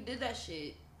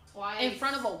shit Twice. in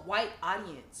front of a white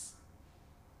audience.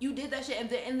 You did that shit,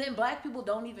 and then black people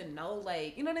don't even know,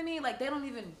 like, you know what I mean? Like, they don't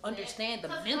even understand the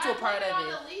 'Cause mental black part women of are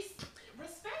it. the least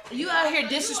respected. You out here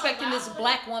Like, you disrespecting this allow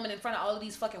black woman in front of all of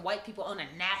these fucking white people on a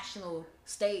national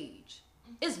stage.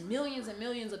 It's millions and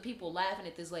millions of people laughing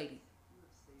at this lady.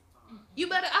 You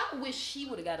better. I wish she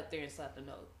would have got up there and slapped the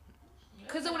note.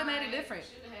 Cause it would have made it different.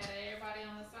 Should have had everybody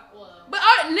on the side. Well, But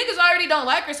our niggas already don't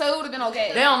like her, so it would have been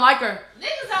okay. They don't like her.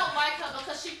 niggas don't like her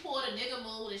because she pulled a nigga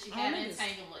move and she had an niggas.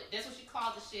 entanglement. That's what she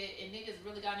called the shit, and niggas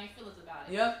really got any feelings about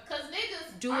it. Yep. Cause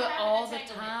niggas Do are it having all the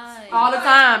entanglements. time. All the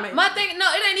time. My thing, no,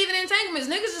 it ain't even entanglements.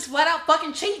 Niggas just flat out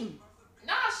fucking cheating.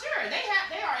 Nah, sure.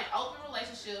 They are in open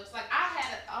relationships. Like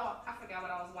I I forgot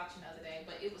what I was watching the other day,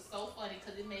 but it was so funny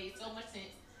because it made so much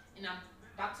sense. And I'm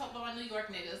about to talk about my New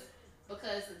York niggas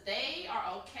because they are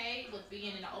okay with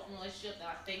being in an open relationship.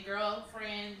 Like they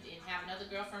girlfriend and have another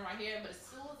girlfriend right here, but as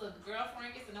soon as a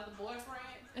girlfriend gets another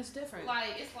boyfriend, It's different.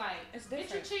 it's like It's bitch, you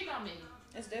different. cheating on me.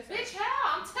 It's different. Bitch,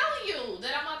 how? I'm telling you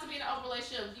that I'm about to be in an open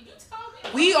relationship. You told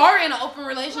me. We are in an open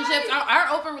relationship. Right.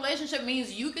 Our open relationship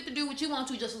means you get to do what you want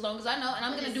to just as long as I know, and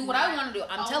I'm But gonna it's do what I not want to do.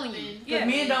 I'm telling you. open. Yeah,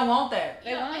 men don't want that.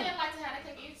 They Yeah, won't. men like to have that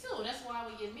cake and eat too. That's why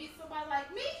when you meet somebody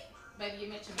like me, baby, you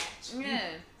met your match.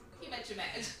 Yeah. You met your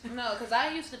match. No, because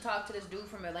I used to talk to this dude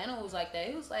from Atlanta who was like that.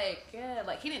 He was like, yeah,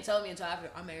 like he didn't tell me until after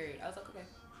I'm married. I was like, okay,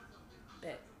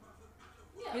 bet.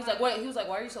 Yeah, He was like, what? He was like,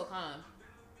 why are you so calm?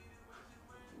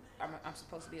 I'm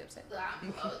supposed to be upset.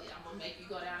 I'm gonna make you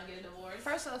go down and get a divorce.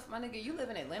 First off, my nigga, you live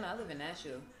in Atlanta. I live in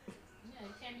Nashville. Yeah,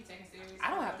 you can't be taken serious.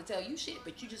 I don't have to tell you shit,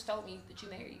 but you just told me that you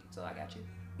married, so I got you.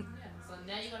 Yeah, so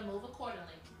now you're gonna move accordingly.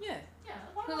 Yeah. Yeah.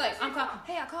 why He was not like, just I'm say called. fine?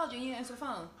 Hey, I called you. You didn't answer the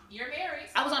phone. You're married.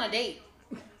 I was on a date.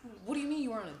 What do you mean you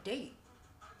were on a date?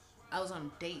 I was on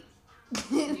a date.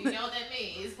 Do you know what that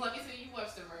means? Let me see you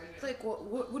Webster version. It's like,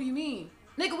 what do you mean?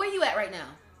 Nigga, where you at right now?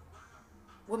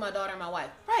 With my daughter and my wife.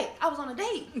 Right, I was on a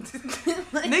date.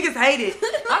 Niggas hate it.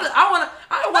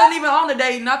 I wasn't even on the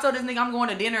date, and I told this nigga I'm going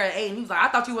to dinner at 8, and he was like, I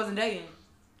thought you wasn't dating.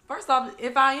 First off,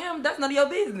 if I am, that's none of your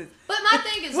business. But my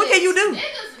thing is What this. can you do?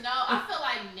 Niggas know. I feel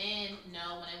like men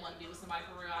know when they want to be with somebody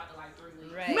for real after like 3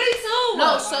 weeks. Right. Me too.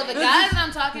 No, so the guy that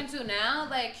I'm talking to now,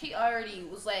 like, he already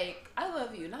was like, I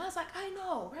love you. And I was like, I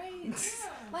know, right? Yeah.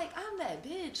 Like, I'm that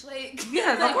bitch. Like,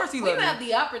 Yes, of like, course he we love you. have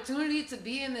the opportunity to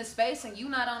be in this space and you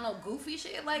not on no goofy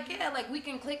shit. Like, yeah, like, we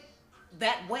can click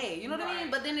that way. You know what I mean?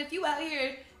 Right. But then if you out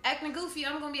here acting goofy,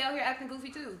 I'm going to be out here acting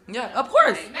goofy too. Yeah, of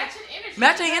course. Like, matching energy.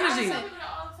 Matching I energy. tell people that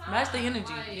all the time. Match the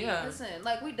energy, Like, yeah. Listen,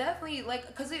 like, we definitely, like,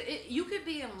 because you could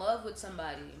be in love with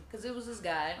somebody. Because it was this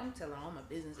guy, I'm telling all my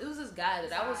business. It was this guy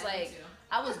that I was Sorry, me like, too.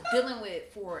 I was dealing with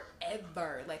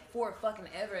forever, like for fucking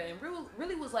ever, and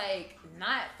really was like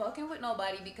not fucking with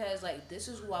nobody because like this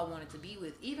is who I wanted to be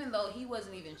with, even though he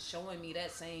wasn't even showing me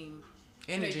that same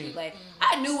Energy. Like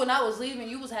I knew when I was leaving,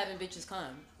 you was having bitches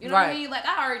come. You know what I Right. mean? Like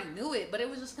I already knew it, but it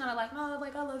was just kind of like, no,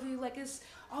 like I love you, like it's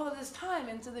all of this time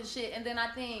into this shit, and then I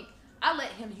think I let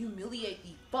him humiliate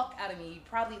the fuck out of me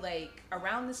probably like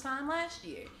around this time last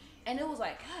year, and it was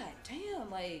like, god damn,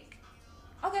 like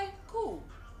okay, cool.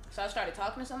 So I started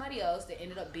talking to somebody else that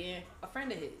ended up being a friend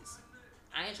of his.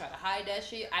 I ain't try to hide that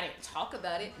shit. I didn't talk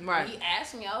about it. Right. When he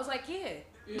asked me, I was like, yeah.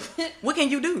 What can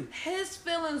you do? His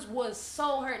feelings was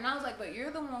so hurt. And I was like, but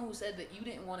you're the one who said that you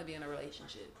didn't want to be in a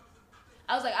relationship.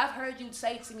 I was like, I've heard you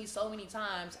say to me so many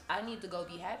times, I need to go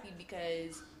be happy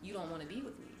because you don't want to be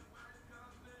with me.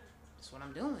 That's what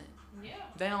I'm doing. Yeah.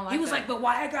 They don't like He was that. like, but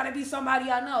why I gotta be somebody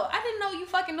I know? I didn't know you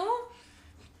fucking knew him.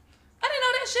 I didn't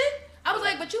know that shit. I was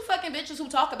like, but you fucking bitches who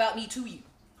talk about me to you.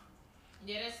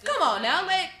 Yeah, that's Come on now,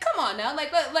 like, come on now, like,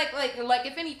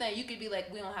 if anything, you could be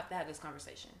like, we don't have to have this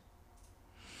conversation.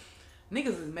 Niggas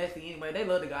is messy anyway. They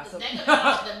love to gossip. The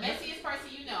messiest person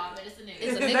you know, I bet it's a nigga.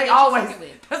 It's a nigga They that always. you fucking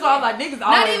with. That's why I'm like niggas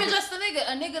Not always. even just a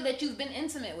nigga that you've been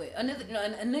intimate with. A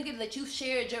nigga that you've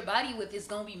shared your body with is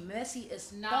gonna be messy as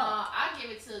fuck. Nah, I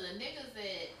give it to the niggas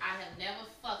that I have never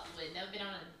fucked with, never been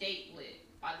on a date with,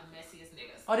 are the messiest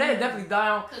niggas. Oh, they definitely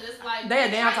down. Cause it's like They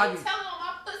a damn how you talking. tell on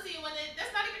my pussy when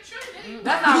that's not even true, nigga.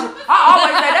 That's not.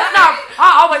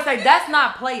 I always say that's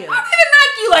not playing. I didn't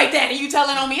knock you like that, and you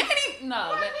telling on me.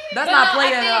 No, That's but not no,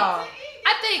 playing I at think- all.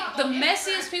 I think the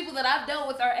messiest people that I've dealt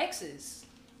with are exes.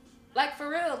 Like for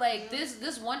real, like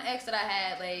this one ex that I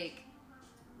had, like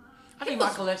I think my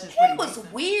collection's pretty. he was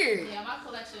weird. Yeah, my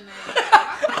collection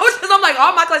is. I'm like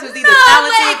all my collections either No,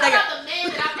 talented. Think they got- about the men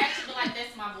that I've actually been like,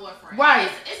 that's my boyfriend. Right.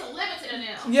 It's a limit to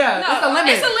them. Yeah, it's a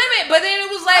limit. It's a limit, but then it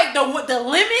was like the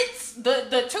limits,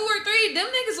 the 2 or 3, them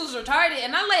niggas was retarded,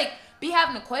 and I like be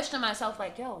having to question myself,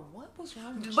 like, yo, what was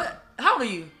wrong with you? But how old are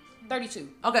you? 32.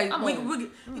 Okay, I'm we old. we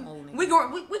I'm old,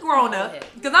 nigga. we grown up. Go ahead.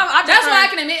 Because I That's why I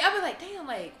can. can admit. I be like, damn,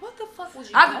 like, what the fuck was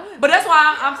you doing? But that's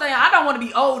why I'm saying I don't want to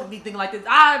be old or anything like this.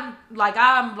 I'm like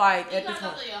You at gotta this go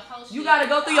point. through your whole shit. You gotta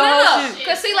go through your No, whole no, shit.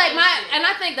 cause see, like and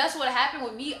I think that's what happened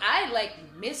with me. I like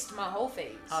missed my whole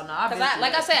phase. Oh no, I've Cause been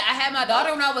like I said, I had my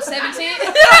daughter when I was 17.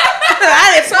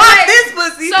 I didn't So, fuck like- this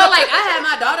pussy. So like I had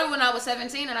my daughter when I was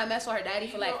 17 and I messed with her daddy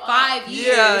for like 5 years.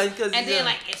 Yeah, 'cause, and then yeah.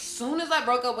 like as soon as I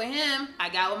broke up with him, I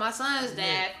got with my son's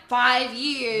dad. 5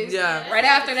 years. Yeah. Right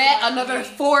after that, another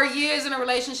 4 years in a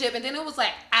relationship, and then it was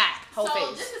like whole So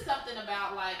face. this is something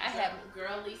about like I have-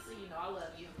 girl Lisa, you know I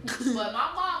love you. But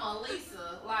my mama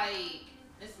Lisa, like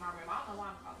this is my mom. I don't know why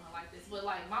I'm calling her like this, but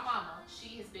like my mama,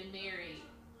 she has been married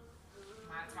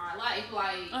my entire life.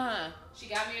 Like she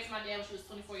got married to my dad when she was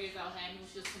 24 years old, had me when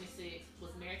she was 26,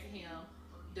 was married to him,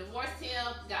 divorced him,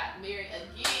 got married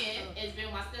again, and has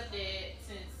been with my stepdad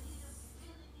since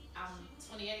I'm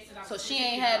 28. Since I was So she 26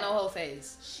 ain't years had old. no whole face.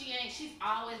 She's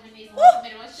always been these Woo!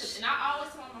 committed relationships. And I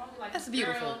always tell my mom, like, That's girl,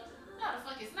 beautiful. no, the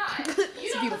fuck it's not. It's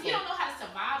beautiful. You don't know how to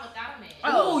survive without a man.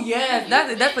 Oh yes,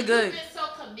 that's a good. You've been so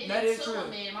committed That is to true. a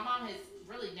man. My mom has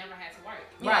really never had to work.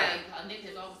 Right. Like, a nigga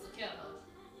has always took care of her.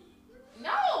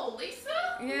 No, Lisa.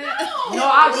 Yeah. No,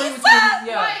 I agree with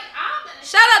you. Yeah. Like, I'm in a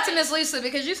Shout out to Miss Lisa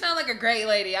because you sound like a great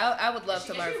lady. I would love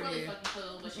to learn She's from really you. fucking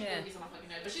cool, but she Yeah. really gets on my fucking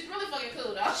nerves. But she's really fucking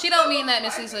cool, though. She don't mean that,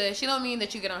 Miss Lisa. She don't mean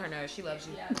that you get on her nerves. She loves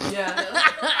you. Yeah.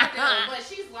 Yeah. But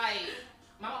she's like,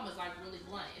 my mom was like really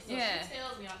blunt. And so Yeah. she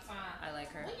tells me all the time, I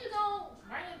like her. when you gonna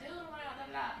bring a dude around?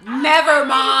 Blah, blah. Never, I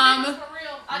Mom. don't like these niggas for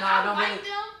real. Like, No, I don't like really.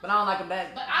 them, But I don't like him back.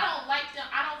 but I don't like them.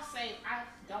 I don't say, I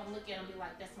don't look at them and be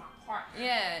like, that's my partner.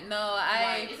 Yeah, no,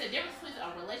 Like, it's a difference between a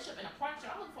relationship and a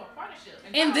partnership. I'm looking for a partnership.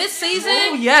 And in I this don't think- season,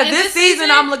 Ooh, yeah, in this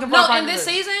season, I'm looking for a No, in this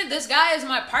partnership. season, this guy is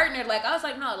my partner. Like I was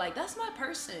like, no, like that's my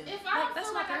person. If I Like don't that's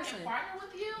feel my like I person. can partner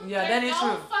with you, Yeah, that there's is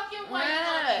no true. fucking way Yeah.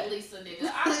 I'm gonna be Lisa,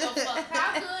 nigga. I don't give a fuck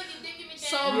how good you think me down.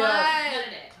 So None of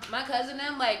that. my cousin,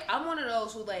 them like I'm one of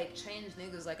those who like change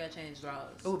niggas like I change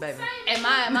drawers. Ooh, baby. Same And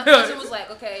as my cousin was like,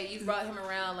 okay, you brought him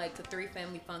around like to 3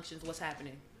 family functions. What's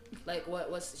happening? Like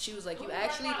what's she was like, you. you Who,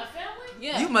 actually like, my family?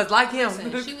 yeah. You must like him.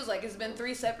 Listen, she was like, it's been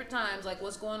 3 separate times. Like,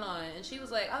 what's going on? And she was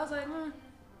like, I was like,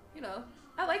 you know,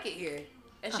 I like it here.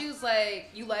 And she was like,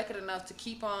 you like it enough to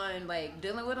keep on like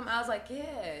dealing with him? I was like,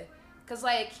 yeah. Cause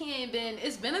like he ain't been.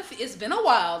 It's been a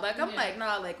while. Like I'm Yeah. like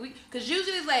nah. Like cause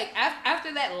usually it's like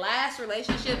after that last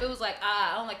relationship, it was like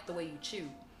I don't like the way you chew,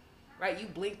 right? You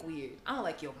blink weird. I don't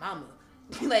like your mama.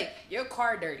 Like your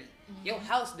car dirty, your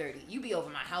house dirty. You be over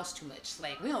my house too much.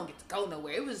 Like we don't get to go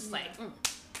nowhere. It was like.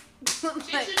 Shit you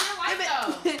didn't like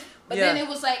though. But Yeah. then it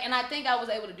was like, and I think I was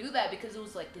able to do that because it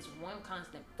was like this one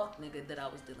constant fuck nigga that I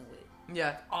was dealing with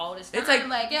Yeah. all this time. It's like-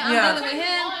 like yeah. I'm dealing with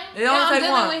him. It only I'm take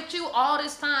dealing one. with you all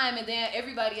this time, and then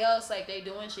everybody else like they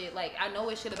doing shit. Like I know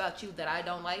it's shit about you that I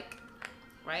don't like,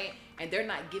 right? And they're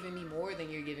not giving me more than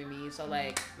you're giving me. So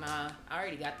like, nah, I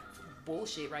already got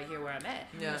bullshit right here where I'm at.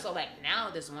 Yeah. So like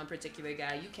now this one particular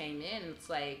guy, you came in, it's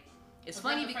like it's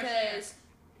Was funny that the first year? because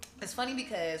it's funny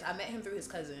because I met him through his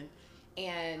cousin,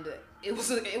 and it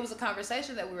was a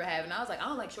conversation that we were having. I was like, I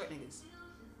don't like short niggas.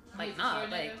 Like He's a nah,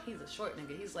 short like nigga? he's a short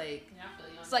nigga. He's like. Yeah, I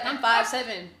feel you on It's like that. I'm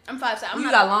 5'7". I'm 5'7". I'm You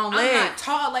not, got long I'm not legs.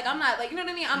 tall. Like I'm not like you know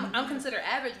what I mean. I'm considered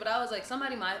average, but I was like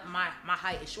somebody my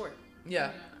height is short.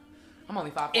 Yeah. I'm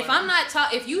only 5'4". If I'm not tall,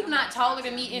 if you not taller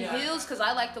than me in Yeah. heels, because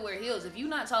I like to wear heels. If you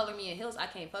not taller than me in heels, I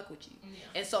can't fuck with you. Yeah.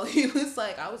 And so he was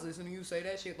like, I was listening to you say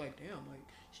that shit. Like damn, like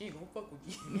she ain't gonna fuck with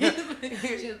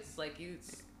you. She was like you.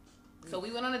 So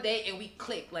we went on a date and we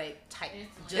clicked like tight.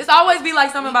 It's always be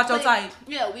like something We about your clicked- type.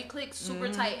 Yeah, we clicked super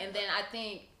tight, and then I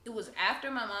think it was after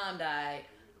my mom died.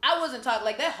 I wasn't talking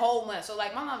like that whole month. So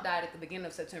like my mom died at the beginning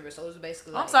of September, so it was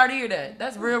basically. Like, I'm sorry to hear that.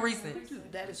 That's real recent.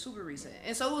 Dude, that is super recent.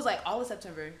 And so it was like all of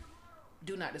September,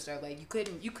 do not disturb. Like you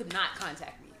could not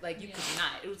contact me. Like you could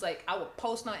not. It was like I would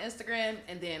post on Instagram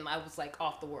and then I was like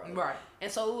off the world. Right.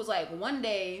 And so it was like one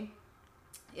day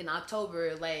in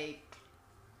October, like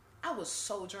I was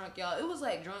so drunk, y'all. It was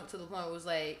like drunk to the point where it was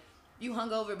like you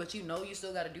hungover, but you know you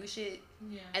still gotta do shit.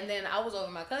 Yeah. And then I was over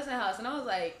at my cousin's house and I was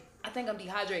like, I think I'm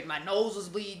dehydrated. My nose was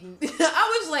bleeding.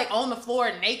 I was like on the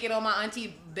floor naked on my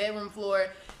auntie bedroom floor.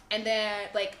 And then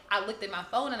like I looked at my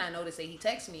phone and I noticed that he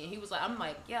texted me and he was like, I'm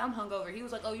like, yeah, I'm hungover. He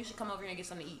was like, oh, you should come over here and get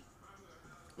something to eat.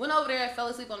 Went over there, fell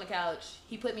asleep on the couch.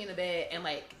 He put me in the bed and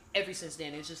like ever since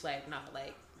then it's just like, nah,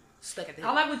 like stuck at the hip.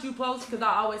 I like what you post because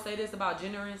I always say this about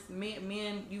generous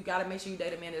men. You gotta make sure you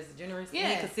date a man that's generous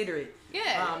and considerate.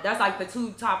 Yeah. That's like the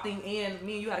two top thing. And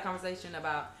me and you had a conversation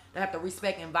about they have to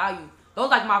respect and value. Those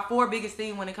like my 4 biggest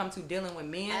things when it comes to dealing with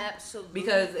men. Absolutely.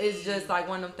 Because it's just like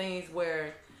one of them things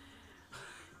where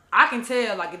I can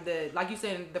tell like you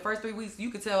said in the first 3 weeks you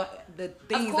could tell the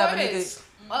things of a nigga.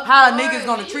 How a nigga's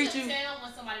gonna treat you. You can tell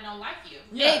when somebody don't like you.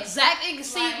 Yeah. Exactly.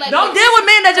 See, Right. like Don't deal with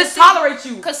men that just tolerate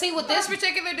you. Cause see, with this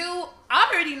particular dude, I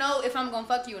already know if I'm gonna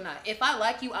fuck you or not. If I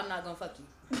like you, I'm not gonna fuck you.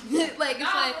 Like it's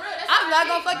like for real, that's I'm what not I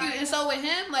gonna fuck think, you. right? And so with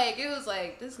him, like it was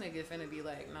like this nigga finna be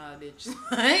like, nah, bitch.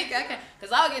 Like I can't,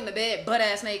 cause I'll get in the bed butt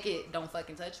ass naked. Don't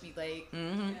fucking touch me, like.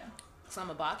 So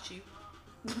I'ma box you.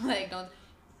 Like don't.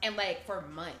 And like for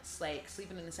months, like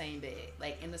sleeping in the same bed,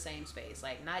 like in the same space,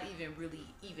 like not even really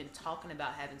even talking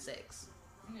about having sex,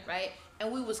 right?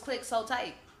 And we was clicked so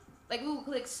tight, like we would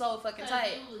click so fucking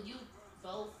tight. You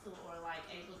both were like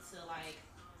able to like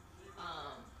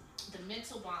the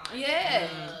mental bond. Yeah.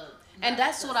 And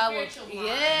that's what I would.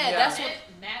 Yeah, that's what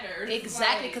matters.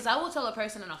 Exactly, because I will tell a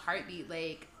person in a heartbeat,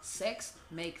 like sex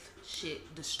makes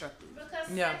shit destructive. Because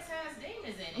sex has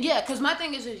demons in it. Yeah, because my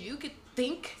thing is you could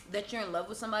think that you're in love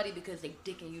with somebody because they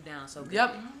dicking you down so good.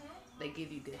 Yep. They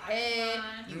give you good head.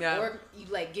 You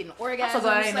like getting orgasms. I'm so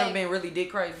glad I ain't like, never been really dick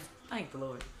crazy. Thank the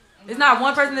Lord. It's not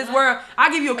one person in this world.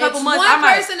 I'll give you a couple it's months. One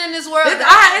person in this world. It's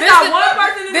not one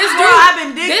person in this world. I've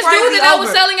been dick this crazy. This dude that I was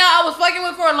over. selling out, I was fucking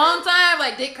with for a long time,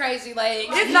 like dick crazy. Like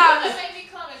it's not. It made me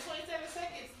come in 27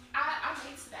 seconds. I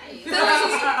hate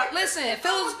today.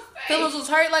 Phyllis was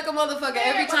hurt like a motherfucker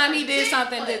every time he did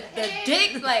something. The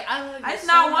dick, like I love you. It's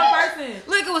not one person.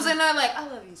 Look, it was in there like I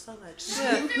love you so much.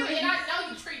 Yeah. And I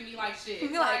know you treat me like shit.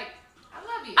 Like I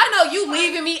love you. I know you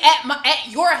leaving me at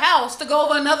your house to go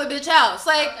over another bitch house.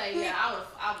 Like, okay, yeah, I would.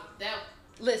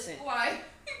 Listen, like,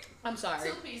 I'm sorry.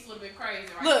 2-piece would have been crazy.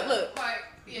 Right Look, now. look. Like,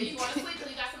 yeah, you going to sleep till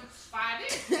you got some 5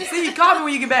 days. See, you call me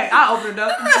when you get back. I'll open the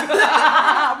door.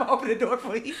 I'm open the door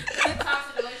for you.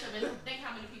 Toxic relationship. And think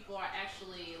how many people are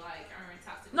actually like earning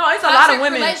toxic. No, it's a lot of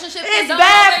women. It's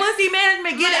bad pussy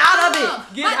management. Get out of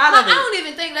it. Get out of it. I don't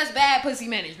even think that's bad pussy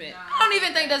management. I don't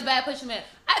even think that's bad pussy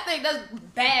management. I think that's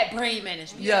bad brain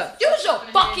management. Yeah. Use your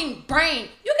fucking brain.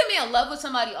 You can be in love with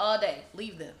somebody all day.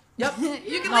 Leave them. Yep.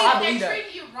 You can No, leave I them. believe They're that.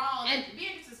 treating you wrong and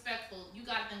being disrespectful. You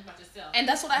gotta think about yourself. And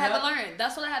that's what I had to learn.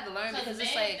 That's what I had to learn because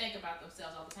it's men like think about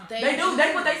themselves all the time. They do.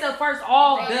 They put themselves first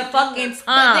all They the do. fucking But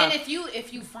time. then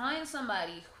if you find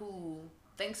somebody who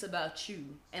thinks about you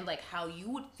and like how you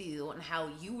would feel and how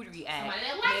you would react, Somebody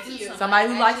that likes maybe you. Somebody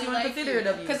who likes you and actually considerate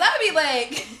of you. Cause I'd be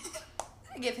like,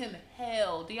 I give him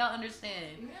hell. Do y'all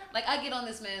understand? Yeah. Like I get on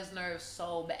this man's nerves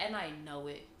so bad, and I know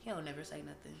it. He'll never say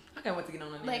nothing. I can't wait to get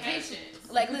on that. Like nigga. he's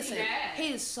Patience. like, listen, Yeah.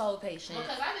 he is so patient.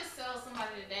 Because I just told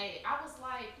somebody today, I was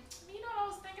like, you know what I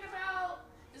was thinking about?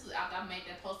 This was after I made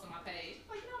that post on my page.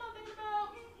 Like, you know what I'm thinking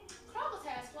about? Kroger's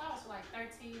has flowers for like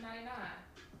 $13.99.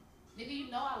 Nigga, you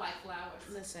know I like flowers.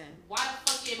 Listen, Why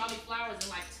the fuck you ain't bought me flowers in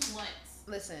like 2 months?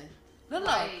 listen. No,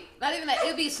 Like- not even that.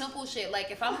 It'd be simple shit.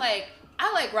 Like if I'm like,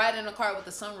 I like riding in a car with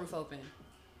the sunroof open.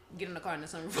 Get in the car and the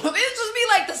sunroof open. It just be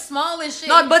like the smallest shit.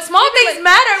 No, but small things like-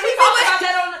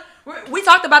 matter. We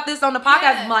talked about this on the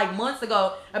podcast Yeah. like months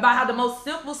ago about how the most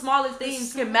simple, smallest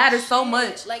things can matter so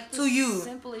much like to you.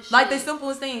 Simplest Like the shit.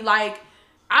 simplest thing. Like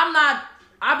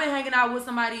I've been hanging out with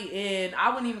somebody and I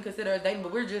wouldn't even consider us dating,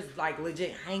 but we're just like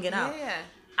legit hanging out. Yeah.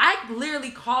 I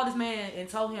literally called this man and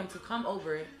told him to come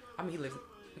over. I mean, he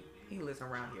lives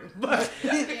around here, but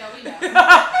Yeah, we know.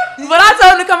 but I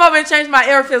told him to come over and change my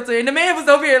air filter, and the man was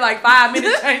over here like 5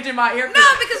 minutes changing my air filter. No,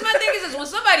 because my thing is when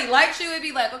somebody likes you, it'd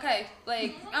be like, okay,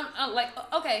 like I'm like,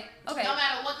 okay. No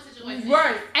matter what the situation is.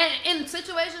 Right. And in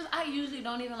situations, I usually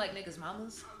don't even like niggas'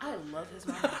 mamas. I love his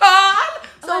mama.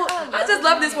 So I just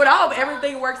love this word. I hope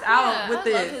everything works out with I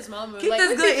this. love his mama. Keep Like, this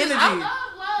we good just- I energy.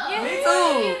 love. Yeah. Me too.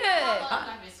 I love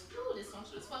life is cool. This one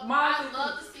as fuck. Mine I too.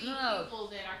 love to see No. people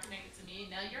that are connected to me.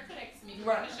 Now you're connected to me. on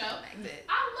Right. the show. Like that.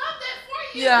 I love that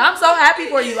for you. Yeah, I'm so happy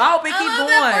for you. I hope it I keep love going.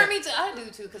 that for me too. I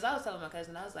do too, because I was telling my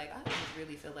cousin, I was like, I just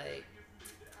really feel like,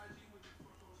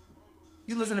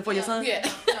 You listening for your son? yeah. No,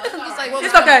 it's It's alright. like, what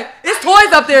It's was okay. It's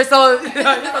toys up there, so it's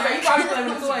okay. You probably playing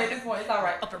with a toy at this point. It's all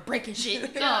right. up for breaking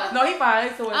shit? No, he fine.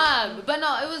 It's toys. But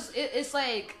no, it's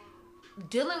like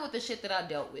dealing with the shit that I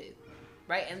dealt with,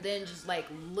 right? And then just like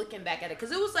looking back at it,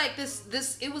 because it was like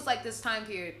this time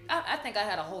period. I think I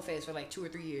had a whole phase for like 2 or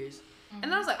 3 years,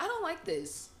 and I was like, I don't like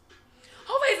this.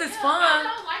 Whole face is I fun.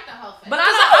 don't like the whole thing. But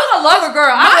I'm a lover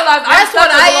girl. I realize That's what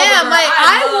I am. Like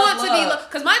I want to be, love.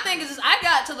 because my thing is I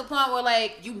got to the point where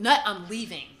like, you nut, I'm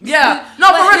leaving. Yeah. No,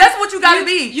 for real. That's what you gotta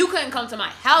be. You couldn't come to my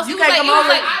house. You It was can't like, come it was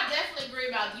over. like, I definitely agree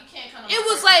about you can't come to it my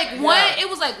was first like birthday. one. Yeah. It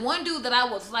was like one dude that I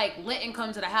was like letting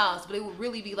come to the house, but it would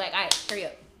really be like, all right, hurry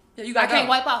up. Yeah, you I gotta can't go.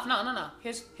 wipe off. No.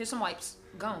 Here's some wipes.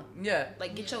 Gone. Yeah.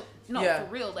 Like get your Yeah.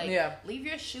 for real. Like Yeah. leave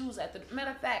your shoes at the.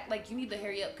 Matter of fact, like you need to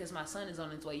hurry up because my son is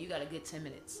on his way. You got a good 10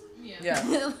 minutes. Yeah.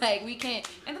 Yeah. Like we can't.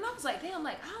 And then I was like, damn.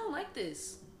 Like I don't like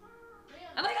this. Yeah.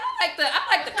 I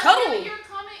like the Because cuddle. You're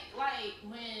coming like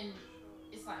when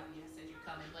it's like I said you're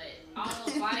coming, but all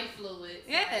those body fluids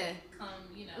Yeah. like, come,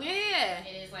 you know. Yeah.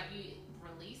 And it's like you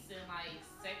releasing like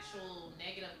sexual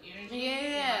negative energy. Yeah.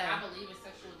 And, like, I believe in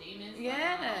sexual demons.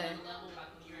 Yeah. Like, on a level,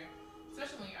 like when you're,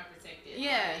 especially when you're unprotected.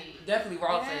 Yeah. Like, Definitely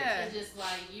raw sex. Yeah. it's just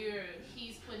like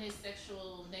he's putting his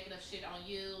sexual negative shit on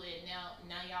you, and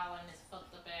now y'all are in this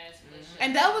fucked up ass relationship.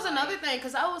 And that was Like, another thing,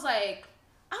 because I was like,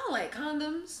 I don't like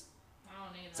condoms. I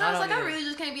don't either. So I was don't like, I either. really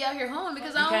just can't be out here home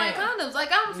because You I don't like can't. condoms.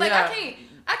 Like I was like, Yeah.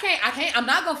 I can't. I'm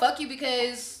not gonna fuck you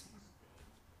because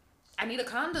I need a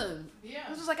condom. Yeah. I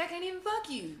was just like, I can't even fuck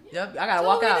you. Yep. I gotta So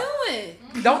walk what out. we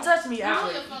doing? Don't touch me, I don't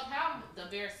actually. give a fuck how the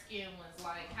bare skin was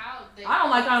like. How they. I don't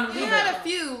like condoms We either. had a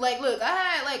few. Like, look, I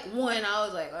had like one. I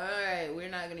was like, all right, we're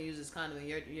not gonna use this condom. And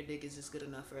your dick is just good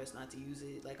enough for us not to use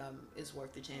it. Like, it's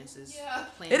worth the chances. Yeah.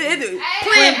 Plan It B. is. Hey,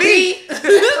 Plan B.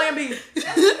 Plan B.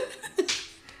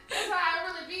 That's how it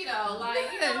really be though. Like,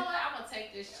 you Yeah. know what? I'm gonna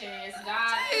take this chance.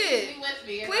 God, Take it. be with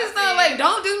me. As Please I don't said. like.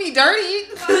 Don't do me dirty.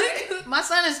 Like- My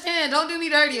son is 10. Don't do me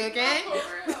dirty, okay? For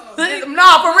real.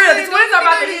 No, for real. The Don't twins are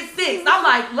about to be hit 6. I'm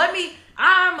like,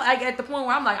 I'm like at the point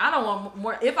where I'm like, I don't want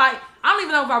more. I don't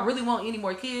even know if I really want any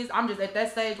more kids. I'm just at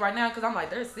that stage right now because I'm like,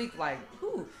 they're 6. Like,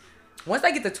 ooh. Once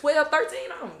they get to 12, 13,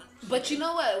 But you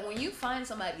know what? When you find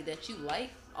somebody that you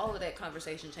like, all of that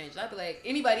conversation changes. I'd be like,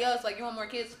 anybody else, like, you want more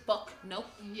kids? Fuck, nope.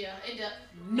 Yeah, it does.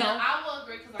 No. Now, I will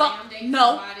agree because Fuck, I am dating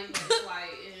no. somebody that's like,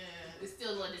 it's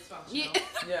still a little dysfunctional. Yeah.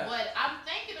 Yeah. But I'm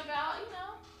thinking about, you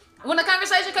know. When the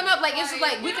conversation come up, like, it's just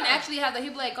like, we can Yeah. actually have that. He'd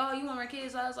be like, oh, you want more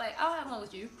kids? I was like, I'll have one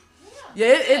with you. Yeah,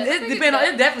 Yeah, it we can depend on. do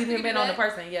It definitely We can depend do on the that.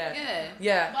 person. Yeah. Yeah.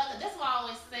 Yeah. But that's why I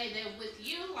always say that with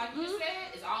you, like you Mhm.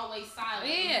 said, it's always silent.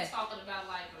 When Yeah. you're talking about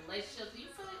like relationships. Do you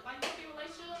feel it like you be in a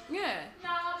relationship? Yeah.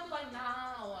 No, they're like,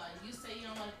 no. You say you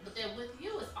don't want to, but then with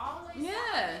you, it's always Yeah.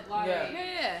 silent. Like, Yeah.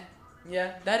 Yeah.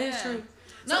 Yeah, that is Yeah. true.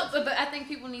 No, but I think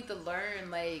people need to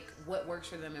learn like what works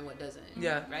for them and what doesn't.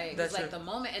 Yeah, right. that's It's like true. the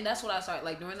moment, and that's what I started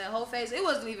like during that whole phase. It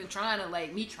wasn't even trying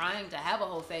to have a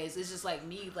whole phase. It's just like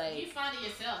me You like finding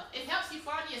yourself. It helps you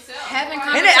find yourself. Having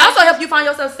Right? And it also helps you find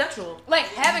yourself sexual.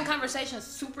 having conversations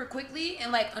super quickly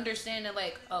and like understanding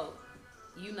like, oh,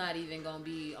 you not even gonna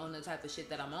be on the type of shit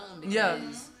that I'm on because Yeah.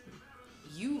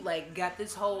 you like got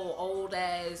this whole old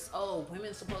ass, oh,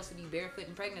 women's supposed to be barefoot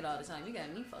and pregnant all the time. You got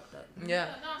me fucked up. Yeah.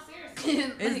 No,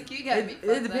 seriously. Like, you got me It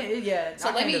fucked up. depends. Yeah. So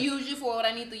I let me can't do- use you for what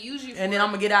I need to use you for. And then I'm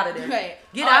gonna get out of there. Right.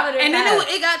 Get out of there. And then fast.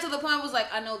 it got to the point was like,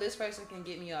 I know this person can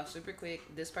get me off super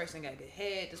quick. This person got good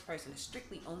head. This person is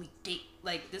strictly only dick.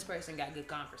 Like, this person got good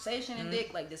conversation and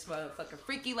dick. Like, this motherfucker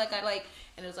freaky like I like.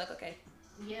 And it was like, okay.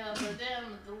 Yeah, but then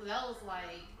those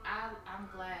like I'm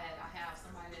glad I have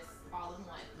somebody that's all in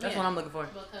one. That's Yeah. what I'm looking for.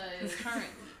 Because Current.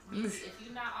 if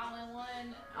you're not all in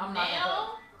one, I'm not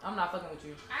now I'm not fucking with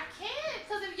you. I can't.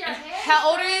 Because if your head. How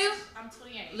old are you? I'm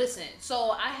 28. Listen, so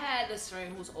I had this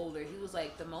friend who was older. He was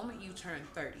like, the moment you turn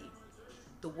 30,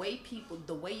 the way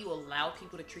you allow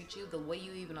people to treat you, the way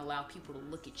you even allow people to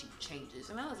look at you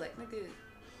changes. And I was like, nigga,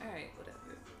 all right, whatever.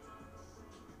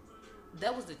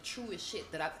 That was the truest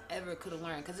shit that I've ever could have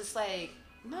learned. Cause it's like,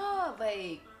 no,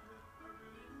 like,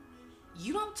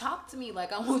 you don't talk to me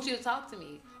like I want you to talk to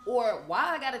me. Or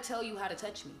why I gotta tell you how to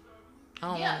touch me. I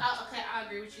don't Yeah, want okay, I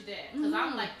agree with you there. Because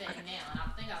I'm like that now, and I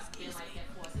think I've been like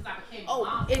that since I became a Oh,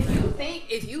 mom.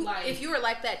 if you are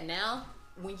like that now,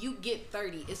 when you get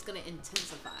 30, it's gonna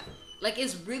intensify. Like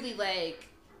it's really like,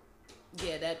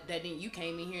 yeah, that didn't, you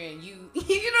came in here and you know what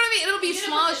I mean? It'll be You didn't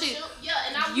small put your shit. Yeah,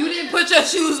 and I You really didn't put your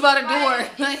shoes by the door.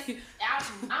 Right. Like,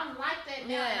 I'm like that now, and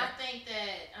Yeah. I think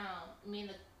that me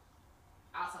and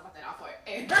I'll talk about that off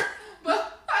air. But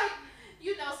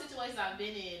situations I've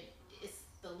been in, it's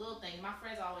the little thing. My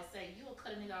friends always say, "You will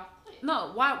cut a nigga off quick."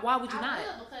 No, why would you I not?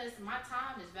 will, because my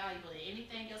time is valuable than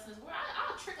anything else in this world.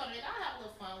 I'll trick on it. I'll have a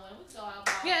little fun with it. We go out.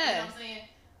 You know what I'm saying?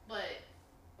 But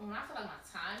when I feel like my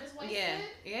time is wasted,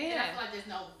 and I feel like there's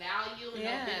no value and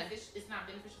no benefit, it's not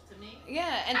beneficial to me.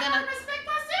 Yeah, and then I respect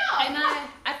myself. And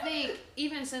I think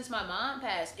even since my mom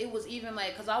passed, it was even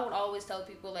like, because I would always tell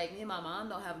people like, me and my mom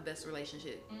don't have the best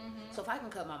relationship. Mm-hmm. So if I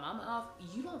can cut my mama off,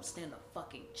 you don't stand a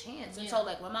fucking chance. And so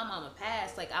like when my mama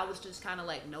passed, like I was just kind of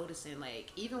like noticing,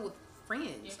 like even with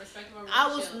friends,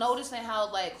 I was noticing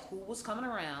how like who was coming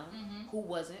around, who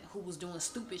wasn't, who was doing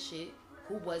stupid shit,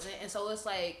 who wasn't. And so it's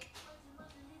like,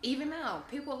 even now,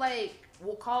 people like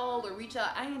will call or reach out.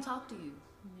 I ain't talk to you,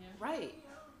 right?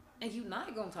 And you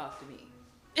not gonna talk to me,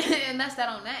 and that's that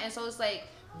on that. And so it's like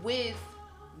with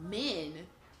men,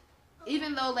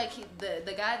 even though like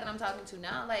the guy that I'm talking to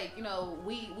now, like you know,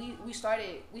 we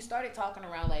started talking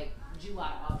around like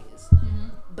July, August.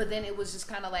 But then it was just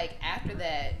kind of like after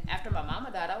that, after my mama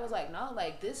died, I was like, no,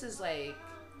 like this is like,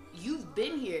 you've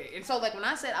been here. And so like when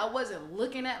I said I wasn't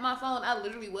looking at my phone, I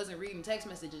literally wasn't reading text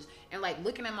messages and like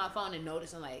looking at my phone and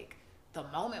noticing like the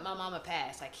moment my mama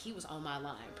passed, like he was on my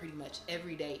line pretty much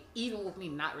every day, even with me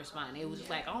not responding. It was just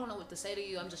like, I don't know what to say to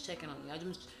you, I'm just checking on you. I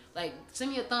just like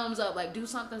send me a thumbs up, like do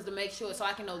something to make sure so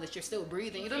I can know that you're still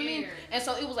breathing, you know what I mean? And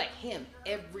so it was like him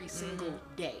every single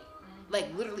day, like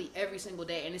literally every single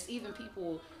day. And it's even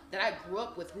people that I grew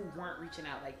up with who weren't reaching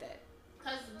out like that.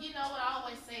 Because you know what I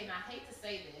always say, and I hate to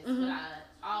say this, but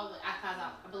I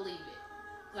believe it.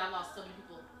 Because I lost so many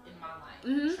people in my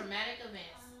life. Traumatic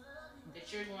events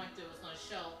that you're going through is going to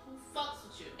show who fucks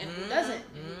with you and who doesn't.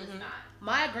 And who does not.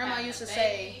 My grandma used to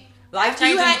say, after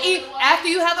you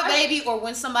have a baby or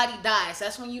when somebody dies,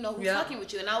 that's when you know who's fucking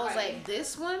with you. And I was like,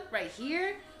 this one right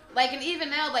here, like, and even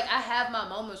now, like, I have my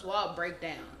moments where I'll break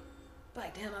down.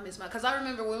 Like, damn, I miss my. Because I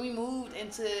remember when we moved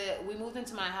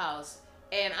into my house.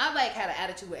 And I like had an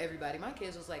attitude with everybody. My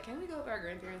kids was like, can we go to our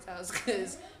grandparents' house?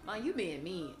 Because, man, you being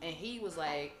mean. And he was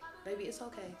like, baby, it's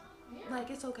okay. Like,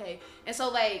 it's okay. And so,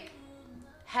 like,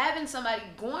 having somebody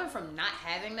going from not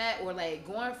having that or, like,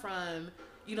 going from,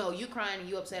 you know, you crying and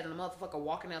you upset and the motherfucker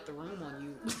walking out the room on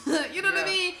you. You know what I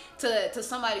mean? To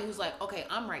somebody who's like, okay,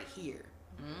 I'm right here.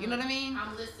 You know what I mean?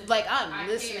 I'm listening. Like, I'm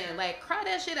listening. Care. Like, cry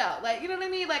that shit out. Like, you know what I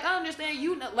mean? Like, I understand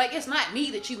you know, like, it's not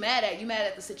me that you mad at. You mad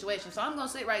at the situation. So I'm going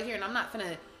to sit right here and I'm not going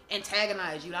to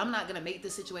antagonize you. I'm not going to make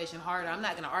this situation harder. I'm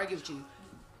not going to argue with you.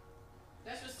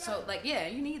 That's what's so, like, yeah,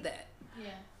 you need that. Yeah.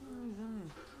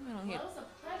 Well, it was a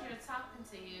pleasure talking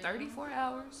to you. 34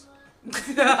 hours.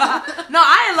 No,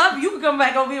 I love you. You can come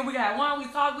back over here. We got one. We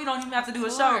talk. We don't even have to do a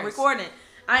show recording.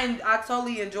 I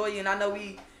totally enjoy you. And I know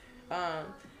we...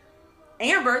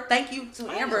 Amber, thank you to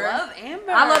Amber. I love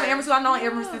Amber. I love Amber too. I know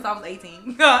Amber since I was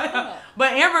 18.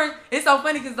 But Amber, it's so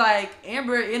funny because like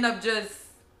Amber ended up just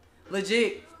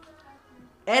legit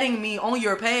adding me on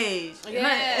your page. Yeah.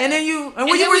 And then you when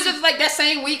you were just like that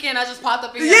same weekend, I just popped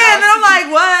up in your house. And I'm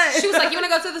like, what? She was like, you want to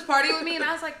go to this party with me? And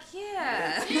I was like,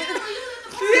 yeah. She was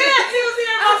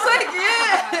here. I was like,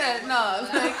 yeah. No,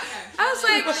 I was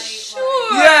like,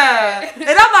 sure. Yeah. And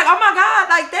I'm like, oh my God,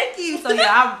 like thank you. So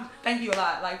yeah, thank you a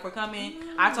lot, like for coming.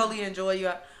 I totally enjoy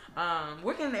you.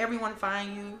 Where can everyone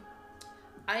find you?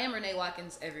 I am Renee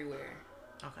Watkins everywhere.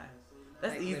 Okay,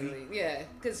 that's like, easy. Literally. Yeah,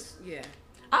 cause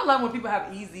I love when people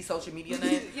have easy social media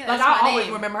names. Yeah, like I always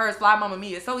remember her as Fly Mama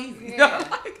Mia. It's so easy. Yeah.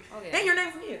 Like, and your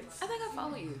name's Mia. I think I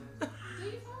follow you. Do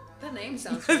you follow? The name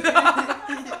sounds familiar.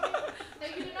 No,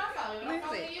 you do not follow me. I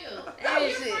follow you. Hey,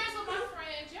 you're friends with my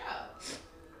friend Joe.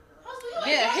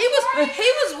 Yeah, he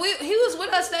was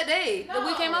with us that day that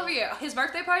we came over here. His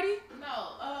birthday party?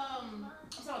 No, I'm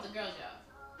talking about the girl Joe.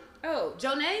 Oh,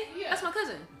 Jonay? Yeah. That's my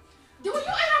cousin. Were you at her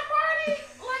party?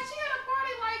 Like she had a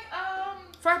party like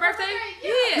for her birthday?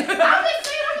 Yeah. I've been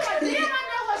seeing her like, damn, I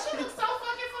know her. She looks so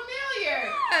fucking familiar.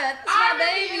 Yeah, that's my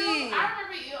baby. I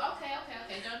remember you. Okay.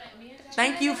 Jonay, me and Jonay.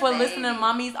 Thank you for listening.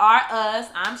 Mommies Are Us.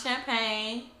 I'm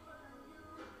Champagne.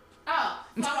 Oh,